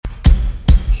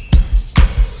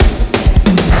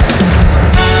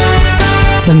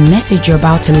message you're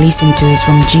about to listen to is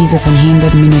from Jesus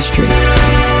Unhindered Ministry.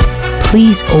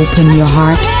 Please open your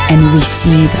heart and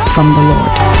receive from the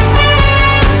Lord.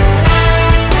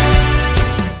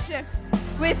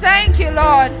 We thank you,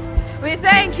 Lord. We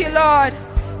thank you, Lord.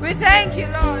 We thank you,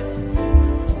 Lord.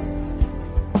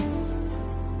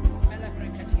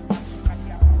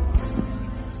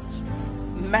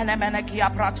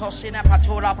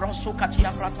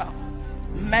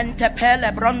 Mente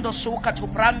pele brando suka tu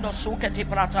brando suke ti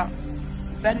prata.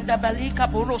 Benda belika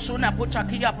buru suna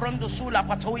putakia brando sula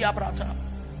patoya brata.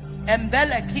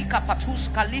 Embele kika patus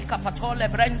kalika patole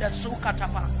brenda suka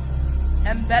tapa.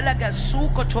 Embele ge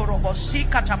suko torobo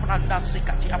sika tapranda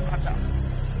sika ti prata.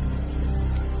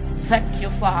 Thank you,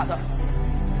 Father.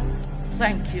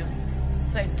 Thank you.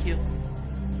 Thank you.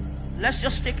 Let's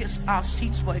just take our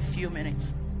seats for a few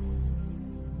minutes.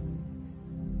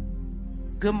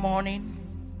 Good morning.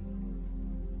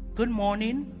 Good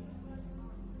morning.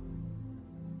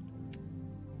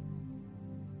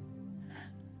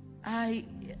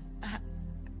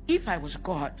 If I was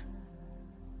God,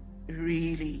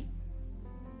 really,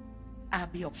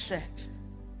 I'd be upset.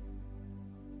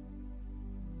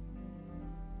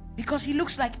 Because he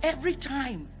looks like every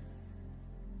time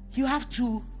you have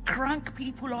to crank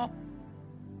people up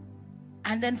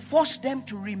and then force them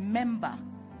to remember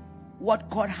what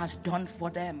God has done for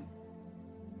them.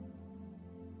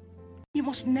 You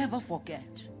must never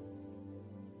forget.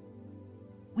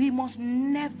 We must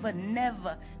never,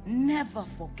 never, never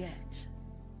forget.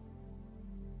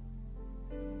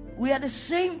 We are the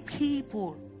same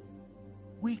people.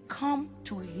 We come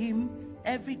to him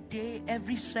every day,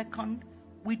 every second,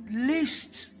 with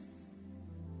lists,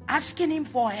 asking him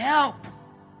for help,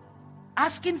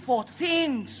 asking for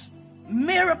things,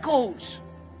 miracles.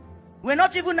 We're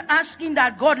not even asking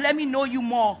that, God, let me know you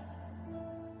more.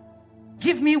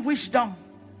 Give me wisdom.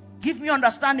 Give me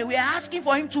understanding. We are asking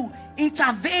for him to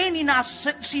intervene in our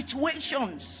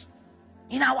situations,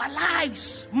 in our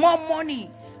lives. More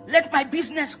money. Let my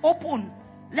business open.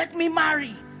 Let me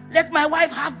marry. Let my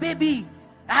wife have baby.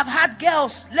 I've had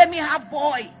girls. Let me have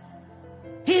boy.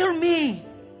 Heal me.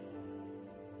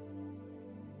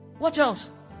 What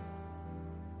else?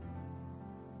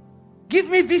 Give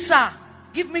me visa.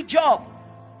 Give me job.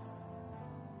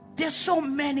 There's so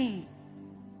many.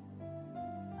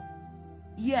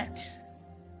 Yet,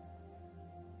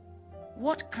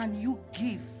 what can you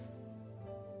give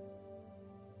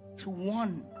to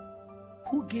one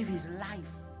who gave his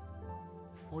life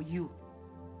for you?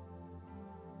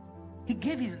 He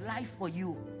gave his life for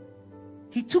you.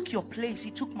 He took your place.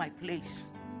 He took my place.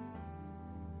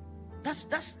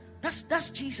 That's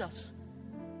Jesus.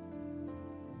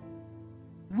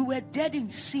 We were dead in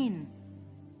sin,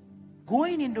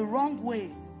 going in the wrong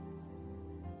way.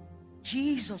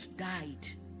 Jesus died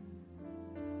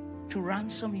to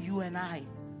ransom you and I.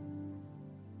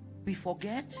 We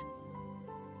forget?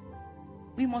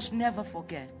 We must never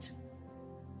forget.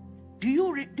 We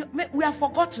have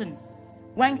forgotten.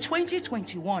 We're in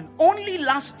 2021. Only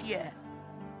last year,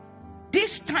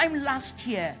 this time last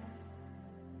year,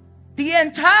 the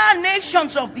entire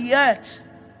nations of the earth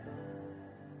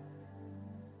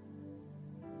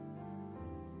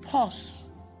pause.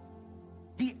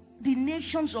 The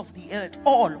nations of the earth,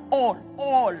 all.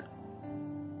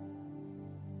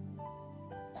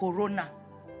 Corona.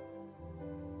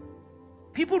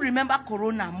 People remember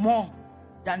Corona more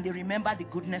than they remember the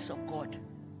goodness of God.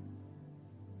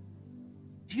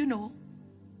 Do you know?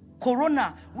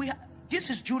 Corona,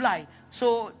 this is July,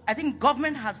 so I think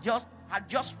government had just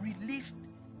released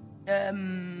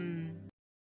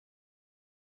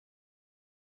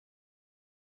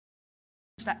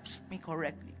me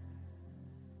correctly.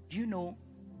 Do you know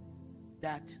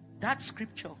that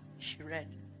scripture she read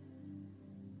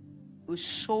was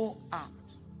so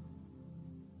apt?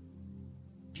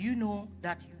 Do you know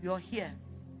that you're here,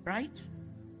 right?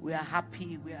 We are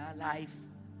happy, we are alive.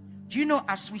 Do you know,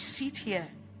 as we sit here,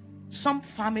 some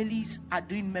families are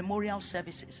doing memorial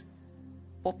services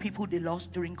for people they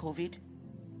lost during COVID?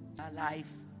 Alive.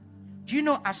 Do you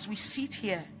know, as we sit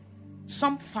here,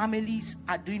 some families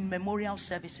are doing memorial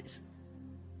services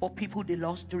for people they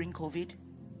lost during COVID?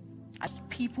 As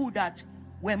people that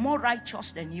were more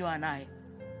righteous than you and I.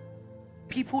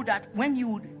 People that when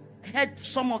you heard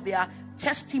some of their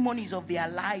testimonies of their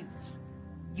lives,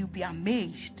 you'd be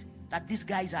amazed that these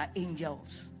guys are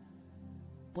angels.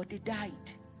 But they died.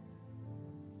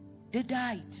 They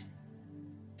died.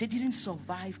 They didn't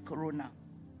survive Corona.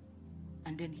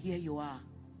 And then here you are.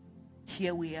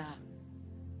 Here we are.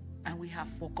 And we have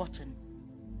forgotten.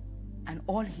 And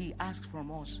all he asks from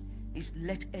us is,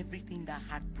 let everything that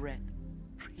had breath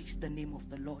praise the name of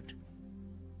the Lord.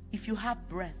 If you have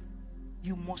breath,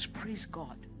 you must praise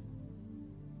God.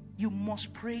 You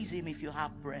must praise him if you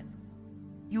have breath.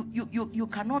 You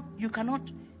cannot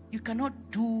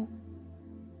do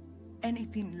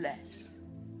anything less.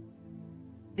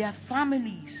 There are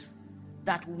families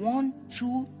that 1,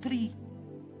 2, 3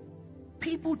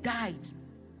 people died.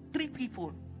 3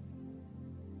 people.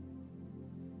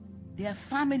 There are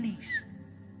families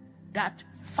that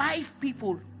 5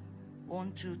 people,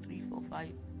 1, 2, 3, 4,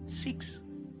 5, 6,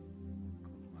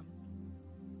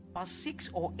 about 6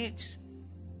 or 8,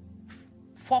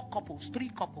 4 couples, 3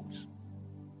 couples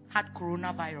had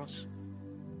coronavirus.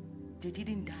 They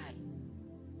didn't die.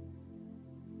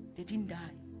 They didn't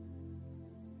die.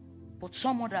 But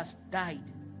some others died.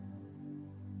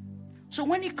 So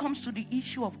when it comes to the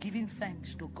issue of giving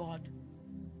thanks to God,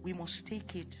 we must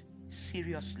take it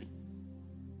seriously.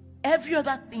 Every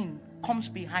other thing comes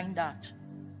behind that.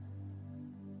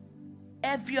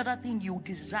 Every other thing you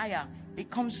desire, it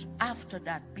comes after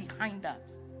that, behind that.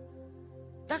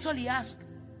 That's all he asks.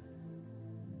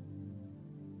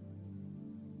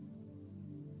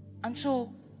 And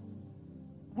so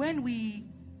when we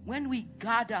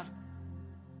gather,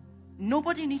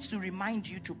 nobody needs to remind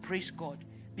you to praise God,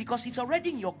 because it's already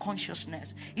in your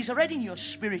consciousness. It's already in your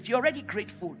spirit. You're already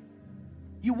grateful.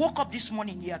 You woke up this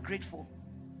morning, you are grateful.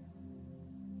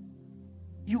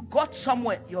 You got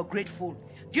somewhere, you're grateful.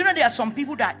 Do you know there are some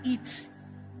people that eat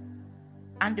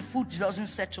and the food doesn't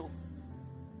settle?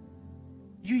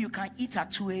 You can eat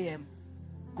at 2 a.m.,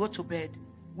 go to bed,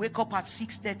 wake up at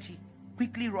 6:30,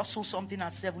 quickly rustle something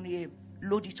at 7 a.m.,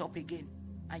 load it up again,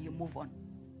 and you move on.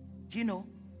 Do you know?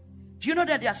 Do you know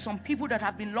that there are some people that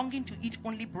have been longing to eat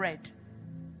only bread,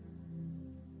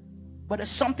 but there's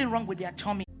something wrong with their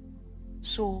tummy?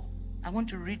 So I want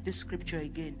to read the scripture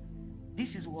again.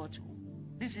 This is what,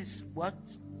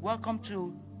 welcome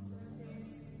to,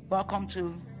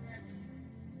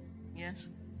 yes,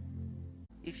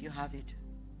 if you have it.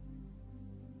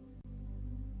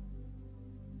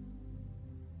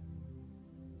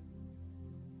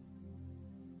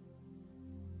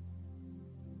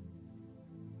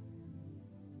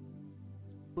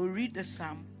 We'll read the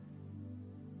psalm.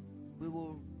 We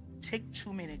will take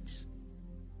 2 minutes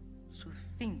to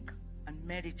think and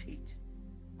meditate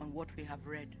on what we have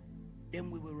read. Then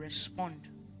we will respond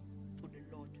to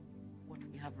the Lord what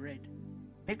we have read.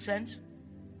 Make sense?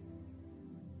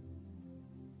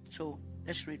 So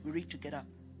let's read. We read together.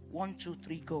 1, 2,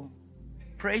 3, go.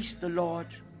 Praise the Lord.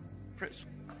 Praise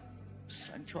God.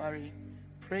 Sanctuary.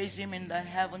 Praise him in the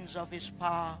heavens of his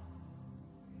power.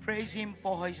 Praise him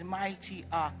for his mighty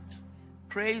acts.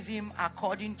 Praise him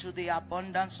according to the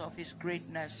abundance of his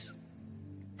greatness.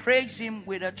 Praise him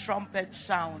with a trumpet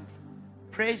sound.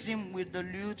 Praise him with the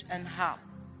lute and harp.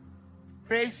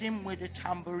 Praise him with the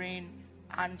tambourine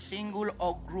and single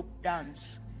or group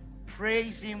dance.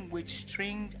 Praise him with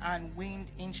stringed and wind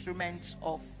instruments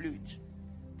of flute.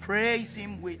 Praise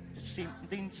him with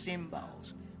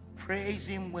cymbals. Praise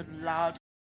him with loud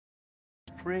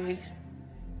praise.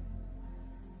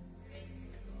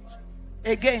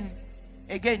 Again,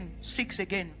 6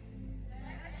 again.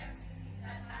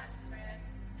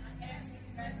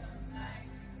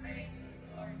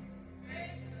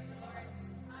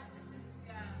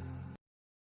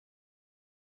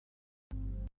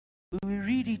 We will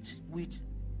read it with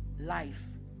life,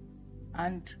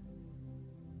 and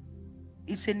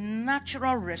it's a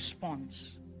natural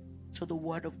response to the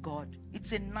word of God.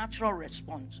 It's a natural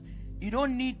response. You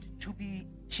don't need to be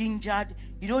gingered.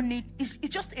 You don't need, it's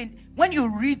just when you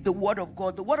read the word of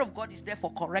God is there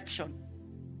for correction,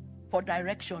 for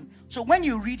direction. So when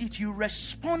you read it, you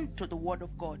respond to the word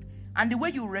of God. And the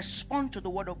way you respond to the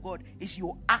word of God is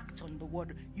you act on the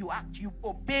word. You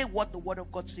obey what the word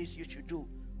of God says you should do.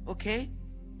 Okay?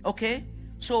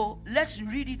 So let's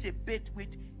read it a bit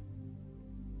with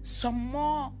some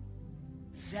more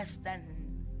zest and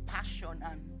passion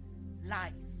and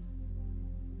life.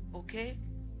 Okay?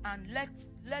 And let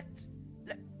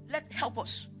help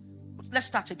us. Let's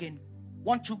start again.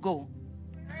 1, 2, go.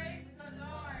 Praise the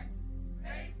Lord.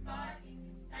 Praise God in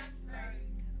his sanctuary.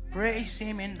 Praise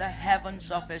him in the heavens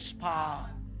of his power.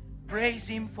 Praise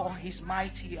him for his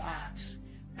mighty acts.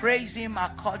 Praise him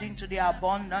according to the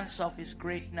abundance of his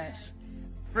greatness.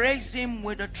 Praise him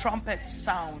with the trumpet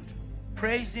sound.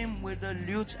 Praise him with the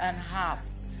lute and harp.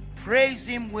 Praise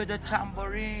him with the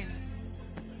tambourine.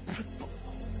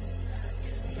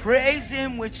 Praise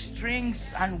him with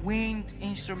strings and wind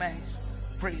instruments.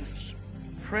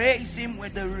 Praise him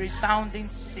with the resounding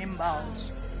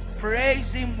cymbals.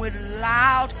 Praise him with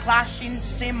loud clashing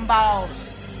cymbals.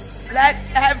 Let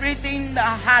everything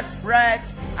that had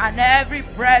breath and every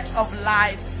breath of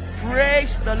life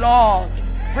Praise the Lord.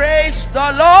 Praise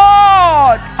the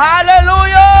Lord.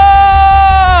 Hallelujah.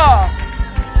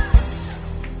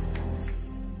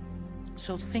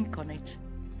 So think on it.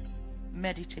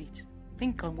 Meditate.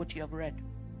 Think on what you have read.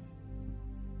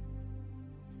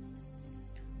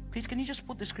 Please, can you just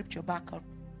put the scripture back up?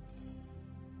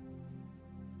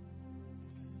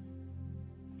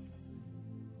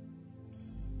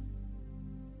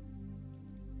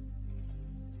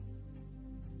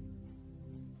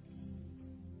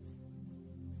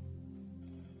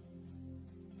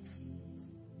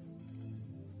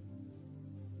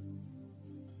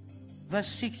 Verse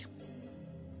 6.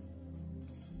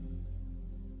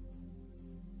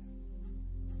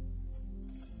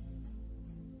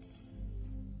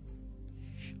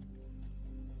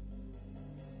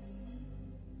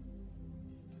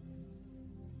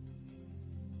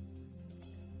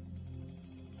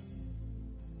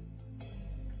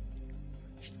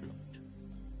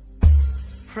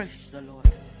 Praise the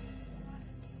Lord.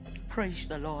 Praise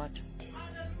the Lord.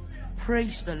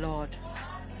 Praise the Lord.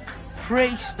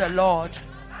 Praise the Lord.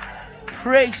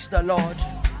 Praise the Lord.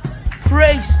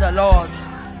 Praise the Lord.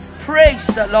 Praise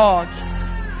the Lord.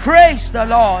 Praise the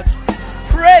Lord.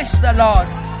 Praise the Lord.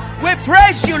 We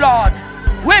praise you, Lord.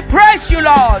 We praise you,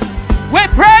 Lord. We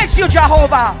praise you,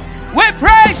 Jehovah. We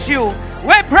praise you.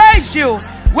 We praise you.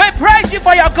 We praise you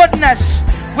for your goodness.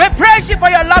 We praise you for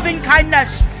your loving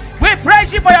kindness. We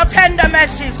praise you for your tender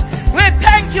mercies. We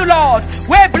thank you, Lord.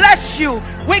 We bless you.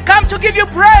 We come to give you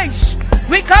praise.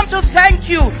 We come to thank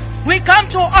you. We come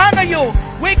to honor you.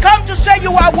 We come to say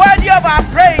you are worthy of our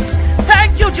praise.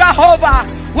 Thank you, Jehovah.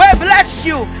 We bless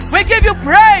you. We give you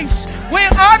praise. We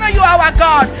honor you, our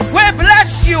God. We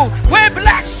bless you. We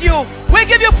bless you. We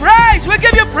give you praise. We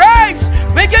give you praise.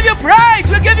 We give you praise.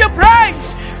 We give you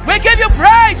praise. We give you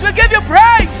praise. We give you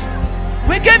praise.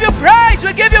 We give you praise.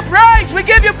 We give you praise. We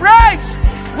give you praise.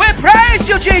 We praise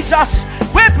you, Jesus.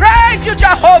 We praise you,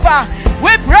 Jehovah.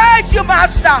 We praise you,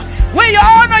 Master. We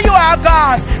honor you, our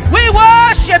God. We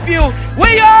worship you.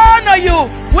 We honor you.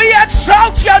 We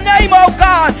exalt your name, oh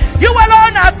God. You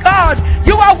alone are God.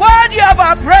 You are worthy of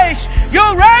our praise. You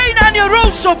reign and you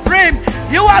rule supreme.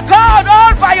 You are God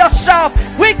all by yourself.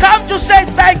 We come to say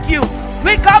thank you.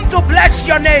 We come to bless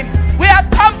your name. We have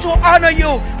come to honor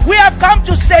you. We have come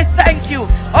to say thank you.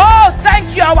 Oh,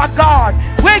 thank you, our God.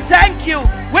 We thank you.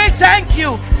 We thank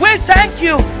you. We thank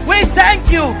you. We thank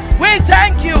you. We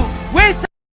thank you. We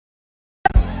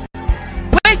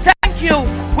thank you.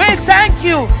 We thank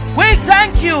you. We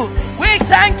thank you. We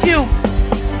thank you.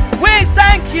 We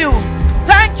thank you.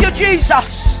 Thank you,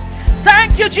 Jesus.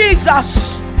 Thank you,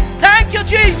 Jesus. Thank you,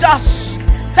 Jesus.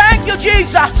 Thank you,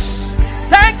 Jesus.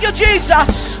 Thank you,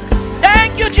 Jesus.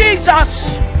 Thank you,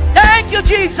 Jesus. Thank you,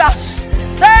 Jesus.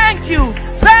 Thank you.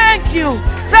 Thank you.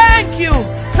 Thank you.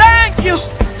 Thank you.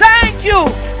 Thank you.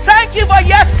 Thank you for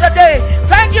yesterday.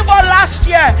 Thank you for last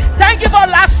year. Thank you for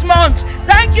last month.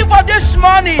 Thank you for this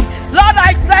morning. Lord,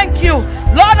 I thank you.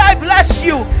 Lord, I bless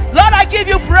you. Lord, I give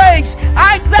you praise.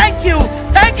 I thank you.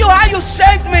 Thank you how you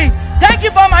saved me. Thank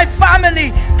you for my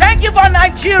family. Thank you for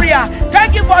Nigeria.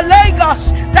 Thank you for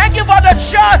Lagos. Thank you for the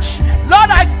church. Lord,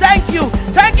 I thank you.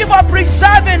 Thank you for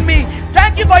preserving me.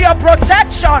 Thank you for your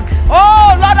protection.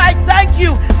 Oh, Lord, I thank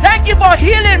you. Thank you for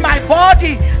healing my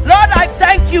body. Lord, I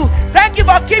thank you. Thank you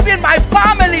for keeping my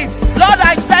family. Lord,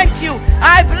 I thank you.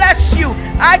 I bless you.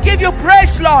 I give you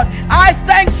praise, Lord. I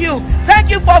thank you. Thank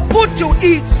you for food to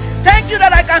eat. Thank you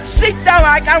that I can sit down,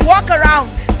 I can walk around.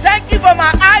 Thank you for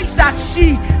my eyes that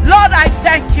see. Lord, I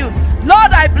thank you. Lord,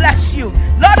 I bless you.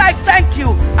 Lord, I thank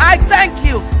you. I thank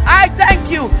you. I thank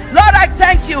you. Lord, I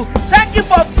thank you. Thank you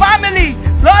for family.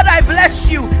 Lord, I bless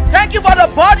you. Thank you for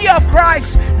the body of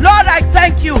Christ. Lord, I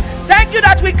thank you. Thank you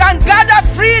that we can gather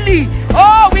freely.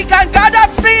 Oh, we can gather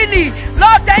freely.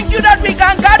 Lord, thank you that we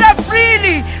can gather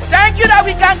freely. Thank you that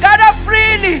we can gather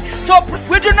freely. So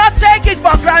we do not take it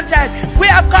for granted. We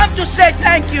have come to say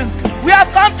thank you. We have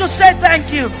come to say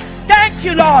thank you. Thank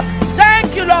you, Lord.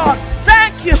 Thank you, Lord.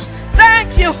 Thank you.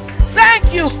 Thank you.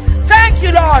 Thank you. Thank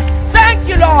you, Lord. Thank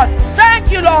you, Lord.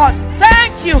 Thank you, Lord.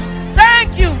 Thank you.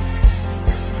 Thank you.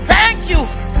 Thank you.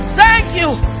 Thank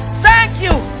you. Thank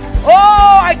you.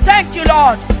 Oh, I thank you,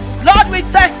 Lord. Lord, we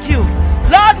thank you.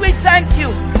 Lord, we thank you.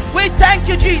 We thank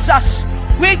you, Jesus.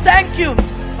 We thank you.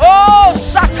 Oh,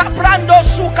 Sata Brando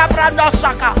Suka Brando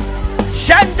Saka.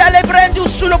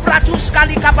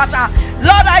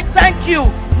 Lord, I thank you.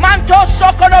 Manto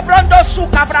Sokolo Brando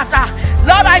Suka Brata.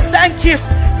 Lord, I thank you.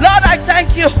 Lord, I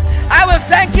thank you. I will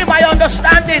thank you my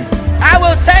understanding. I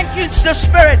will thank you, it's the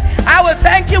Spirit. I will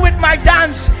thank you with my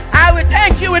dance. I will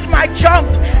thank you with my jump.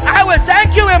 I will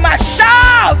thank you with my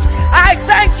shout. I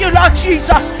thank you, Lord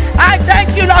Jesus. I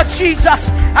thank you, Lord Jesus.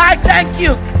 I thank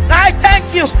you. I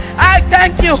thank you. I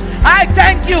thank you. I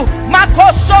thank you.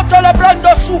 Makosoto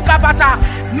lobrondo sukapata.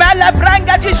 Mele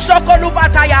branga di sokolu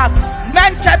bataya.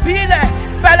 Mente bile.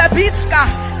 Belebiska.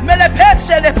 Mele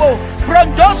peselepo.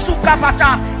 Brondo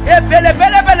sukapata. E bele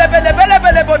bele bele bele bele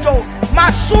bele boto.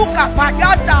 Masuka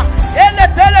payata. Ele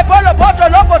bele bolo boto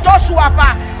loboto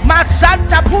suapa.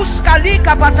 Masanta puska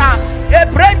lika pata. E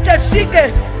brente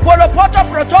sike. Polopoto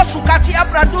protosu katia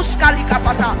branduska lika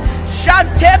pata.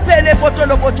 Jante pele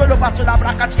botolo botolo batola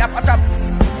brakatia pata.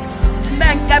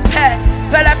 Mengepe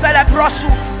pele pele brosu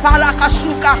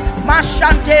palakasuka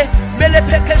mashante mele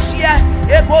pekesia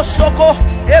ebosoko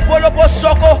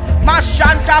ebolobosoko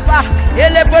mashantaba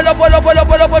ele bolo bolo bolo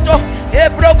bolo boto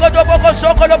ebrogodo boko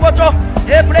soko loboto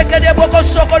ebrekede boko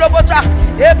soko lobota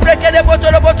ebrekede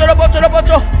botolo botolo botolo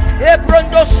boto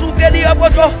ebrondo sugeli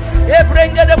oboto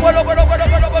ebrengede bolo bolo bolo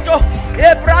bolo boto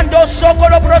ebrando soko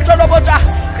lobroto lobota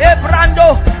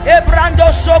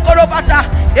ebrando soko lobata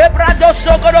ebrando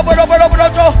soko lobolo bolo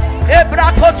boto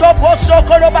ebrakoto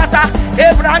posoko lobata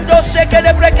ebrando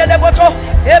sekele brekede boto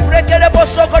ebrekede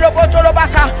bosoko loboto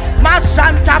lobata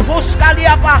masanta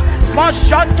puskaliapa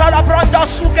moshanto lobrando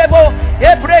sukebo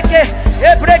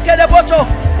ebreke le boto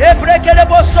ebreke le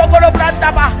bosoko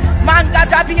lobrandaba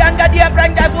mangata bianga dia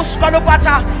branga guskolo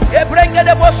bata ebrenge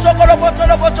le bosoko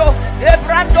loboto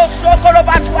ebrando soko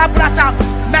lobatu abrata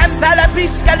membele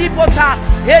biskali bota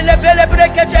elebele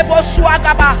breke je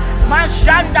bosuagaba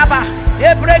mashandaba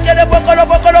ebreke le bokolo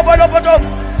boto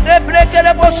ebreke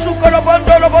le bosuko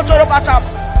lobondo loboto lobata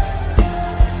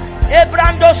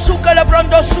ebrando suka le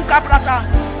brondo suka brata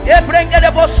ebrenge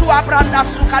le bosu abranda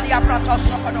suka li abrata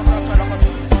soko loboto loboto.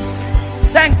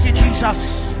 Thank you, Jesus.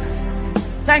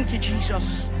 Thank you,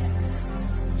 Jesus.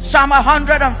 Psalm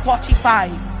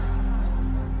 145.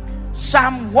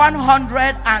 Psalm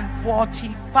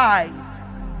 145.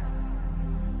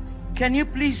 Can you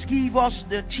please give us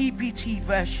the TPT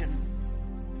version?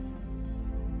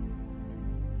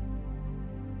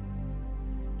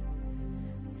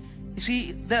 You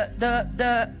see,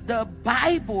 the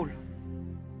Bible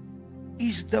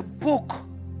is the book,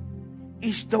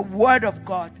 is the Word of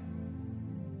God.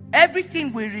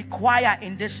 Everything we require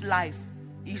in this life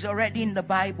is already in the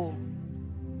Bible.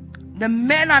 The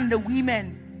men and the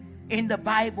women in the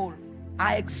Bible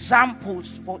are examples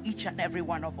for each and every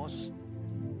one of us.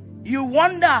 You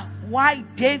wonder why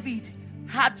David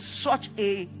had such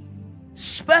a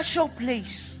special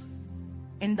place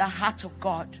in the heart of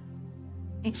God,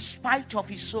 in spite of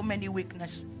his so many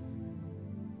weaknesses.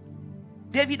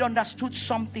 David understood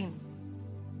something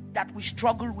that we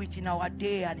struggle with in our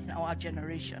day and in our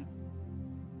generation: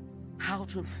 how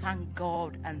to thank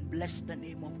God and bless the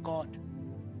name of God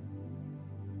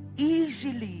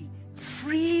easily,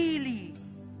 freely.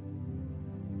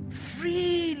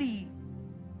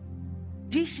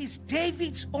 This is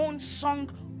David's own song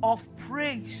of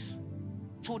praise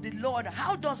to the Lord.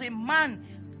 How does a man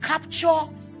capture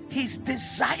his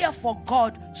desire for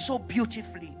God so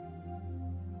beautifully?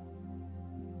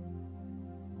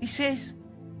 He says,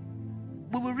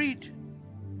 we will read.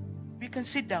 We can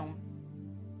sit down.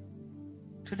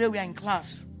 Today we are in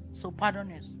class, so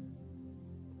pardon us.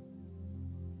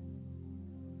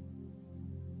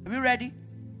 Are we ready?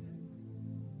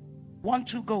 1,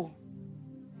 2, go.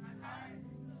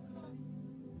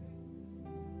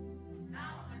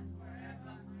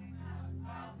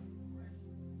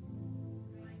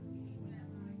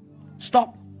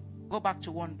 Stop. Go back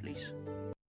to 1, please.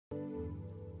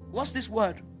 What's this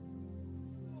word?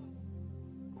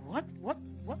 What?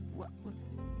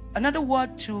 Another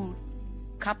word to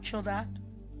capture that?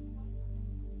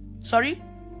 Sorry?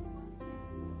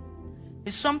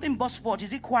 Is something burst forth?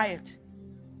 Is it quiet?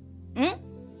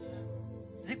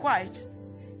 Is it quiet?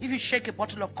 If you shake a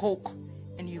bottle of Coke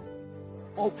and you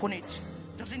open it,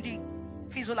 doesn't it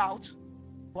fizzle out?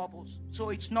 Bubbles. So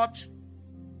it's not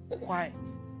quiet.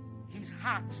 His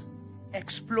heart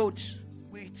explodes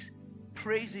with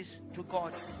praises to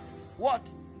God. What?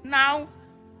 Now?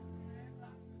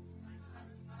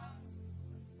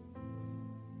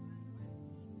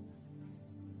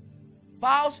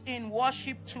 Bows in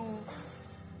worship to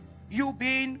you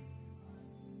being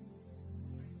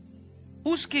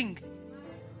who's king?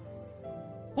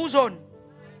 Who's own?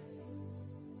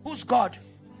 Who's God?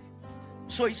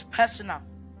 So it's personal.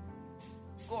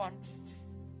 Go on.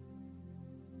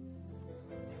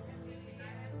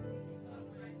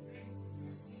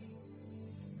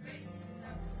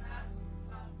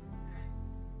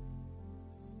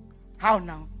 How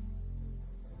now?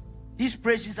 These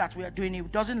praises that we are doing,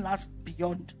 it doesn't last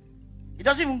beyond. It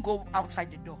doesn't even go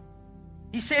outside the door.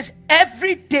 He says,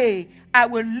 every day I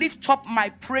will lift up my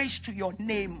praise to your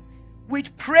name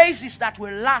with praises that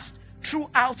will last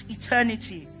throughout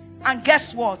eternity. And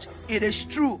guess what? It is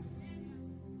true.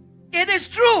 It is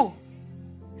true.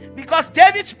 Because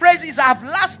David's praises have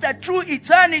lasted through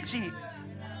eternity.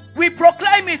 We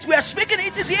proclaim it. We are speaking.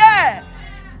 It is here.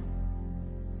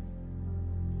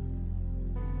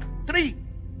 3.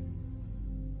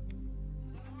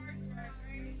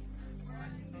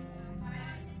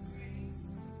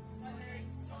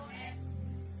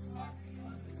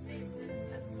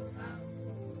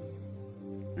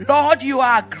 Lord, you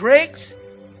are great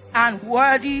and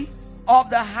worthy of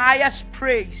the highest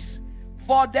praise,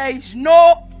 for there is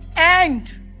no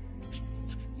end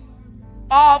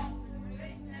of.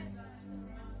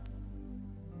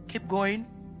 Keep going.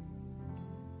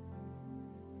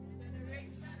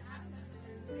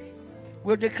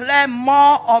 We'll declare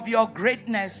more of your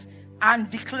greatness and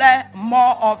declare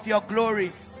more of your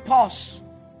glory. Pause.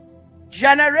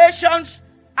 Generations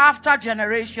after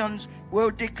generations will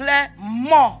declare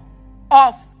more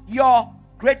of your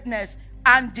greatness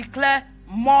and declare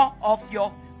more of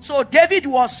your. So David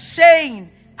was saying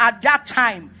at that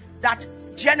time that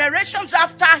generations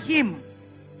after him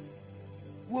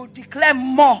will declare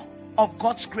more of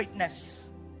God's greatness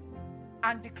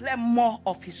and declare more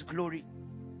of his glory.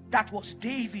 That was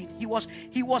David. He was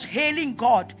hailing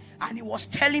God, and he was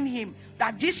telling him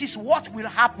that this is what will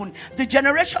happen. The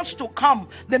generations to come,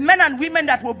 the men and women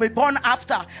that will be born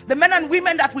after, the men and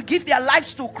women that will give their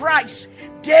lives to Christ,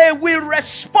 they will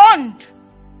respond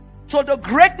to the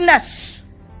greatness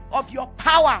of your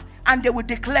power, and they will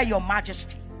declare your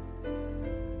majesty.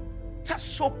 That's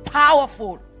so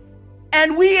powerful.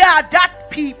 And we are that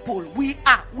people. We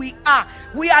are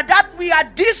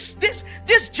this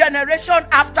generation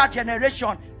after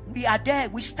generation. We are there.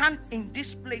 We stand in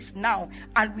this place now,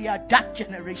 and we are that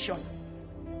generation.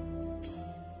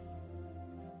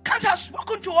 Can't have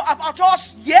spoken to about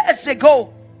us years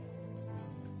ago.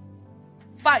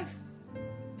 5.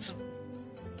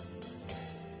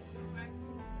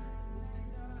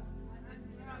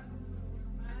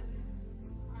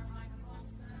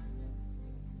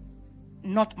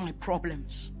 Not my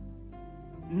problems,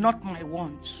 not my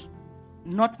wants,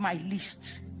 not my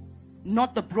list,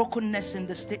 not the brokenness in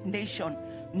the state nation,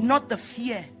 not the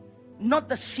fear, not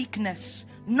the sickness,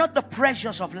 not the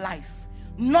pressures of life,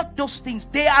 not those things.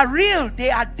 They are real,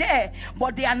 they are there,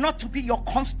 but they are not to be your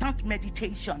constant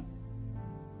meditation.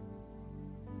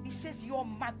 He says your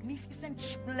magnificent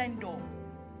splendor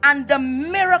and the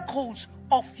miracles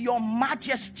of your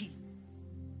majesty.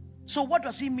 So what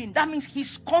does he mean? That means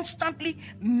he's constantly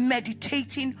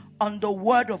meditating on the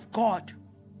word of God.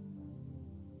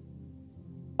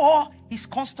 Or he's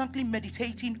constantly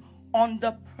meditating on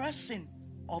the person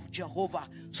of Jehovah.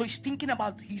 So he's thinking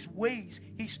about his ways,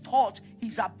 his thought,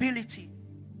 his ability,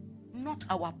 not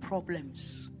our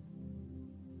problems.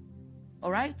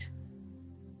 All right?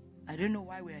 I don't know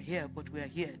why we're here, but we're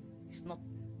here. It's not.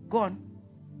 Go on.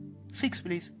 6,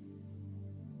 please.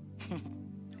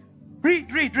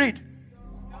 Read.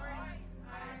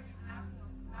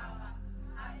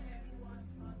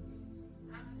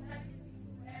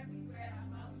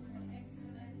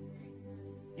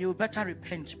 You better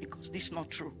repent, because this is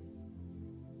not true.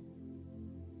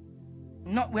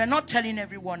 No, we're not telling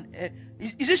everyone.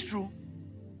 Is this true?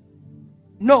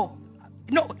 No,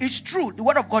 it's true. The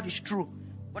word of God is true.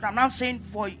 But I'm not saying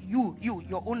for you,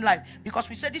 your own life. Because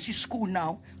we said this is school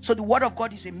now. So the word of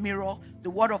God is a mirror.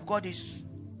 The word of God is,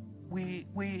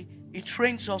 it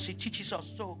trains us, it teaches us.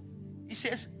 So it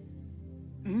says,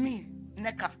 me,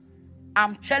 Neka,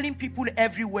 I'm telling people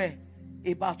everywhere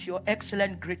about your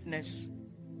excellent greatness.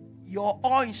 Your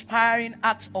awe-inspiring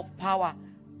acts of power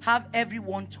have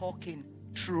everyone talking.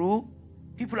 True.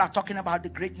 People are talking about the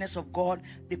greatness of God,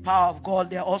 the power of God.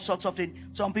 There are all sorts of things.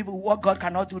 Some people, what God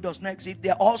cannot do does not exist.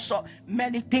 There are also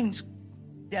many things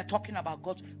they are talking about.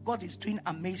 God is doing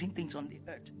amazing things on the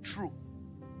earth. True.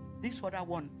 This other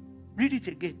one. Read it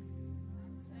again.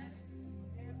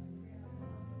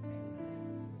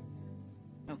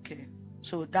 Okay.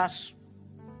 So that's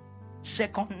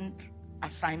second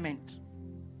assignment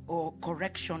or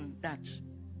correction that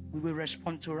we will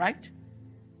respond to, right?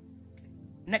 Okay.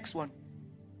 Next one.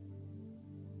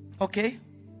 Okay.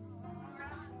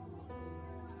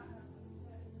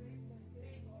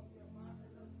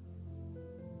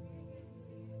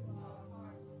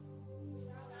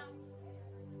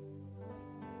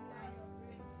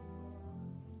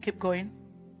 Keep going.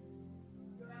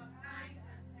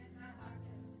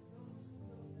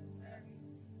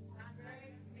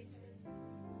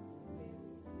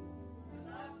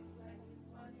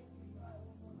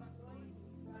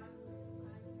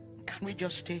 Can we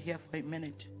just stay here for a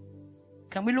minute?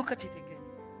 Can we look at it again?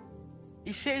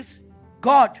 He says,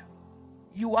 God,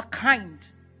 you are kind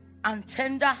and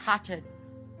tender-hearted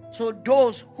to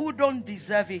those who don't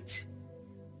deserve it,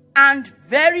 and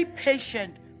very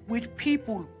patient with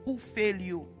people who fail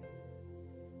you.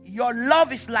 Your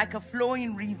love is like a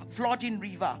flooding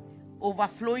river,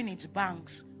 overflowing its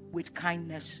banks with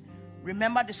kindness.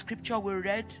 Remember the scripture we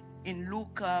read in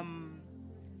Luke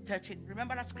 13?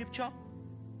 Remember that scripture?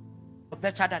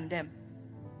 Better than them.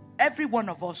 Every one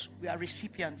of us, we are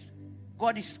recipients.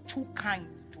 God is too kind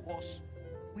to us.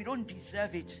 We don't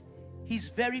deserve it. He's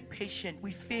very patient.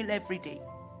 We fail every day.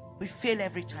 We fail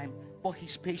every time. But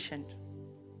He's patient.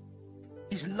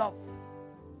 His love.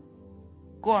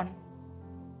 Go on.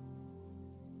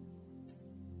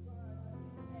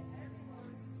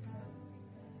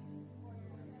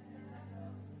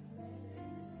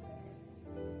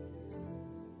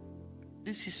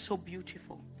 This is so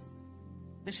beautiful.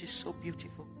 This is so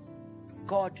beautiful.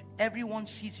 God, everyone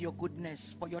sees your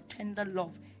goodness, for your tender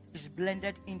love is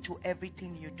blended into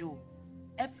everything you do.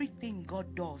 Everything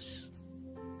God does,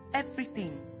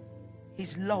 everything,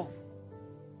 His love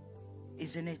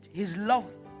is in it. His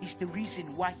love is the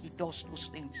reason why He does those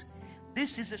things.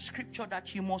 This is a scripture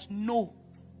that you must know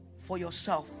for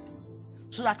yourself,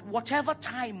 so that whatever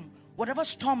time, whatever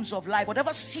storms of life,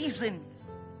 whatever season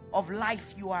of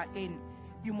life you are in,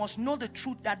 you must know the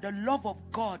truth that the love of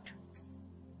God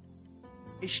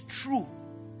is true,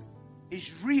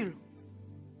 is real,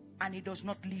 and it does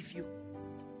not leave you.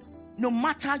 No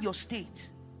matter your state,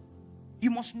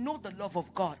 you must know the love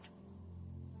of God.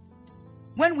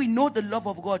 When we know the love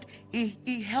of God,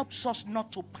 He helps us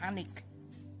not to panic.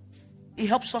 He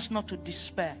helps us not to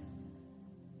despair.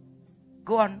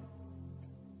 Go on.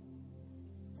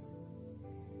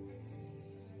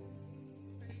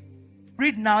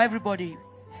 Read now, everybody.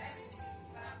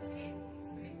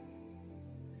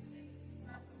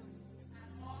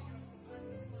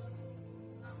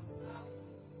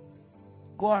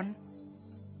 Go on.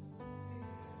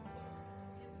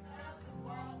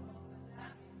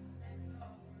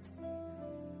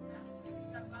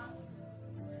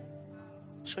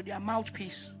 So they are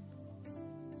mouthpiece,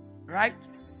 right?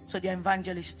 So they are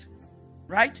evangelist,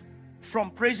 right?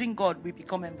 From praising God, we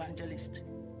become evangelist.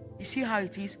 You see how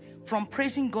it is? From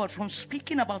praising God, from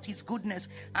speaking about His goodness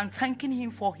and thanking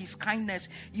Him for His kindness,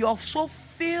 you are so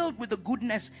filled with the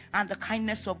goodness and the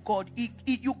kindness of God.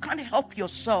 You can't help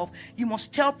yourself. You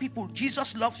must tell people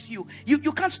Jesus loves you.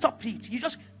 You can't stop it. You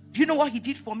just, do you know what He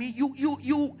did for me?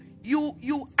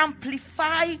 You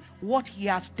amplify what He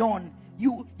has done.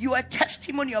 You are a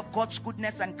testimony of God's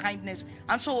goodness and kindness,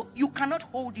 and so you cannot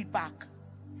hold it back.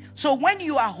 So when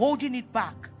you are holding it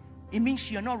back, it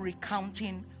means you're not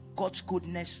recounting God's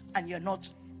goodness, and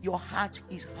your heart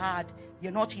is hard.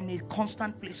 You're not in a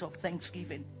constant place of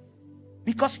thanksgiving.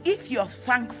 Because if you're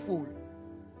thankful,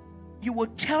 you will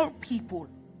tell people.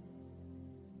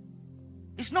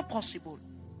 It's not possible.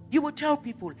 You will tell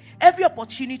people every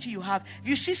opportunity you have. If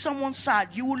you see someone sad,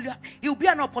 it will be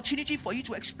an opportunity for you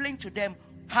to explain to them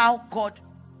how God.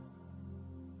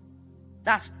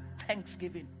 That's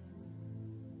thanksgiving.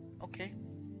 Okay?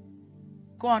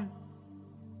 Go on.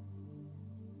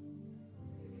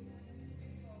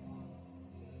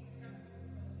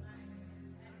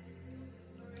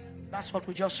 That's what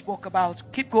we just spoke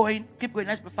about. Keep going. Keep going.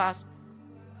 Let's be fast.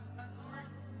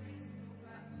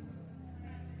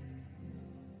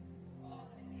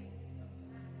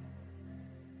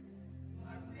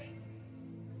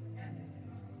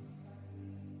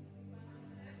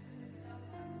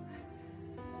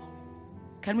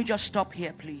 Can we just stop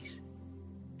here, please?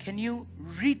 Can you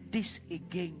read this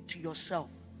again to yourself?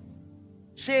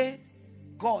 Say,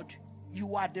 God,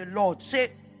 you are the Lord.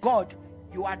 Say, God,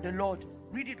 you are the Lord.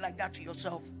 Read it like that to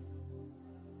yourself.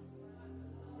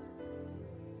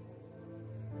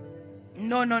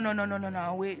 No.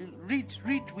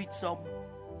 Read with some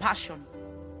passion.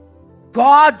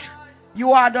 God,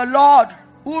 you are the Lord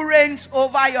who reigns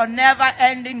over your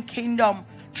never-ending kingdom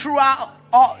throughout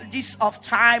all this of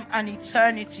time and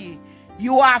eternity.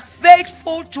 You are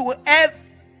faithful to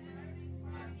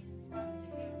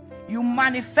you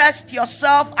manifest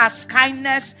yourself as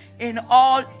kindness in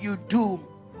all you do.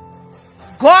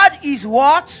 God is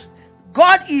what?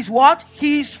 God is what?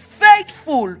 He is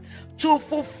faithful to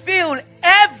fulfill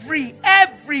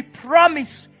every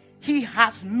promise He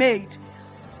has made.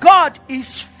 God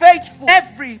is faithful.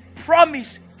 Every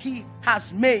promise He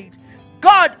has made.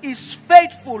 God is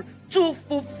faithful to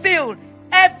fulfill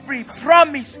every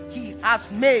promise He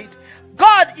has made.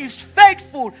 God is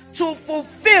faithful to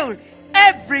fulfill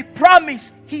every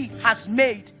promise He has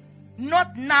made.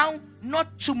 Not now,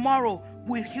 not tomorrow,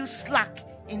 will he slack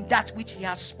in that which he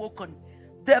has spoken.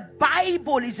 The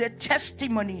Bible is a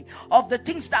testimony of the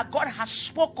things that God has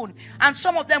spoken, and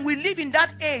some of them, we live in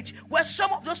that age where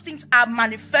some of those things are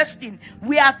manifesting.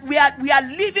 We are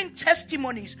living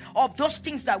testimonies of those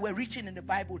things that were written in the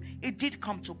Bible. It did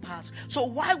come to pass. So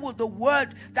why would the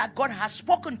word that God has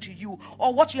spoken to you,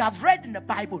 or what you have read in the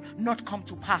Bible, not come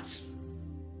to pass?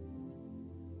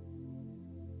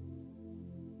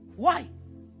 Why?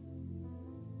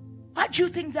 Why do you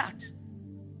think that?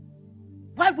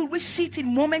 Why would we sit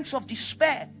in moments of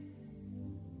despair?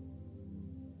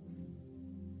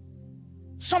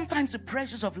 Sometimes the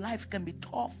pressures of life can be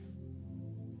tough.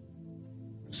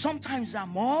 Sometimes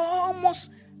I'm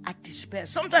almost at despair.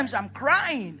 Sometimes I'm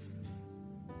crying.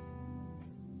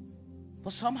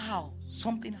 But somehow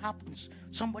something happens.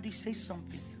 Somebody says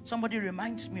something. Somebody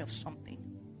reminds me of something.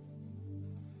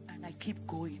 And I keep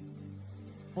going.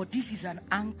 But this is an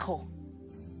anchor.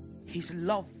 His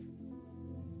love.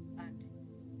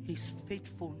 His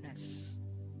faithfulness.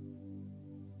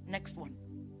 Next one.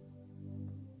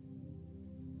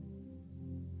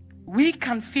 Weak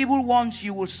and feeble ones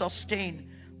you will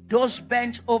sustain. Those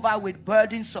bent over with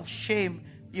burdens of shame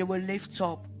you will lift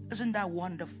up. Isn't that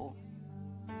wonderful?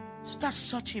 That's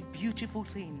such a beautiful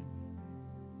thing.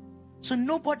 So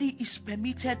nobody is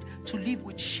permitted to live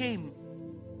with shame.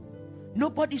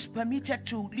 Nobody is permitted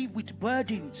to live with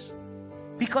burdens,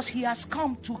 because he has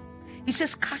come to, he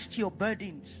says, cast your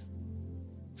burdens.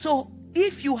 So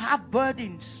if you have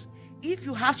burdens, if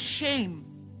you have shame,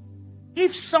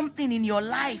 if something in your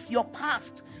life, your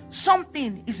past,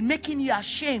 something is making you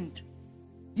ashamed,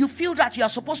 you feel that you are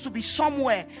supposed to be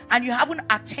somewhere and you haven't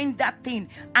attained that thing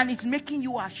and it's making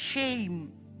you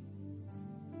ashamed,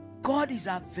 God is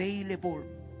available.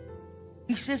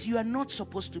 He says you are not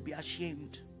supposed to be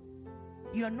ashamed.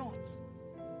 You are not.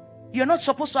 You're not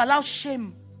supposed to allow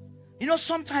shame. You know,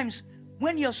 sometimes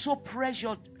when you're so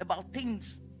pressured about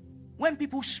things, when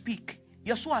people speak,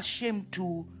 you're so ashamed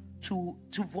to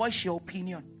voice your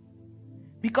opinion,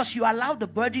 because you allow the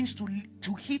burdens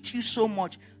to hit you so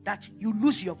much that you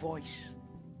lose your voice.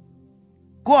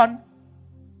 Go on.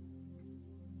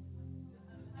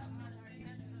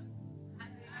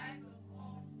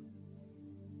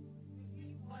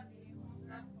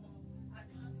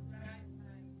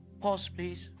 Pause,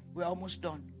 please. We're almost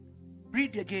done.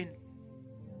 Read again.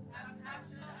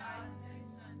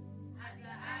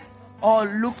 All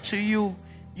look to you.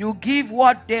 You give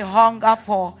what they hunger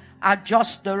for at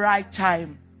just the right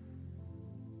time.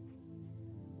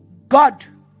 God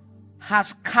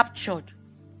has captured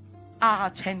our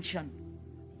attention.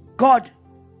 God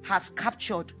has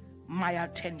captured my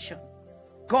attention.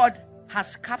 God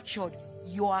has captured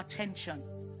your attention.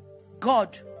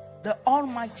 God, the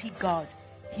Almighty God,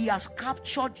 He has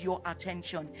captured your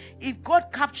attention. If God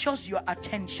captures your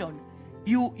attention,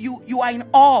 you are in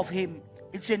awe of Him.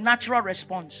 It's a natural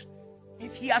response.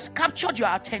 If He has captured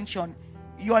your attention,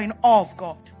 you are in awe of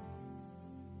God.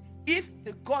 If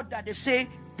the God that they say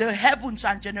the heavens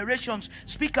and generations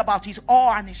speak about His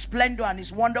awe and His splendor and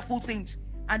His wonderful things,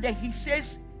 and then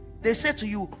they say to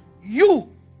you,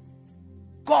 you,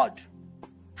 God,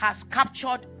 has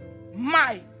captured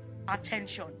my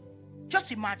attention.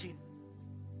 Just imagine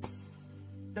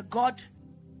the God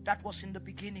that was in the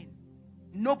beginning.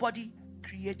 Nobody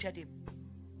created Him.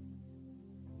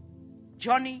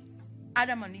 Johnny,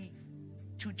 Adam and Eve,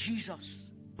 to Jesus.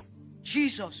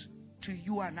 Jesus to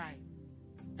you and I.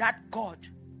 That God.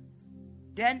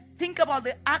 Then think about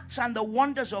the acts and the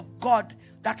wonders of God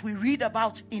that we read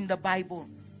about in the Bible.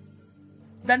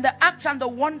 Then the acts and the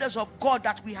wonders of God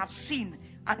that we have seen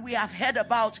and we have heard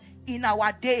about in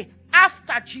our day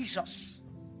after Jesus.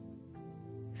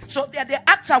 So they are the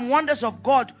acts and wonders of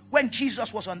God when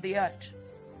Jesus was on the earth.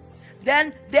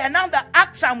 Then they are now the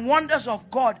acts and wonders of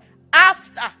God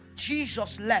after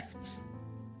Jesus left.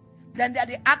 Then they are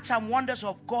the acts and wonders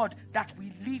of God that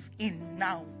we live in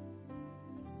now.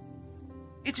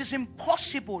 It is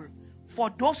impossible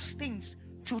for those things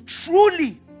to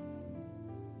truly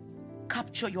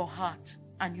capture your heart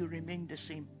and you remain the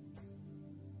same.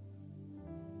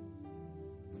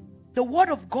 The Word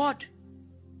of God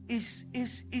is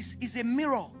a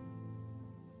mirror.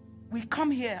 We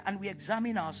come here and we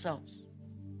examine ourselves.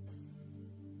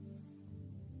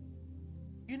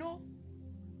 You know,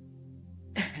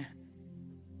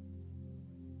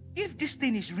 if this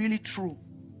thing is really true,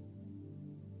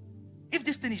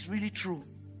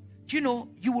 do you know,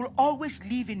 you will always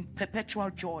live in perpetual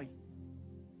joy.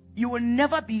 You will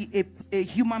never be a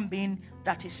human being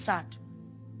that is sad.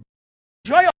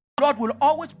 Joy of the Lord will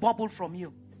always bubble from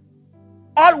you.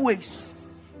 Always.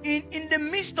 in the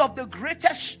midst of the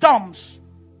greatest storms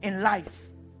in life,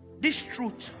 this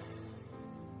truth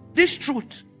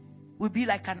will be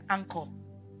like an anchor.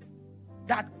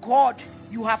 That God,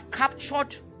 you have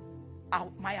captured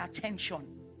my attention.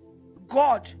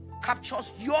 God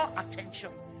captures your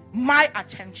attention, my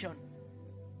attention.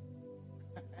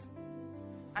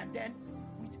 And then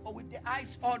with the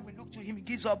eyes on, we look to him, he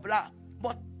gives us blah.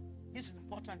 But this is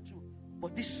important too.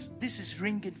 But this is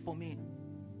ringing for me.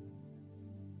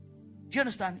 Do you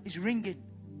understand? It's ringing.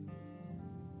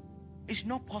 It's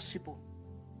not possible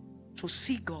to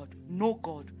see God, know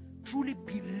God, truly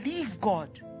believe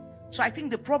God. So I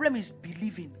think the problem is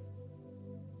believing.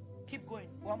 Keep going.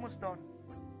 We're almost done.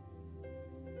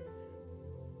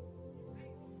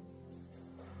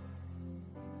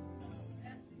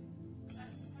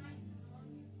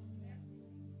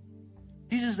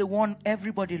 This is the one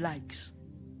everybody likes.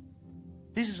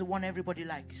 This is the one everybody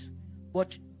likes.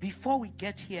 But before we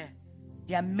get here,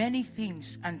 there are many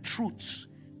things and truths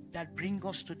that bring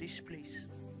us to this place.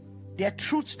 There are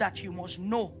truths that you must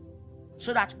know,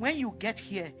 so that when you get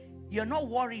here, you're not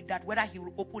worried that whether he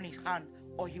will open his hand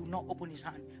or he will not open his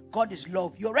hand. God is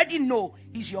love. You already know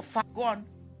he's your father. Go on.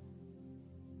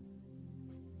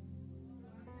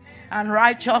 And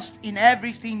righteous in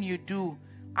everything you do,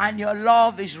 and your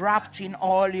love is wrapped in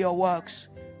all your works.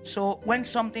 So when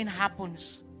something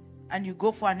happens and you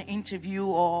go for an interview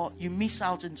or you miss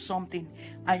out on something,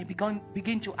 and you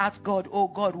begin to ask God, oh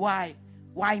God, why?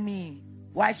 Why me?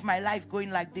 Why is my life going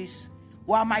like this?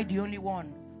 Why am I the only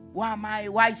one?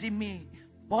 Why is it me?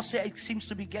 Boss seems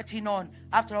to be getting on.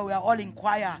 After all, we are all in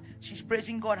choir. She's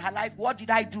praising God, her life. What did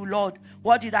I do, Lord?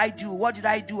 What did I do? What did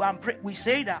I do? We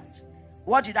say that.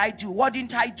 What did I do? What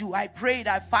didn't I do? I prayed,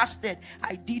 I fasted,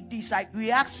 I did this. We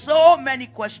ask so many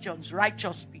questions,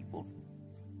 righteous people.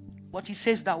 But he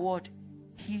says that word,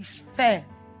 he's fair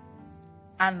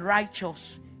and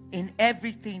righteous in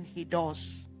everything he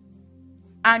does.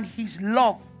 And his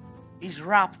love is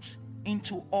wrapped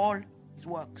into all his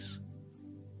works.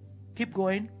 Keep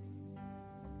going.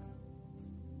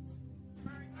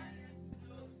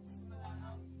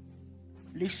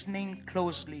 Listening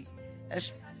closely.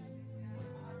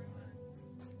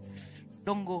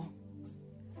 Don't go.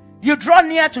 You draw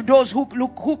near to those who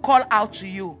call out to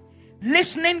you.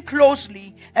 Listening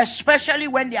closely, especially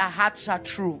when their hearts are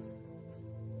true.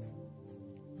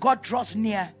 God draws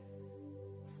near.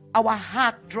 Our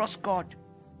heart draws God.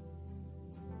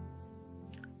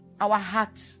 Our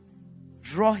hearts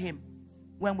draw him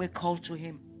when we call to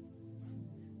him.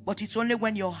 But it's only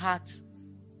when your heart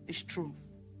is true.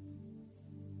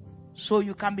 So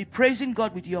you can be praising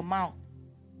God with your mouth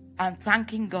and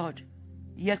thanking God,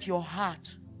 yet your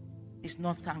heart is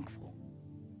not thankful.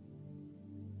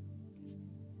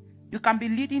 You can be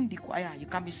leading the choir, you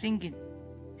can be singing,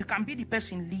 you can be the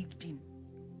person leading.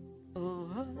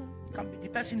 You can be the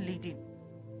person leading,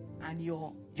 and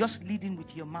you're just leading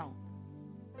with your mouth,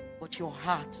 but your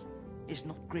heart is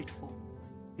not grateful.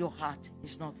 Your heart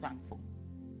is not thankful.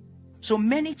 So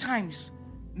many times,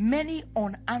 many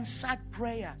unanswered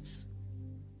prayers,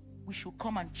 we should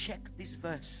come and check this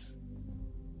verse.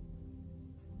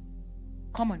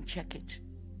 Come and check it.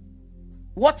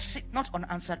 What's not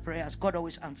unanswered prayers? God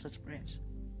always answers prayers.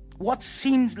 What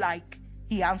seems like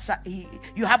you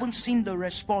haven't seen the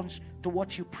response to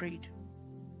what you prayed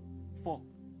for,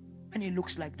 and it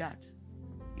looks like that.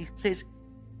 It says,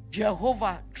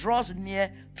 Jehovah draws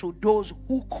near to those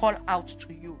who call out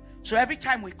to you. So every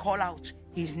time we call out,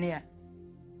 he's near.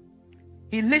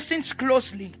 He listens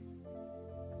closely.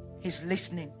 He's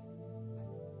listening.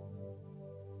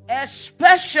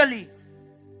 Especially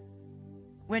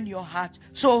when your heart.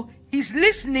 So he's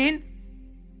listening.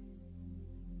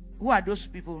 Who are those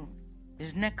people?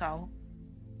 It's Nekao.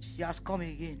 She has come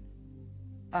again.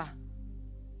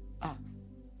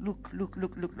 Look.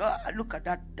 Look at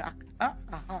that dark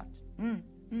heart.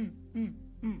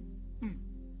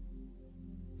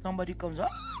 Somebody comes.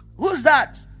 Who's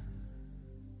that?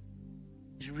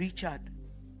 It's Richard.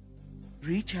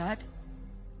 Richard?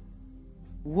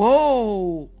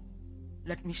 Whoa!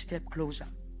 Let me step closer.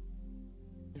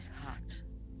 His heart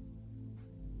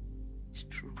is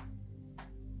true.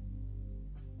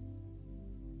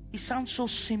 It sounds so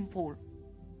simple,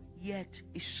 yet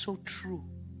it's so true.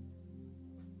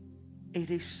 It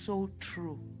is so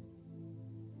true.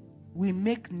 We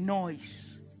make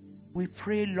noise, we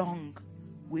pray long,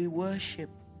 we worship,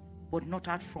 but not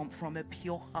out from a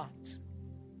pure heart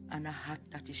and a heart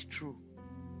that is true.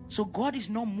 So God is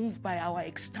not moved by our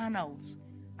externals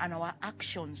and our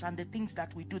actions and the things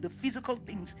that we do, the physical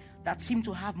things that seem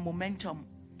to have momentum,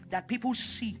 that people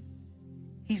see.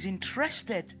 He's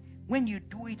interested when you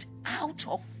do it out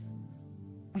of,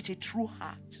 with a true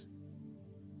heart.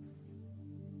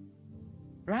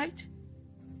 Right?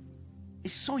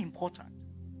 It's so important.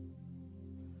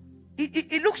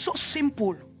 It looks so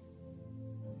simple.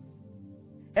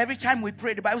 Every time we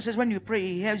pray, the Bible says when you pray,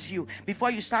 he hears you.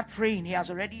 Before you start praying, he has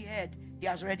already heard. He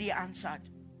has already answered.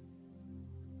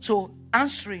 So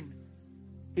answering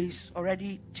is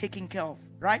already taken care of,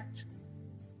 right?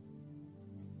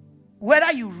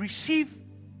 Whether you receive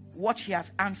what he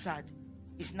has answered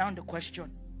is now the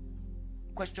question.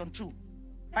 Question 2,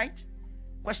 right?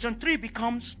 Question 3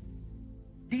 becomes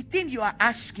the thing you are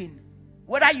asking,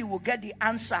 whether you will get the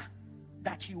answer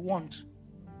that you want.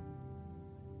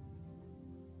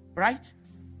 Right?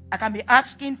 I can be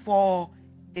asking for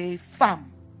a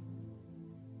farm.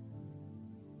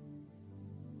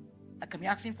 I can be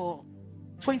asking for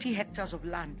 20 hectares of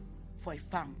land for a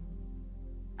farm.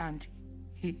 And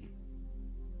he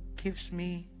gives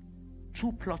me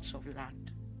 2 plots of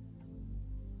land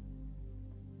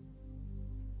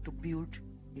to build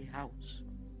a house.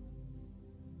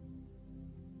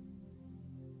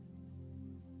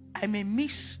 I may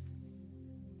miss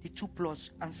the 2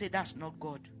 plots and say that's not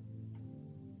God.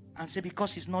 And say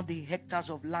because it's not the hectares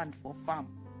of land for farm.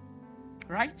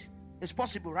 Right? It's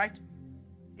possible, right?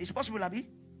 It's possible, Abi?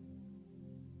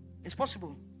 It's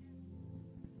possible.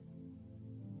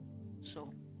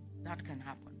 So that can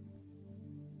happen.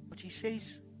 But he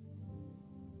says,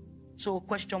 so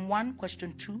question 1,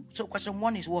 question 2. So question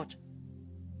 1 is what?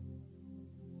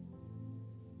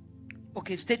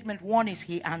 Okay, statement 1 is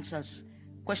he answers.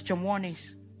 Question 1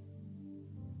 is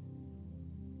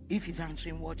if he's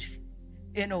answering what,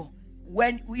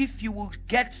 if you will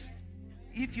get,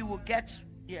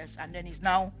 yes, and then it's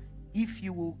now, if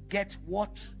you will get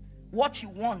what you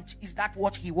want, is that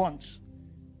what he wants?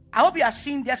 I hope you are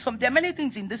seeing there are many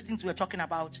things in these things we're talking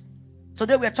about.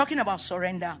 Today we're talking about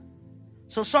surrender.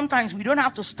 So sometimes we don't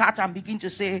have to start and begin to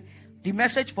say, the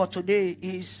message for today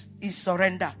is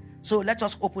surrender. So let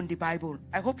us open the Bible.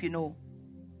 I hope you know.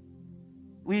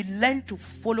 We learn to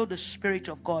follow the Spirit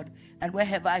of God, and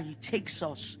wherever he takes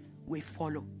us, we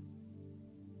follow.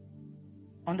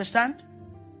 Understand?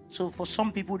 So for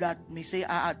some people that may say,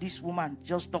 this woman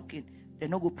just talking, they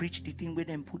not go preach the thing where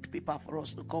them put paper for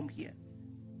us to come here.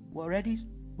 We're already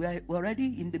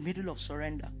in the middle of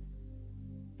surrender.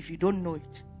 If you don't know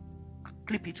it,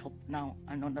 clip it up now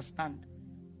and understand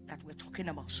that we're talking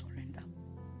about surrender.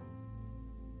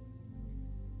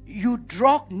 You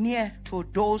draw near to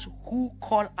those who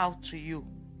call out to you,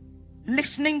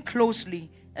 listening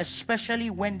closely, especially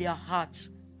when their hearts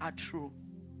are true.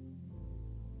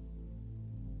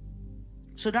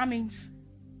 So that means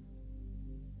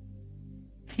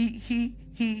he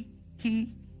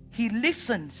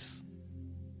listens,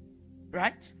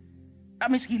 right?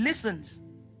 That means he listens.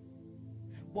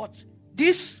 But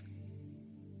this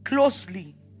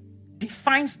closely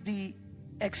defines the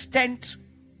extent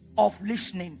of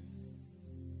listening.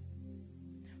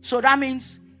 So that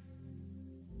means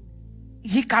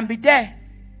he can be there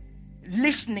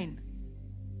listening.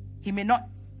 He may not.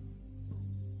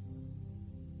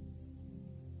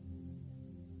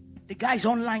 The guys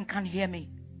online can't hear me.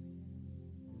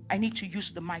 I need to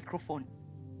use the microphone,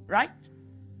 right?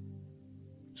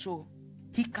 So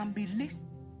he can be listening.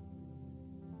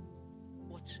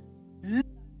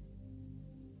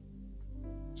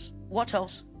 What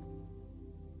else?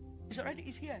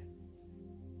 It's here.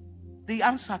 The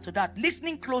answer to that,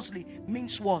 listening closely,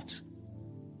 means what?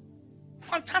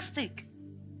 Fantastic.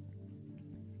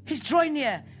 He's drawing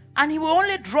near, and he will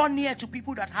only draw near to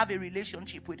people that have a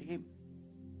relationship with him.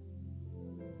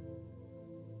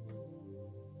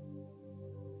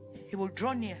 He will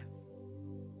draw near.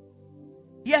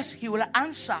 Yes, he will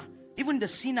answer even the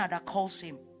sinner that calls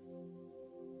him.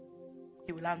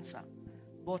 He will answer.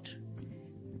 But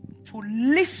to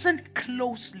listen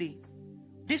closely,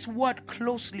 this word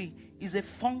closely is a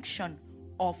function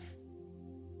of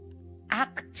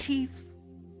active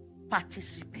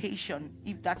participation,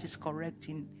 if that is correct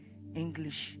in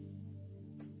English.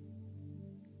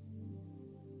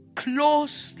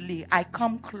 Closely, I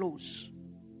come close.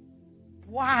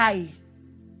 Why?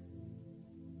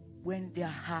 When their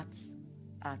hearts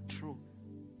are true.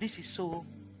 This is so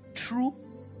true,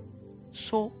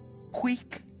 so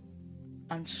quick,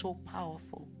 and so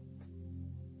powerful.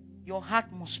 Your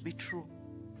heart must be true.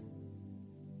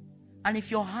 And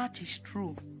if your heart is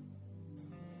true,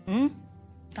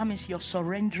 that means you're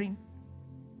surrendering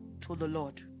to the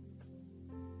Lord.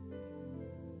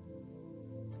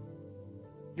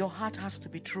 Your heart has to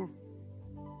be true.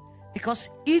 Because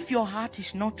if your heart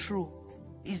is not true,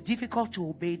 it's difficult to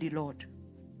obey the Lord.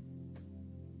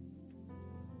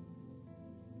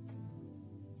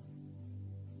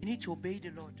 You need to obey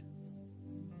the Lord.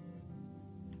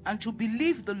 And to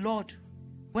believe the Lord,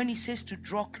 when he says to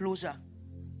draw closer,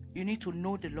 you need to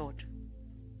know the Lord.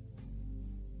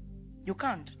 You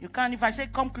can't. If I say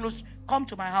come close, come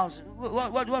to my house,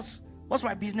 what's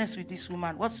my business with this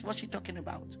woman? What's she talking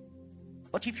about?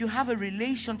 But if you have a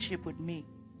relationship with me.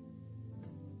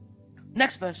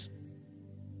 Next verse.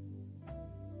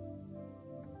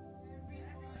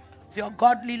 If your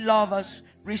godly lovers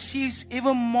receives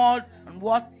even more than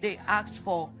what they ask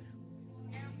for,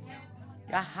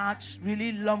 their hearts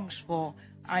really longs for,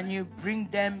 and you bring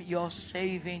them your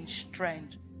saving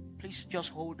strength. Please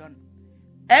just hold on.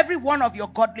 Every one of your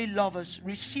godly lovers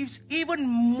receives even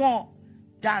more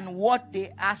than what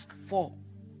they ask for.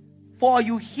 For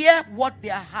you hear what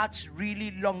their hearts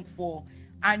really long for,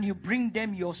 and you bring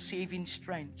them your saving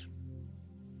strength.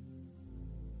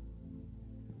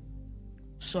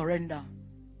 Surrender.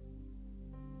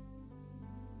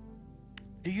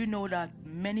 Do you know that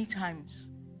many times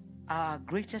our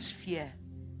greatest fear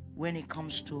when it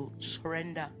comes to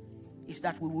surrender is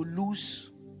that we will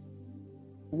lose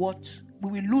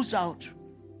out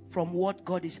from what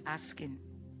God is asking.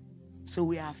 So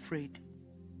we are afraid.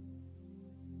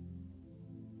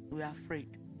 We are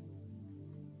afraid.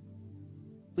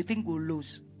 We think we'll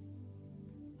lose.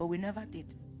 But we never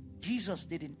did. Jesus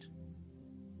didn't.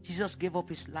 Jesus gave up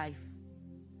his life.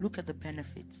 Look at the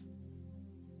benefits.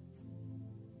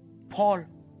 Paul,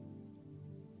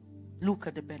 look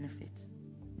at the benefits.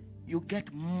 You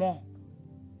get more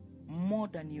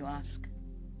than you ask.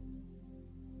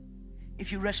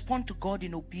 If you respond to God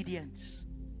in obedience,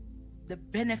 the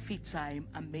benefits are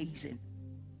amazing.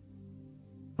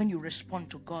 When you respond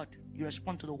to God, you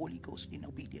respond to the Holy Ghost in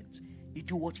obedience. You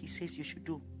do what he says you should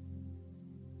do.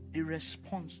 The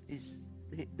response is,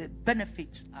 the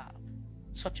benefits are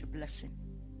such a blessing.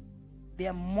 They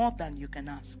are more than you can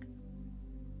ask.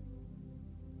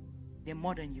 They're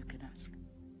more than you can ask.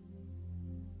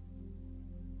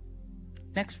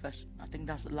 Next verse. I think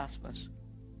that's the last verse.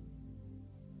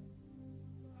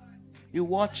 You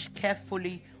watch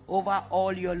carefully over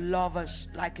all your lovers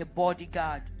like a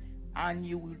bodyguard, and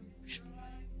you will.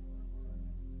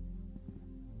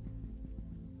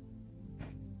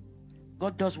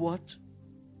 God does what?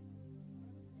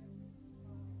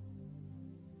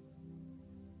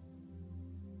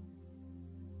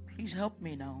 Please help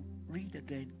me now. Read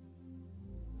again.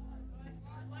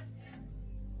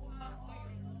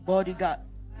 Bodyguard,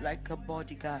 like a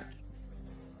bodyguard.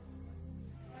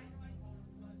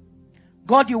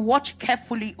 God, you watch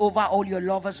carefully over all your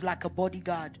lovers like a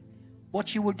bodyguard,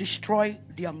 but you will destroy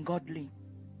the ungodly.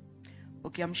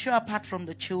 Okay, I'm sure apart from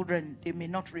the children,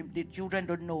 the children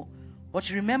don't know. But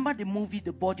remember the movie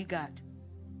The Bodyguard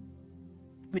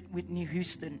with Whitney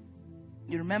Houston.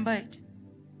 You remember it?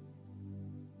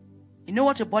 You know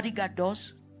what a bodyguard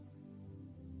does?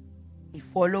 He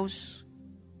follows,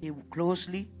 he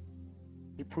closely,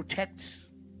 he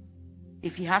protects.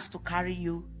 If he has to carry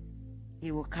you,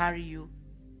 he will carry you.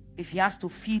 If he has to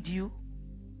feed you,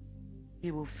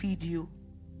 he will feed you.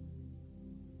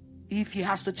 If he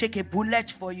has to take a bullet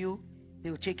for you, he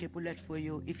will take a bullet for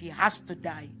you. If he has to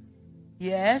die,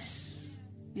 yes.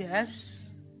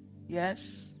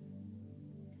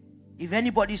 If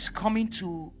anybody's coming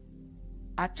to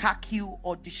attack you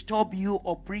or disturb you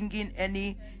or bring in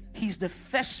any, he's the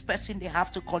first person they have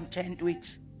to contend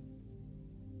with.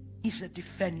 He's a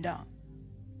defender.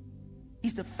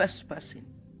 He's the first person.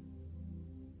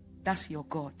 That's your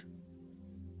God.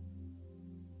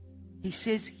 He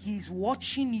says he's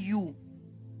watching you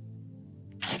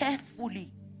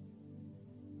carefully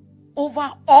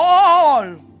over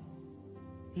all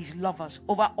his lovers,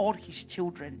 over all his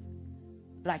children,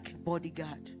 like a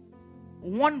bodyguard.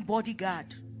 One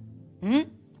bodyguard,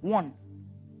 one,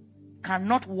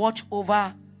 cannot watch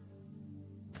over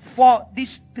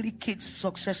these 3 kids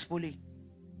successfully.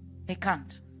 He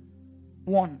can't.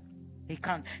 One, he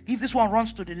can't. If this one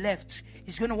runs to the left,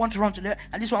 he's going to want to run to the left,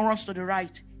 and this one runs to the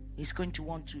right, he's going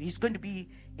to be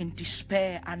in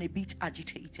despair and a bit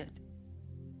agitated.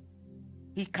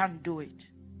 He can't do it.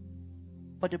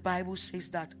 But the Bible says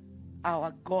that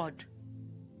our God,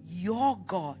 your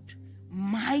God,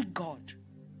 my God,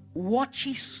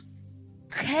 watches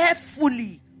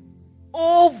carefully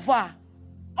over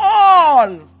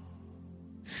all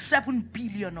 7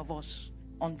 billion of us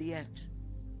on the earth.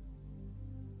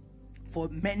 For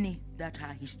many that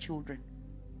are his children,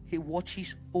 he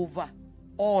watches over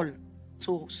all.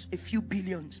 So a few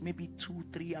billions, maybe 2,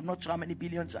 3, I'm not sure how many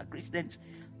billions are Christians,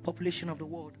 population of the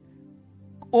world.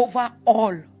 Over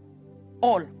all,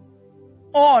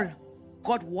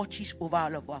 God watches over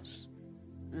all of us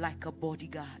like a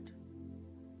bodyguard.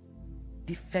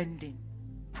 defending,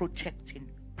 protecting,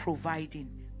 providing,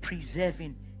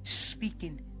 preserving,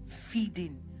 speaking,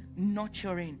 feeding,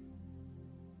 nurturing,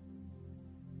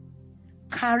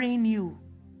 carrying you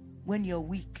when you're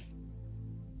weak,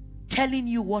 telling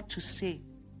you what to say.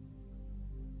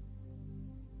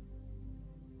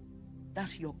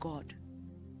 That's your God.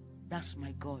 That's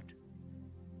my God.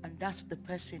 And that's the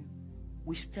person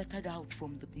we started out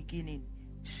from the beginning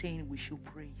saying we should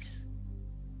praise.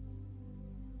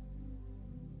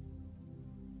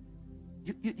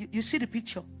 You see the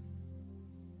picture?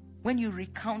 When you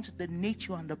recount the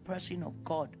nature and the person of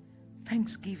God,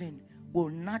 thanksgiving will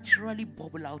naturally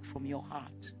bubble out from your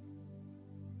heart.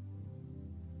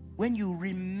 When you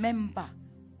remember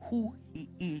who He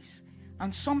is.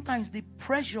 And sometimes the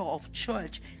pressure of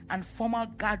church and formal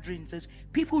gatherings is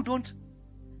people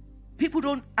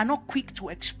are not quick to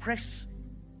express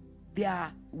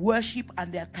their worship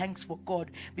and their thanks for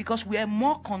God, because we are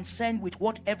more concerned with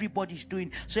what everybody's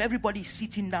doing. So everybody's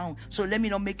sitting down, so let me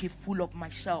not make a fool of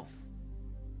myself.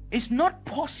 It's not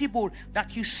possible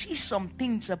that you see some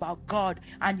things about God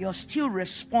and you're still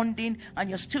responding and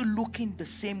you're still looking the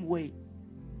same way.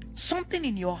 Something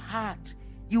in your heart,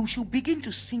 you should begin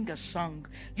to sing a song.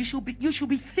 You should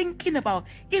be thinking about,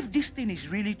 if this thing is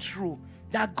really true,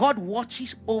 that God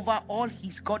watches over all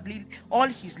His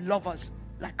lovers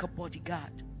like a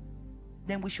bodyguard,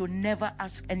 then we should never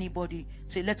ask anybody,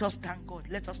 say, let us thank God,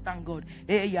 let us thank God.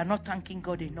 Hey, you're not thanking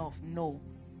God enough. No,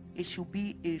 it should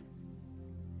be a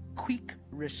quick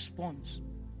response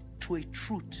to a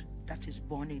truth that is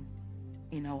burning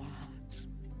in our hearts.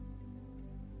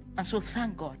 And so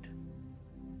thank God.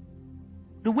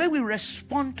 The way we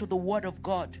respond to the word of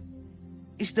God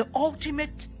is the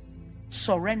ultimate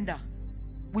surrender.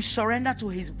 We surrender to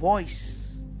His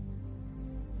voice.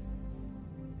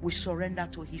 We surrender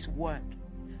to His word.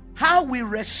 How we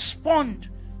respond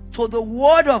to the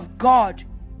word of God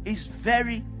is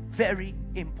very, very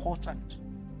important.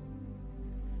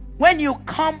 When you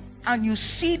come and you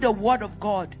see the word of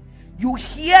God, you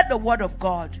hear the word of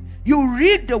God, you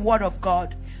read the word of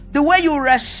God, the way you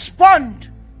respond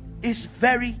is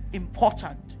very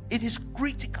important. It is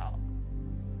critical.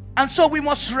 And so we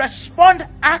must respond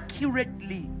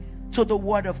accurately to the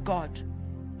word of God.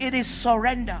 It is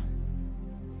surrender.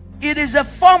 It is a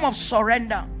form of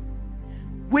surrender.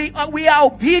 We are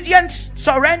obedient.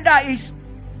 Surrender is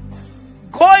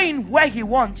going where He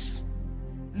wants,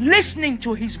 listening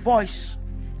to His voice,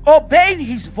 obeying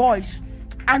His voice,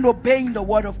 and obeying the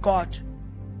word of God.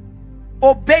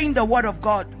 Obeying the word of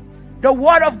God. The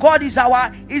word of God is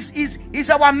our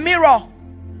mirror.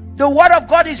 The word of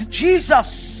God is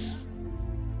Jesus.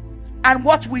 And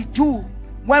what we do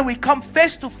when we come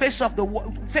face to face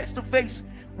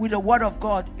with the word of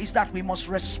God is that we must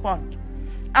respond.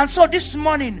 And so this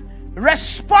morning,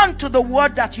 respond to the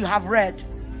word that you have read.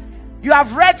 You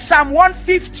have read Psalm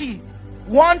 150,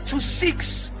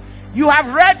 1-6. You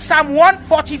have read Psalm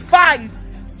 145,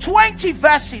 20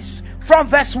 verses, from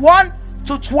verse 1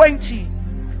 to 20.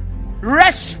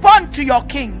 Respond to your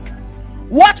King.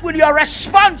 What will your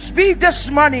response be this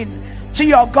morning to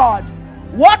your God?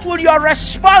 What will your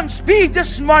response be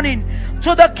this morning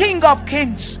to the King of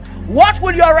Kings? What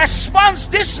will your response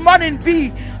this morning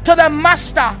be to the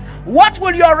Master? What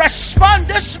will your response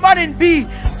this morning be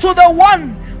to the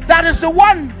one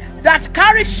that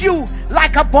carries you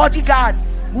like a bodyguard?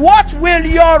 What will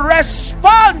your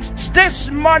response this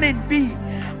morning be?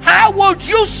 How would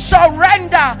you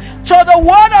surrender to the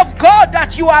word of God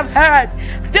that you have heard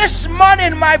this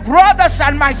morning, my brothers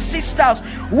and my sisters?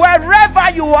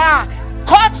 Wherever you are,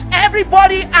 cut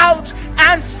everybody out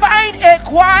and find a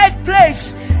quiet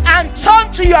place and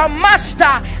turn to your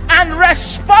Master and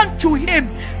respond to Him.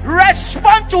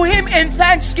 Respond to Him in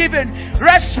thanksgiving.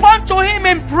 Respond to Him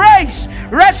in praise.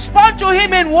 Respond to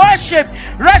Him in worship.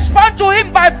 Respond to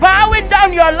Him by bowing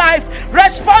down your life.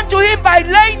 Respond to Him by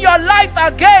laying your life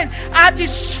again at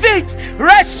His feet.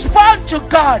 Respond to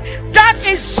God. That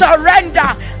is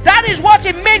surrender. That is what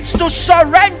it means to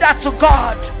surrender to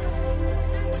God.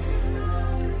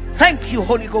 Thank you,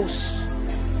 Holy Ghost.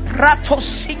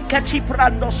 Ratosinketi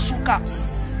brandosuka.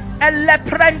 Elle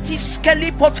prentis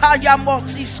kelipotaya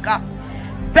moziska.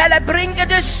 Bele bringe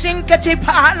de sinketi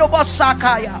pahalo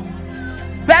bosakaya.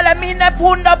 Bele mine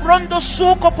punda brondo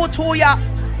suko putuya.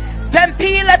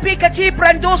 Pempile piketi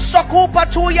brendo sokupa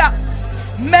tuya.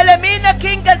 Melemine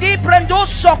kinga di brendo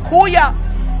sokuya.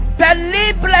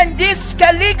 Peli blendis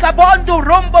kelika bondo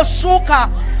rombo suka.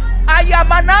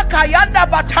 Ayamanaka yanda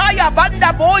bataya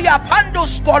banda boya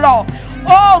panduskolo.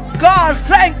 Oh God,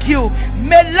 thank you.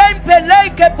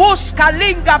 Melempeleke buska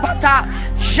linga bata.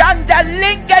 Janda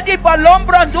linga di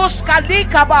balombrandus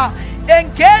kalikaba.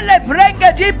 engele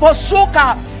brenge di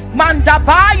posuka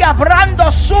mandabaya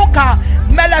brando suka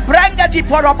mele brenge di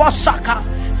porobosaka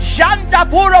janda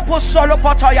buro posolo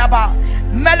potoyaba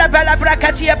mele bele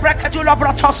breketi e breketulo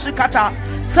brotosikata.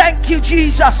 Thank you,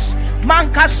 Jesus.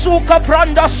 Manka suka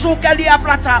brando suka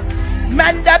liabrata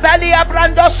mende belia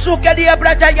brando suka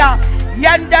liabrataya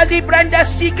yenda li brende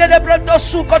sike de brando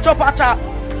suka topata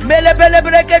mele bele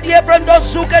breke di brando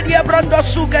suka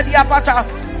liabata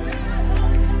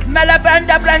mele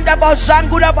brenda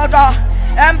bozangura bada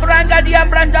embranga di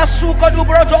embranda suka du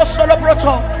broto solo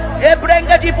broto e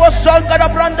brenga di posonga do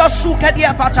brando suka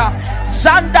liabata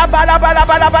zanda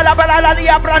bala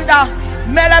liabranda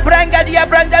mele brenga di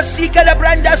brenda sike de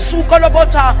brenda suka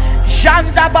lobota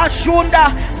janda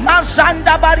bashunda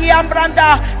mazanda bariambranda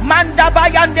manda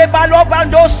bayande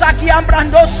balobando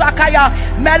sakiambrando sakaya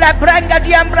mele brenga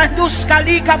di ambrandus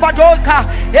kalika badoka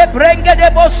e brenga de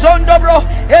bosondo bro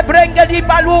e brenga di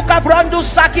baluka brandus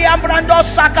sakiambrando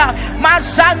saka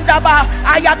mazanda ba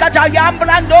ayagada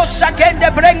yambrando sakende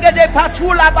brenga de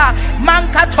patulaba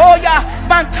mankatoya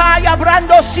mantaya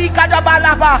brando sika da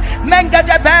balaba menga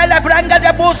de bele brenga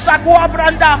de busa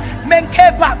kuabranda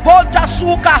menkepa bolta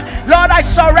suka. Lord, I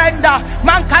surrender.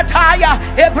 Mankataya,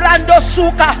 Ebrando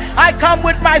Suka. I come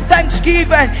with my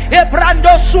thanksgiving.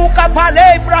 Ebrando Suka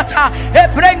Palebrata.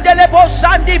 Ebrendele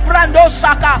Bosandi Brando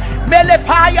Saka.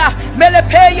 Melepaya,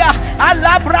 Melepeya.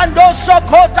 Alabrando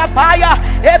Sokota Paya.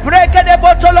 Ebreke de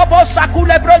Botolobo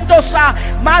Sakule Brondosa.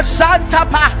 Mazanta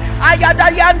Pa.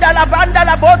 Ayadayanda la banda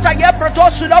la bota yeproto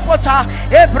sulopota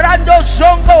ebrando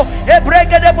zongo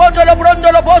ebrege de botolo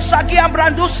brondo lo bosa ki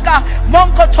ambranduska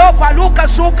monko topa luka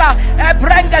suka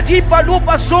ebrenga dipa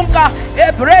lupa sunka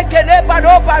ebrege de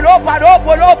palopa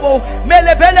lopo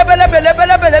mele bele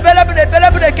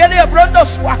kele brondo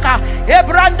swaka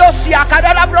ebrando siaka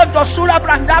la brondo sula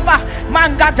brandaba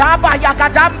mangadaba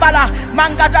yakadambala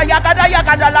mangada yakada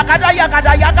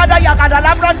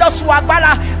la brondo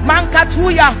swabala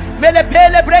mankatuya mele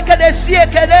pele breke de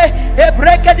siekele e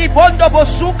breke di bondo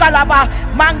bosuka laba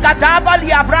mangadaba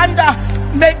liabranda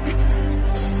mele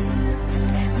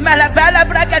bele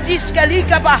breke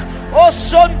diskelikaba o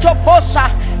sonto posa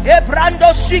e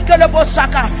brando sikele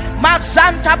bosaka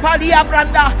mazanta palia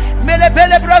branda mele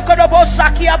bele breke do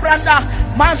bosaki abranda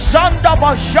mazondo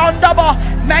bo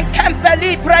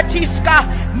menkempeli pretiska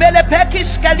mele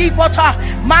pekis kelipota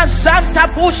mazanta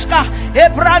buska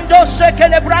ebrando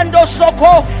sekele brando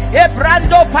soko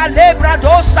ebrando palebra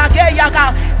dosa geyaga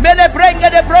mele brenge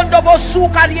de brondo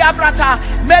bosuka liabrata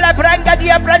mele brenge di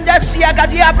brende siaga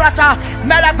diabrata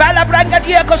mele bele brenge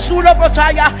di kosulo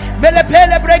botaya mele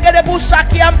pele brenge de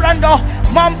busaki ambrando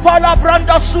mampola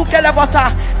brando sukele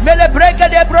bota mele brenge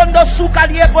de brondo suka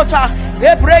liebota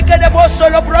e brenge de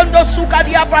bosolo brondo suka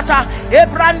diabrata e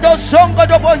brando zongo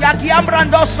do boyaki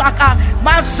ambrando saka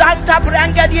mazanta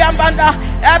brenge di ambanda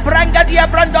e brenge di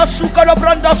brando suka lo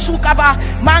brondo suka ba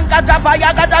manga da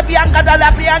bayaga da bianga da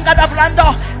la bianga da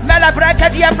brando mele brenge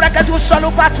di brenge tu solo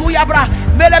patu yabra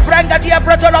mele brenge di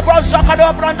broto lo brondo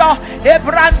do brando e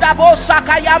branda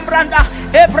bosaka yambranda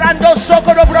e brando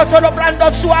soko lo broto lo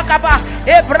brando suaka ba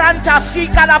e branta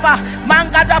sikalaba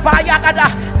manga da bayaga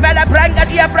da mele brenge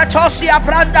di brotosi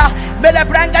abranda mele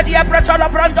brenge di broto lo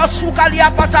brando suka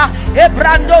liapata e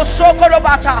brando soko lo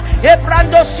bata e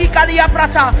brando sikalia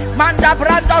prata manda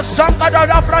brando zongo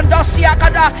do brando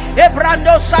siakada e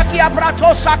brando sakia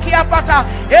brato sakia pata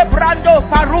e brando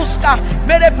paruska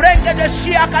mele brenge de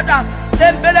siakada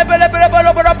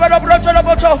bele broto lo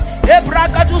boto e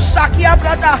braga tu sakia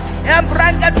brada e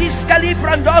branga tiskali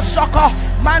brando soko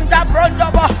manda brondo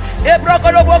bo e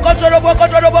brogo lo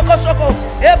boko soko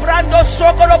e brando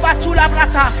soko lo batula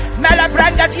brata mele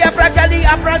branga di bragali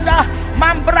abranda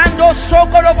mambrando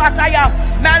soko lo bataya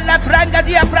mele branga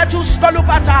di bratusco lo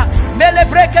bata mele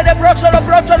breke de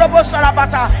broto lo bosala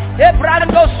bata e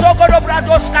brando soko lo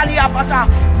brando scalia bata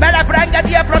mele branga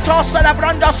di broto la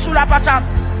brando sulla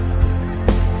bata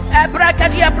e breke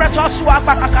di broto sua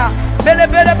baraka mele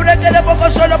breke de boko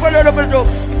solo bolo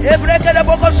e breke de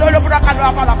boko solo braka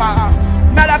lo balaba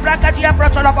mele breke di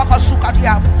broto lo boko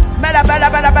sukadia mele bela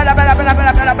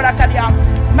braka dia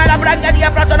mele branga di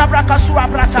broto lo braka sua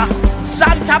brata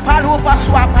santa palupa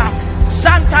suapa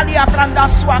santa lia branda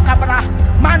suaka bra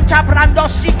Manta brando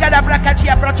sika da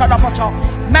brakatia brotola boto.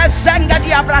 Mezenga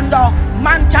dia brando.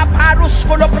 Manta parus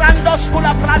kulo brando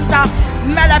skula branta.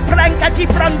 Mele prenka di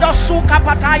brando suka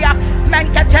pataya.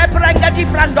 Menkete prenka di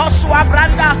brando sua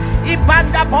branda.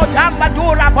 Ibanda bodamba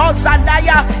dura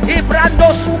bozandaya.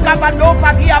 Ibrando suka bando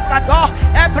padia brando.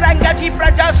 Ebrenga di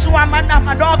brando sua mana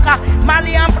madoka.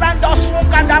 Maliam brando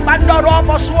suka da bando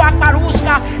robo sua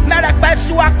paruska. Mele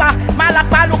pesua pa.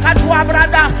 Malapalu katua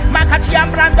branda. Makatia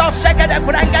brando seke de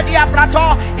brenga dia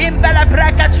brato. Imbele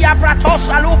breka tia brato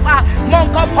salupa.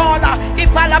 Monko pola.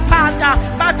 Ipala panta.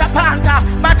 Matapanta.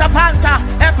 Matapanta.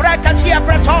 Ebreka tia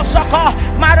brato soko.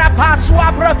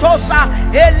 Marapasua brotosa.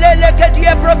 Elele ke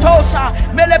dia brotosa.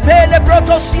 Melepele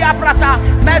brotosia brata.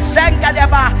 Mesenga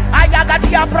deba. Ayaga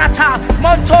dia brata.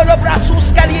 Montolo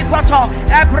brasuska li broto.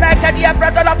 Ebreka dia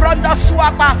brata la bronda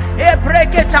suapa.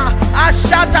 Ebreketa.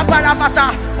 Ashata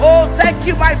paramata. Oh, thank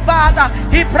you, my Father.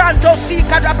 Ibranto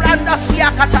sika da branda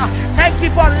siakata. Thank you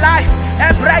for life.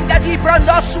 Ebrenga di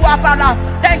branda suapala.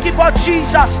 Thank you for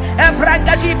Jesus.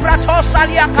 Ebrenga di brato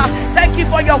saliaka. Thank you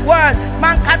for your word.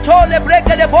 Mankatole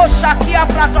breke de bosha kia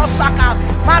brato saka.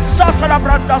 Masoto la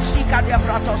branda sika dia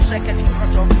brato seketi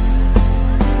brato.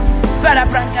 Bela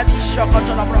branca ti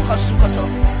shokoto la broko sukoto.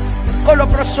 Kolo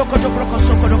prosokoto broko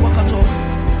sokoto bokoto.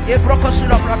 E broko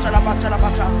sulo brato la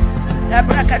bata.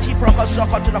 Ebrakati broko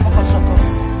sokoto la boko soko.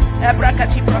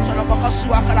 Ebrakati brato la boko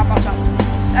suaka la bata.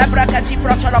 Ebrakati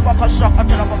brato la boko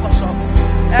sokoto la boko soko.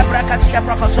 Ebrakati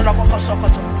broko sulo boko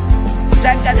sokoto.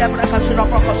 Senga de brakati la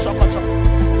boko sokoto.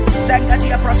 Senga di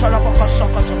brato la boko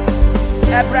sokoto.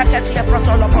 Ebrakati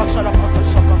brato la boko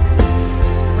sokoto.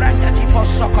 Brankati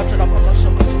posokoto la boko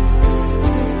sokoto.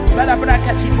 Bela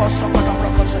brakati posokoto la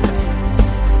boko sokoto.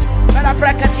 Bela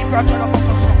brakati brato la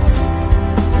boko sokoto.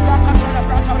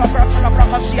 Brakatia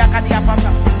Brocosia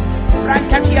Cadiapata.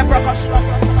 Brancatia Brocosula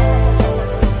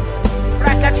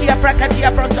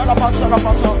Brakatia Brotola Botola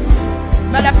Boto.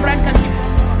 Mela Brancati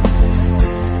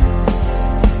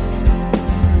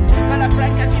Mela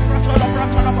Brancati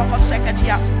Brotola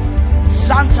Bocosecatia.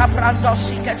 Santa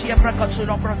Brandosi Catia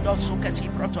Bracosula Brandosu Cati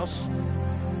Protos.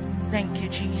 Thank you,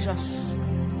 Jesus.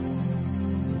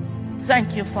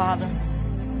 Thank you, Father.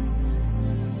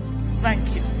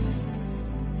 Thank you.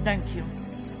 Thank you.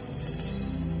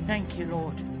 Thank you,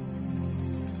 Lord.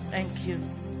 Thank you.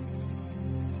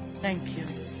 Thank you.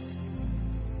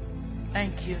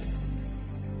 Thank you.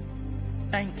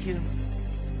 Thank you.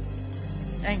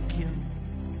 Thank you.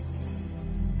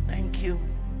 Thank you.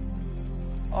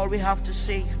 All we have to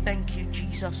say is thank you,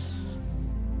 Jesus.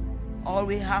 All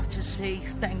we have to say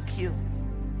is thank you.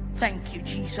 Thank you,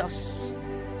 Jesus.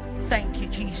 Thank you,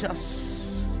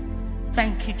 Jesus.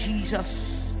 Thank you,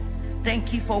 Jesus.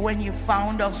 Thank you for when you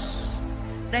found us.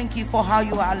 Thank you for how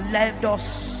you are led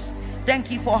us.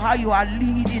 Thank you for how you are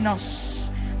leading us.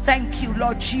 Thank you,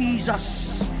 Lord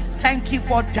Jesus. Thank you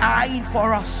for dying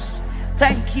for us.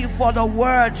 Thank you for the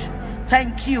word.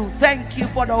 Thank you. Thank you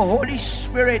for the Holy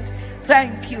Spirit.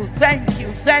 Thank you. Thank you.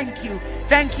 Thank you.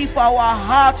 Thank you for our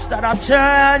hearts that are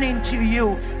turning to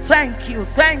you. Thank you.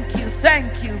 Thank you.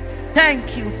 Thank you.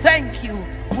 Thank you. Thank you.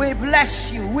 We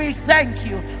bless you. We thank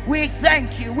you. We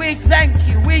thank you. We thank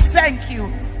you. We thank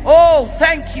you. Oh,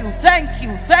 thank you. Thank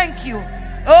you. Thank you.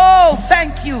 Oh,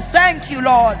 thank you. Thank you,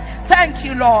 Lord. Thank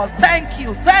you, Lord. Thank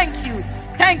you. Thank you.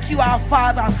 Thank you, our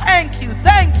Father. Thank you.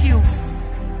 Thank you.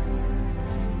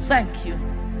 Thank you.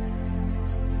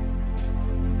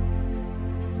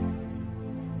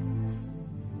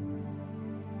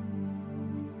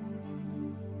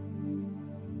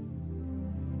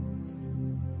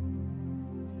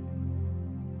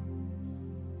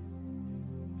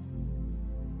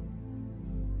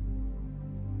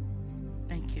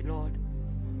 Thank you, Lord.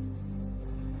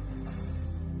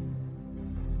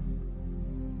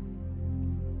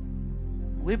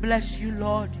 We bless you,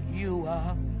 Lord. You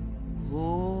are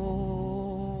holy,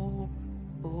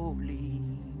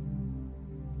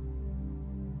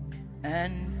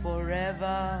 and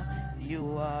forever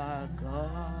you are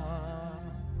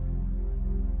God.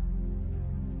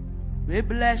 We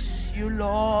bless you,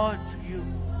 Lord. You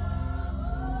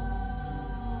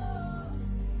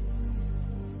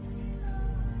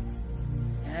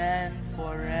and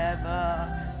forever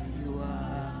you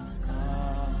are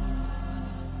God.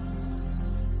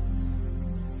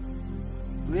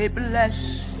 We bless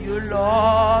you,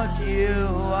 Lord. You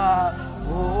are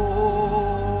holy,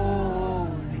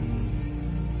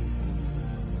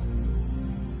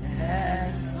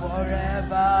 and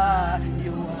forever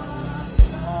you are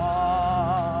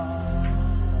God.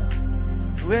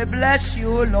 We bless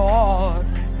you, Lord.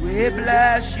 We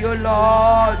bless you,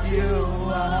 Lord.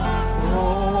 You are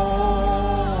holy,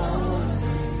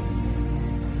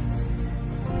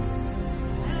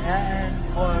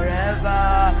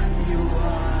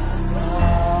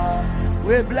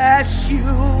 bless you,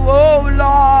 oh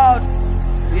Lord.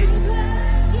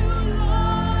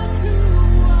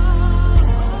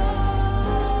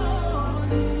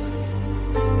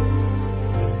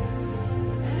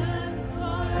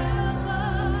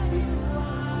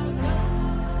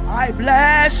 I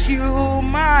bless you,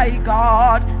 my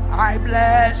God. I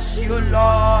bless you,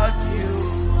 Lord. You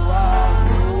are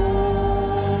good.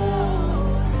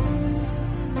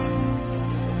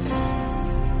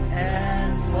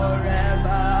 And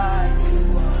forever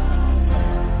you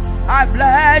are. I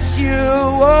bless you,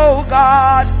 oh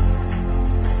God.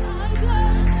 I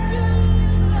bless you,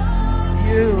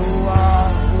 you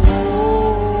are good.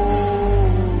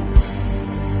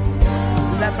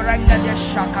 Lebranga de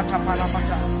Shakata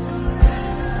Palapata.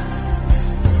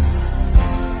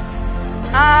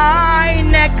 I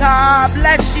Neka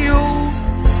bless you.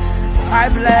 I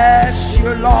bless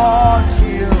you, Lord.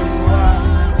 You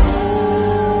are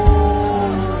good.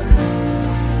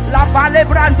 La Bale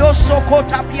Brando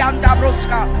Sokota Pianda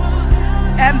Broska.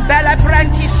 Embele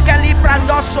Prentis Kelly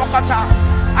Brando Sokota.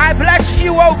 I bless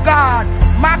you, oh God.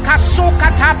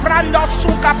 Makasukata Brando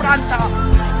Suka Branta.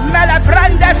 Mele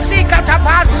Brande Sikata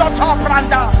Basoto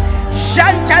Branda.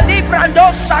 Gentili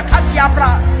Brando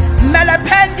Sakatiabra.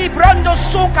 Melependi brondo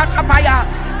suka tapaya.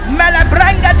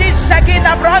 Melebrenga di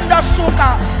segina brondo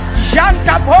suka.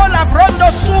 Janta bola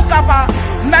brondo suka pa.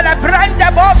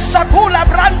 Melebrende bossa kula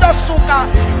brondo suka.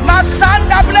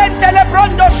 Masanda blente le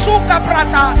brondo suka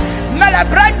prata.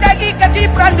 Melebrende ikati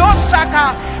brondo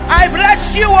saka. I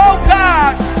bless you, oh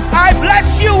God. I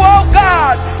bless you, oh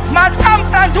God. Matam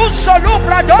branduso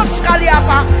lubra dos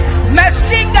kaliapa.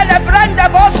 Mesinga le brande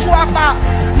boswapa.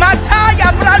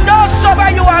 Mataya brandoso, where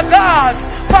you are God.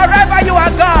 Forever you are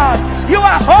God. You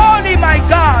are holy, my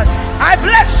God. I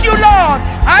bless you, Lord.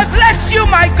 I bless you,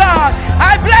 my God.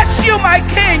 I bless you, my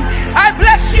King. I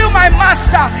bless you, my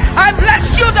Master. I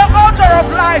bless you, the author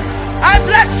of life. I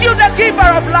bless you, the giver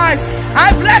of life.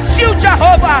 I bless you,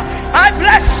 Jehovah. I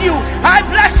bless you. I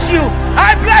bless you.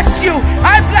 I bless you.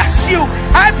 I bless you.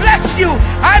 I bless you.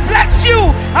 I bless you.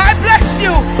 I bless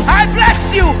you. I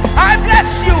bless you. I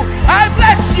bless you. I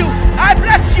bless you. I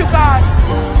bless you, God.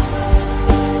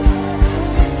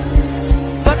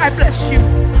 Lord, I bless you.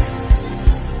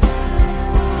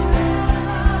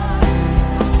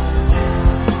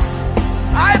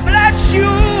 I bless you,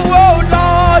 oh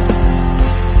Lord.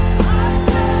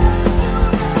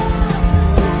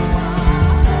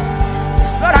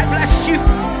 Lord, I bless you.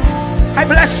 I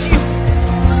bless you.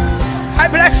 I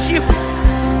bless you.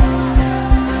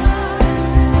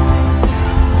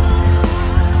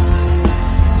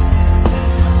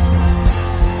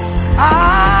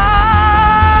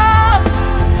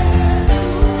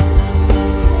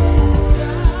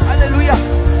 Hallelujah.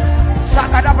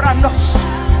 Sakada brandos.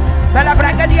 Bella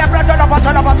braga di abrato la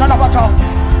botto.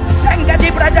 Senga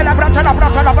di braga la brato la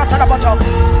botto.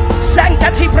 Senga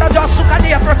ti brado suka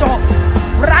di abrato.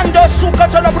 Brando suka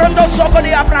to la brando soko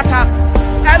di abrata.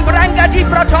 Embranga di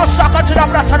brato soko to la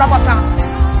brato la botto.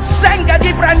 Senga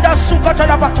di brando suka to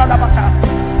la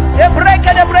botto. E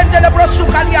brega de brende le bro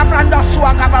suka di abrando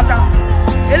suaka bata.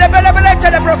 E le belle te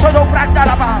le broto do branda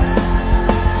la ba.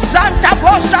 Santa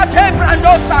Bosa te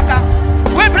brando saka.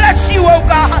 We bless you, oh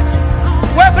God.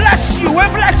 We bless you. We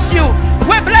bless you.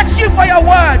 We bless you for your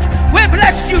word. We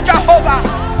bless you, Jehovah.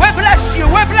 We bless you.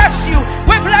 We bless you.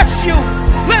 We bless you.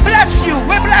 We bless you.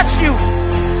 We bless you.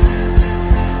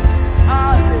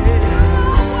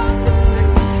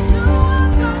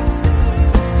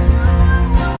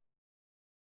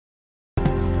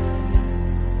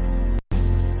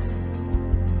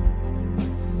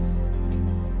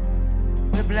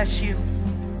 We bless you.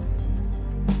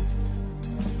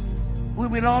 We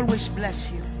will always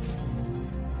bless you.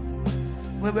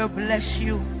 We will bless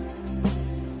you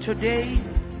today.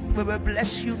 We will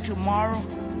bless you tomorrow.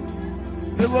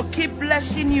 We will keep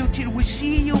blessing you till we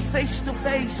see you face to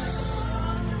face.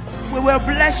 We will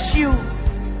bless you.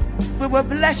 We will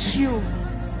bless you.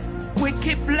 We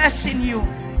keep blessing you.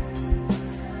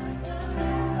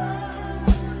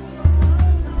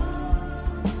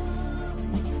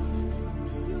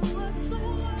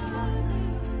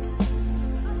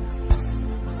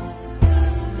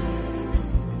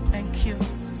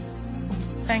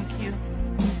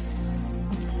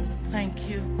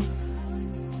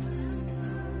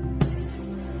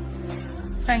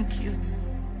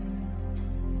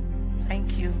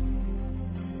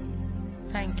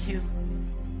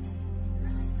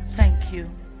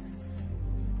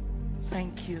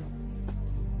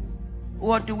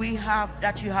 What do we have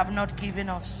that you have not given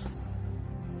us?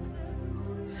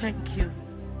 Thank you.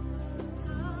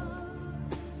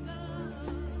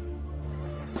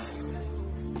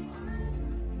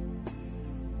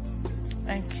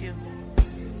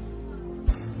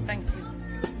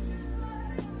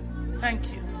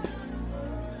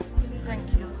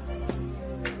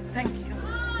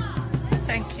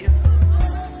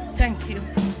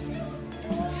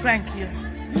 Thank you.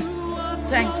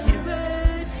 Thank you.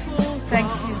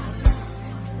 Thank you.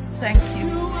 Thank you.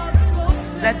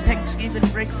 Let thanksgiving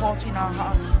break forth in our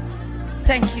hearts.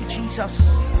 Thank you, Jesus.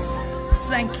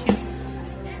 Thank you.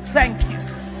 Thank you.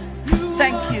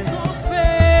 Thank you.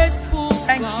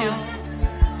 Thank you.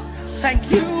 Thank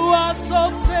you. You are so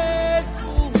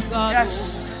faithful, God. Yes.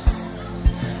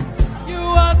 You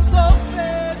are so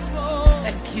faithful.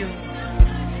 Thank you.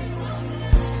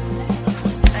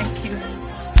 Thank you.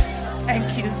 Thank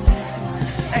you.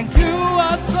 Thank you. You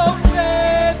are so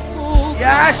faithful.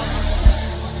 Yes.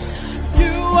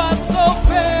 You are so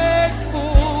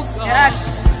faithful, God. Yes.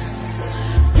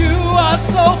 You are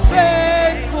so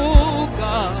faithful,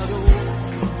 God.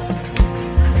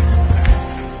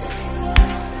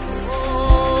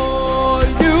 Oh,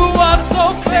 you are so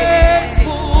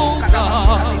faithful,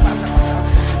 God.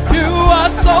 You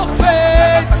are so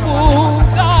faithful,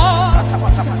 God.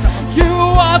 You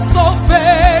are so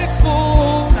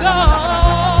faithful, God.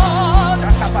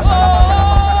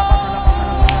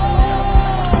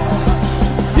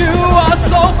 You are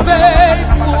so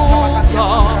faithful,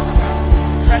 God.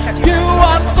 You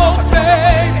are so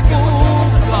faithful,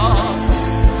 God.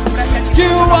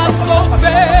 You are so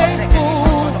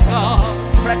faithful, God.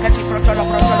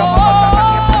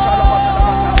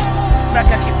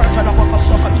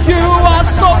 You are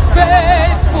so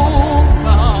faithful,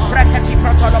 God.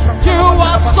 You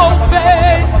are so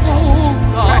faithful,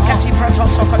 God.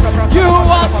 You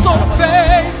are so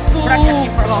faithful, God.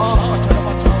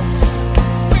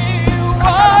 We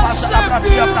worship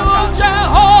you,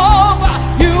 Jehovah.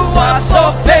 You are so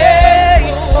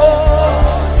faithful.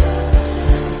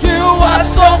 You are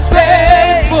so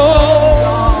faithful,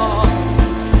 God.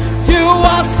 You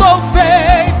are so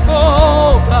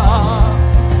faithful, God.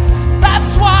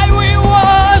 That's why we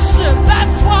worship.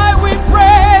 That's why we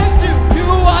praise you.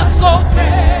 You are so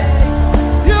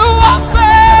faithful. You are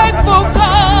faithful,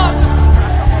 God.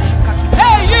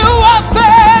 Hey, you are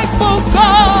faithful,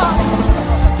 God.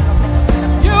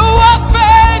 You are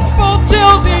faithful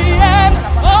till the end.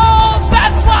 Oh,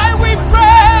 that's why we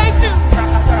praise you.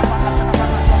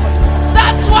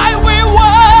 That's why we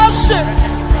worship.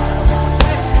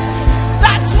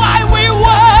 That's why we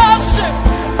worship.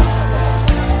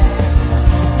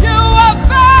 You are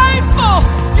faithful.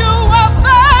 You are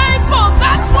faithful.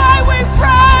 That's why we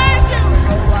praise you.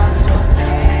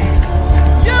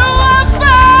 You are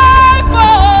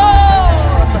faithful.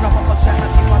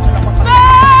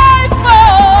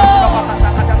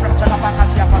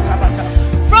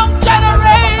 From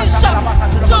generation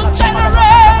to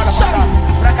generation,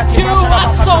 you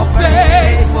are so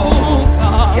faithful,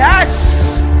 God. Yes.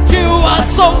 You are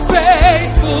so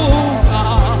faithful,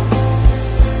 God.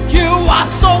 You are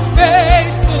so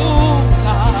faithful,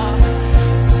 God.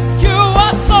 You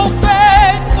are so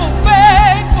faithful,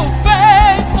 faithful,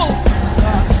 faithful.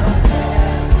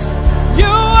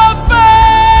 You are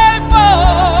faithful.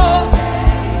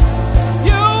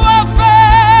 You are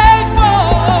faithful.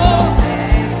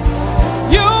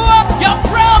 You are, your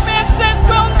promises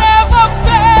will never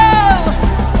fail.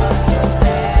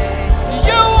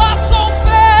 You are so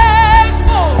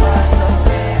faithful.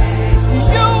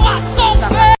 You are so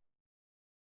faithful.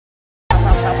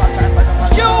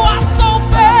 You are so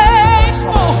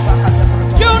faithful.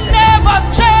 You never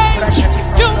change.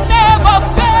 You never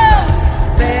fail.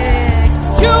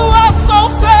 You are so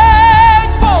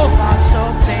faithful.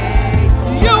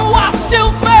 You are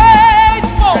still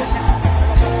faithful.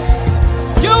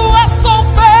 You are so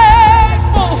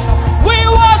faithful. We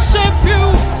worship you.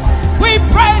 We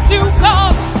praise you,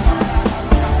 God.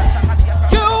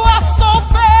 You are so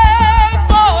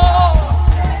faithful.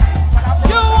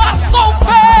 You are so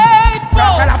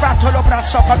faithful.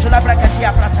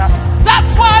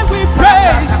 That's why we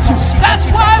praise you. That's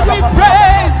why we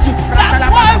praise you. That's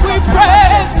why we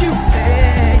praise you.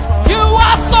 You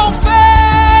are so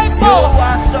faithful. You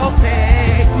are so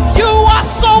faithful.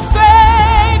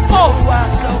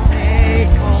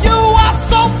 You are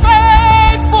so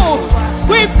faithful.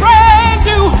 We praise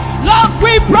you. Lord,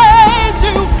 we praise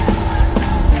you.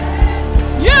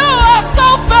 You are so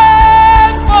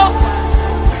faithful.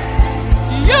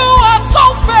 You are so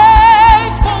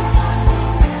faithful.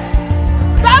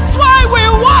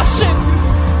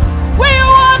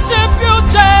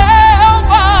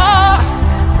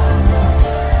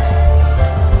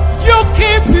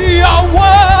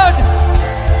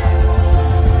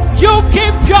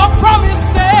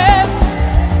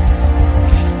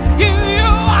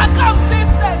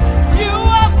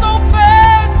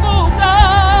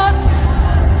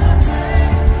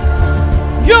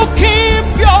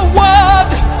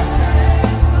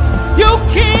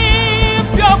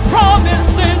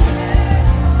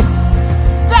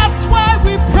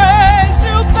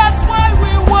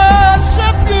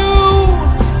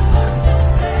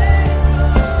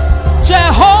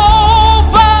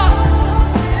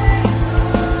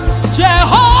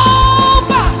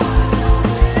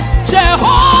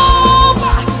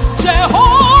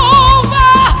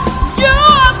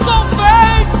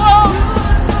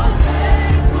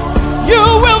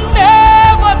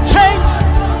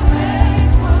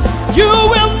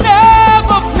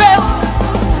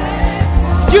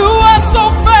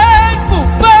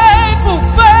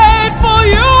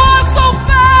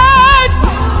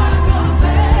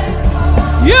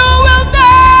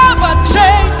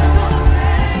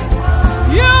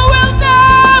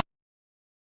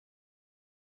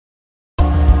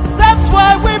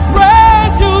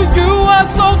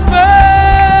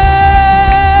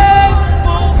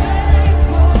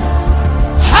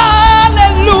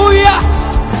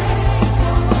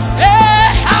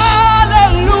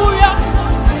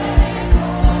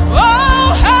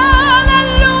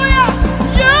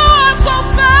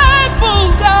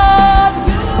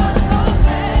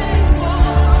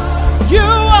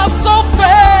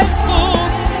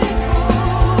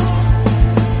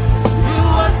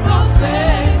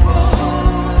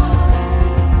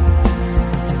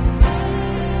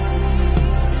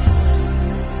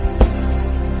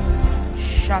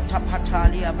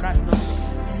 Shatapatalia brandos.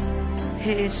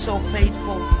 He is so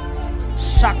faithful.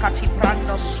 Sakati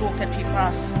brandos suketi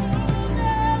pras.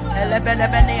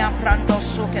 Elebelebenia brandos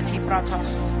suketi pratas.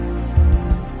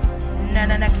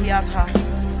 Nenenekiata.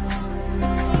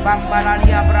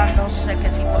 Bambaralia brandos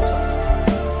seketi poto.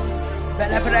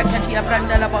 Belebreketi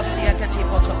brandela bosia keti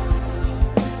poto.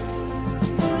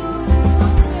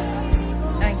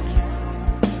 Thank you.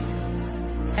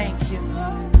 Thank you.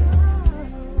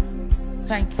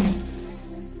 Thank you.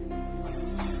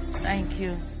 Thank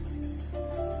you.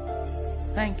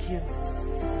 Thank you.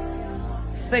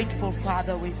 Faithful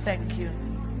Father, we thank you.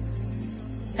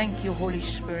 Thank you, Holy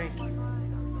Spirit.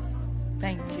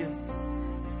 Thank you.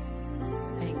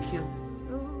 Thank you.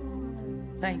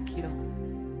 Thank you.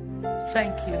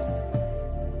 Thank you.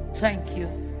 Thank you.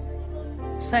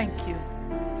 Thank you.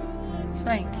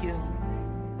 Thank you.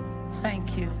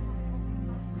 Thank you.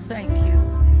 Thank you.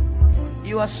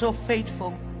 You are so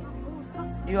faithful.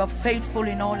 You are faithful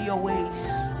in all your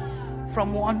ways.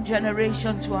 From one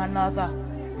generation to another,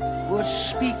 we'll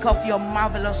speak of your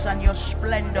marvelous and your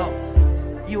splendor.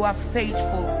 You are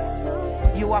faithful.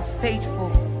 You are faithful.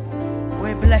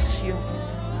 We bless you.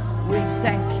 We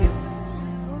thank you.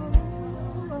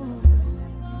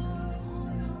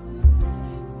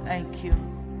 Thank you.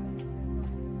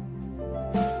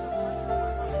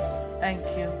 Thank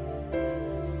you.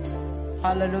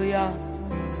 Hallelujah.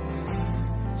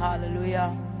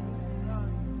 Hallelujah.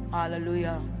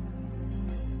 Hallelujah.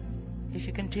 If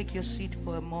you can take your seat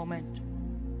for a moment,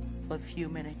 for a few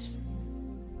minutes.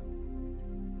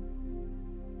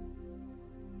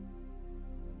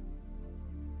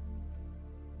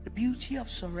 The beauty of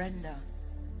surrender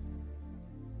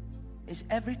is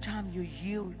every time you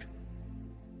yield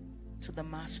to the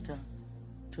Master,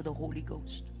 to the Holy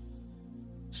Ghost,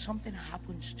 something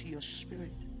happens to your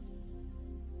spirit.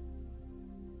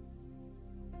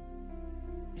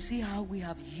 You see how we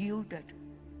have yielded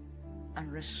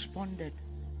and responded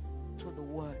to the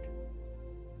word.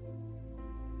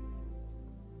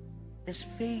 There's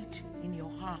faith in your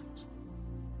heart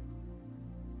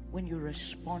when you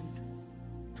respond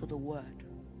to the word.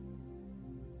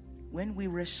 When we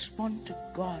respond to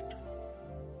God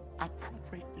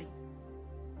appropriately,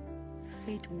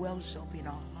 faith wells up in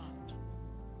our heart.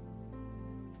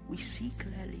 We see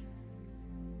clearly.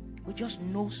 We just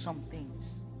know some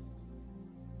things.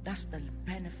 That's the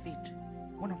benefit,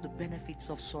 one of the benefits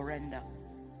of surrender.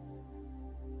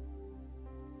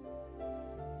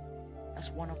 That's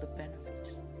one of the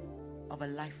benefits of a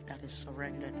life that is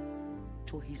surrendered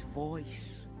to His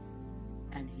voice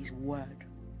and His word.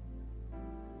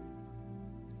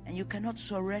 And you cannot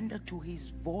surrender to His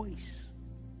voice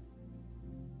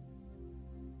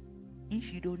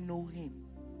if you don't know Him.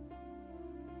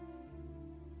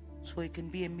 So it can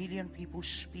be a million people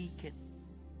speaking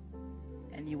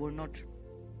and you will not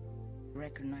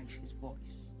recognize His voice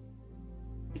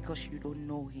because you don't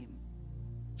know Him.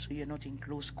 So you're not in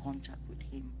close contact with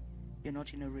Him. You're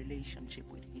not in a relationship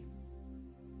with Him.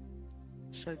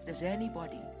 So if there's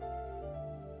anybody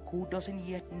who doesn't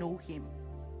yet know Him,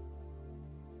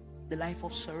 the life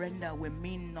of surrender will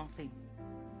mean nothing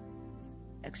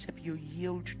except you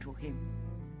yield to Him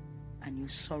and you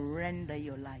surrender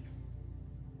your life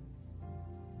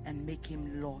and make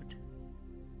Him Lord.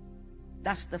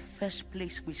 That's the first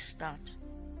place we start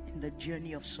in the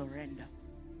journey of surrender,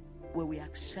 where we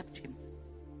accept Him.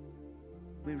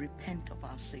 We repent of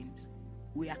our sins.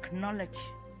 We acknowledge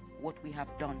what we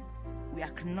have done. We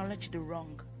acknowledge the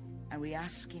wrong and we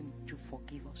ask Him to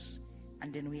forgive us.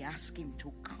 And then we ask Him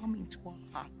to come into our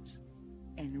hearts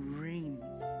and reign.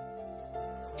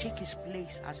 Take His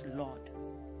place as Lord.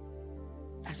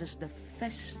 That is the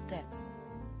first step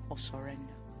for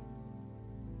surrender.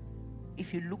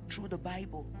 If you look through the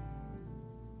Bible,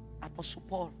 Apostle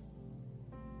Paul,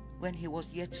 when he was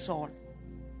yet Saul,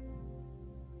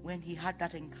 when he had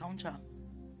that encounter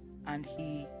and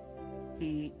he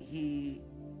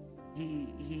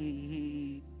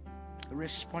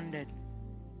responded.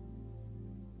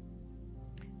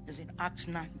 As in Acts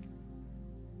 9,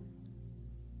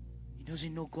 he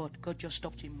doesn't know God. God just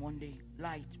stopped him one day.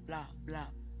 Light, blah,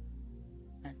 blah.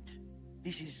 And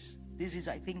this is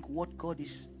I think what God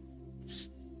is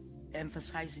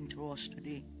emphasizing to us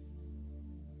today.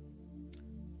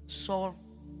 Saul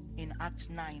in Acts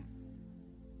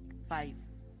 9:5,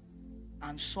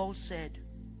 and Saul said,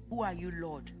 "Who are you,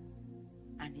 Lord?"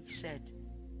 And he said,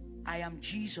 "I am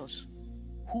Jesus,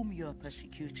 whom you are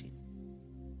persecuting.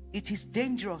 It is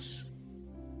dangerous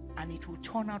and it will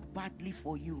turn out badly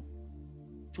for you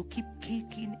to keep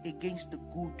kicking against the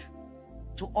good,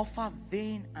 to offer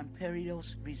vain and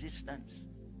perilous resistance."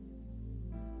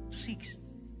 6.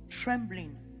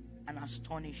 Trembling and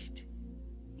astonished,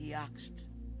 he asked,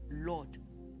 Lord,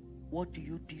 what do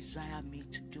you desire me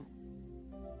to do?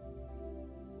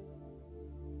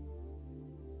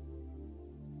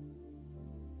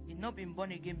 He'd not been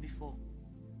born again before.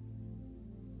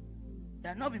 He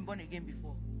had not been born again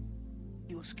before.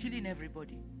 He was killing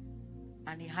everybody.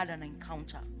 And he had an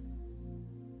encounter.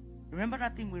 Remember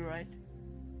that thing we read?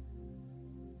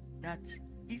 That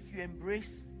if you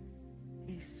embrace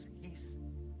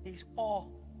his awe,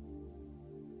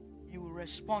 you will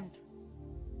respond.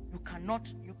 You cannot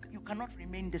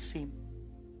remain the same.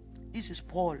 This is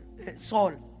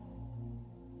Saul.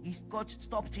 God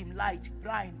stopped him, light,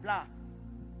 blind, blah.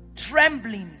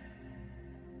 Trembling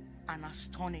and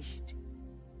astonished,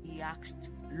 he asked,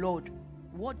 Lord,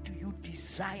 what do you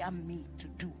desire me to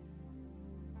do?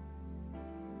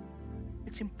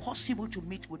 It's impossible to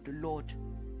meet with the Lord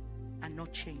and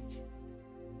not change.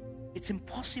 It's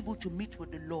impossible to meet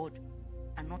with the Lord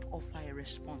and not offer a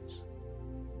response.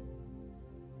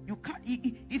 You can't,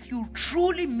 if you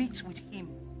truly meet with him,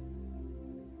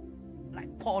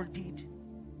 like Paul did,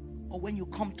 or when you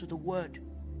come to the word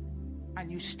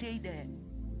and you stay there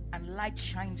and light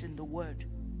shines in the word,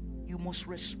 you must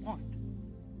respond.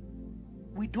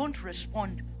 We don't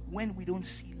respond when we don't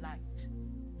see light,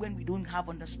 when we don't have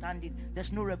understanding.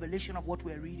 There's no revelation of what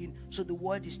we're reading, so the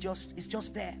word is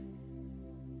just there.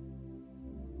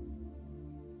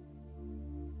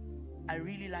 I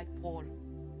really like Paul.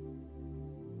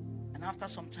 And after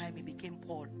some time, he became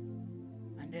Paul.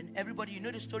 And then everybody, you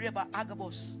know the story about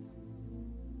Agabus.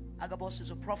 Agabus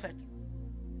is a prophet.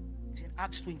 It's in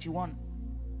Acts 21.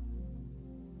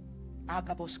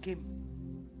 Agabus came.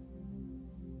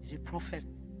 He's a prophet.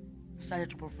 Started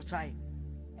to prophesy.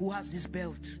 Who has this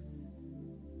belt?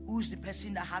 Who's the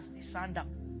person that has this sandal?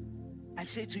 I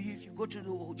say to you, if you go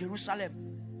to Jerusalem,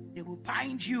 they will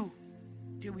bind you.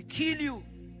 They will kill you.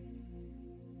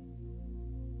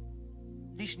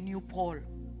 This new Paul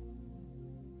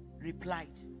replied.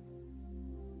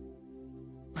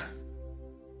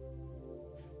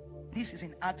 This is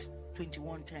in Acts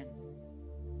 21:10.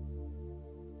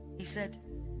 He said,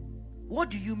 what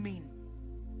do you mean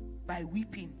by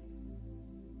weeping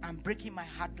and breaking my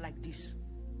heart like this?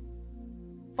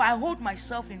 For I hold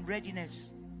myself in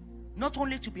readiness, not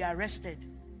only to be arrested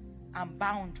and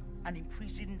bound and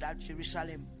imprisoned at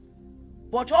Jerusalem,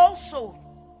 but also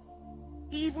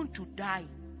even to die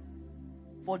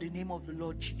for the name of the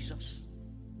Lord Jesus.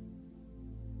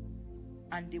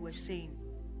 And they were saying,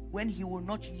 when he will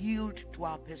not yield to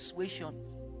our persuasion,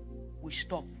 we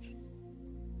stopped.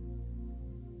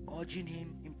 Urging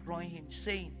him, imploring him,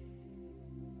 saying,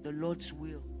 the Lord's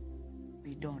will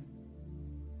be done.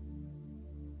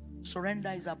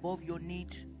 Surrender is above your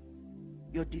need,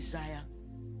 your desire,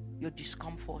 your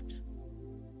discomfort,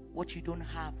 what you don't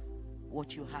have,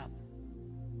 what you have.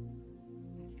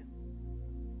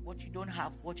 What you don't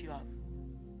have, what you have.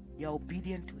 You're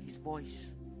obedient to his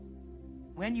voice.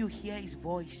 When you hear his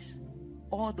voice,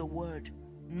 all the word,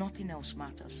 nothing else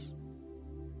matters.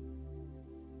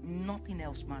 Nothing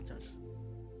else matters.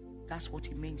 That's what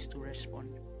it means to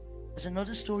respond. There's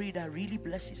another story that really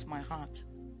blesses my heart.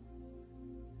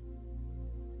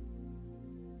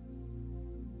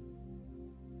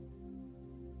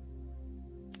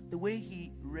 The way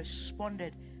he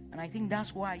responded, and I think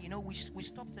that's why, we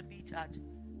stopped a bit at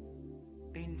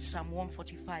in Psalm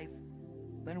 145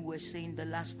 when we're saying the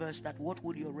last verse, that what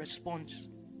would your response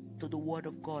to the word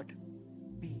of God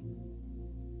be?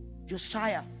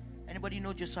 Josiah. Anybody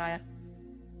know Josiah?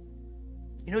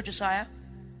 You know Josiah?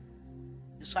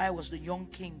 Josiah was the young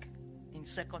king in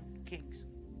 2 Kings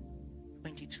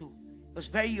 22. He was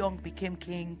very young, became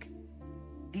king,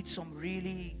 he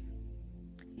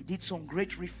did some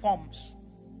great reforms,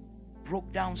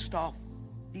 broke down stuff,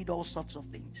 did all sorts of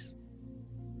things.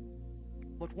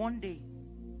 But one day,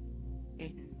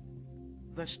 in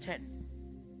verse 10,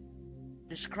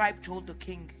 the scribe told the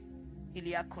king,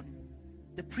 Eliakim,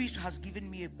 the priest has given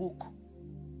me a book.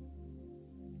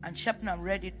 And Shebna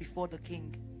read it before the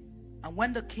king. And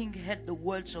when the king heard the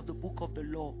words of the book of the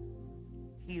law,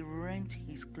 he rent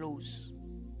his clothes.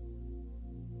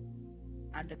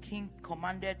 And the king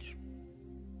commanded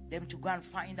them to go and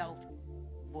find out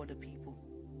for the people.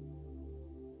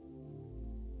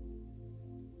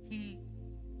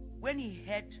 When he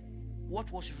heard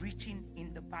what was written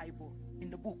in the Bible,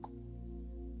 in the book,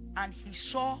 and he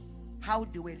saw how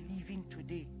they were living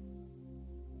today,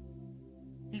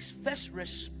 his first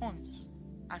response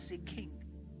as a king,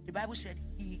 the Bible said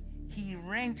he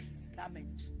rent his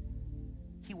garment.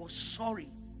 He was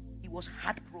sorry. He was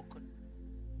heartbroken.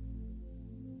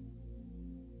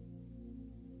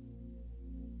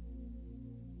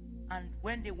 And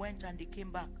when they went and they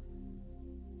came back,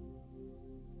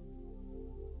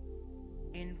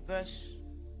 in verse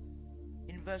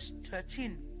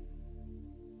 13,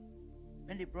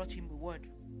 when they brought him the word,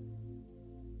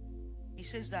 he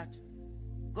says that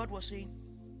God was saying,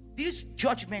 this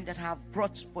judgment that I have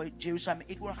brought for Jerusalem,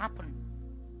 it will happen.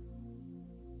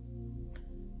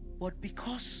 But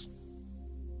because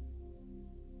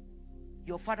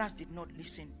your fathers did not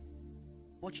listen,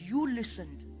 but you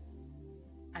listened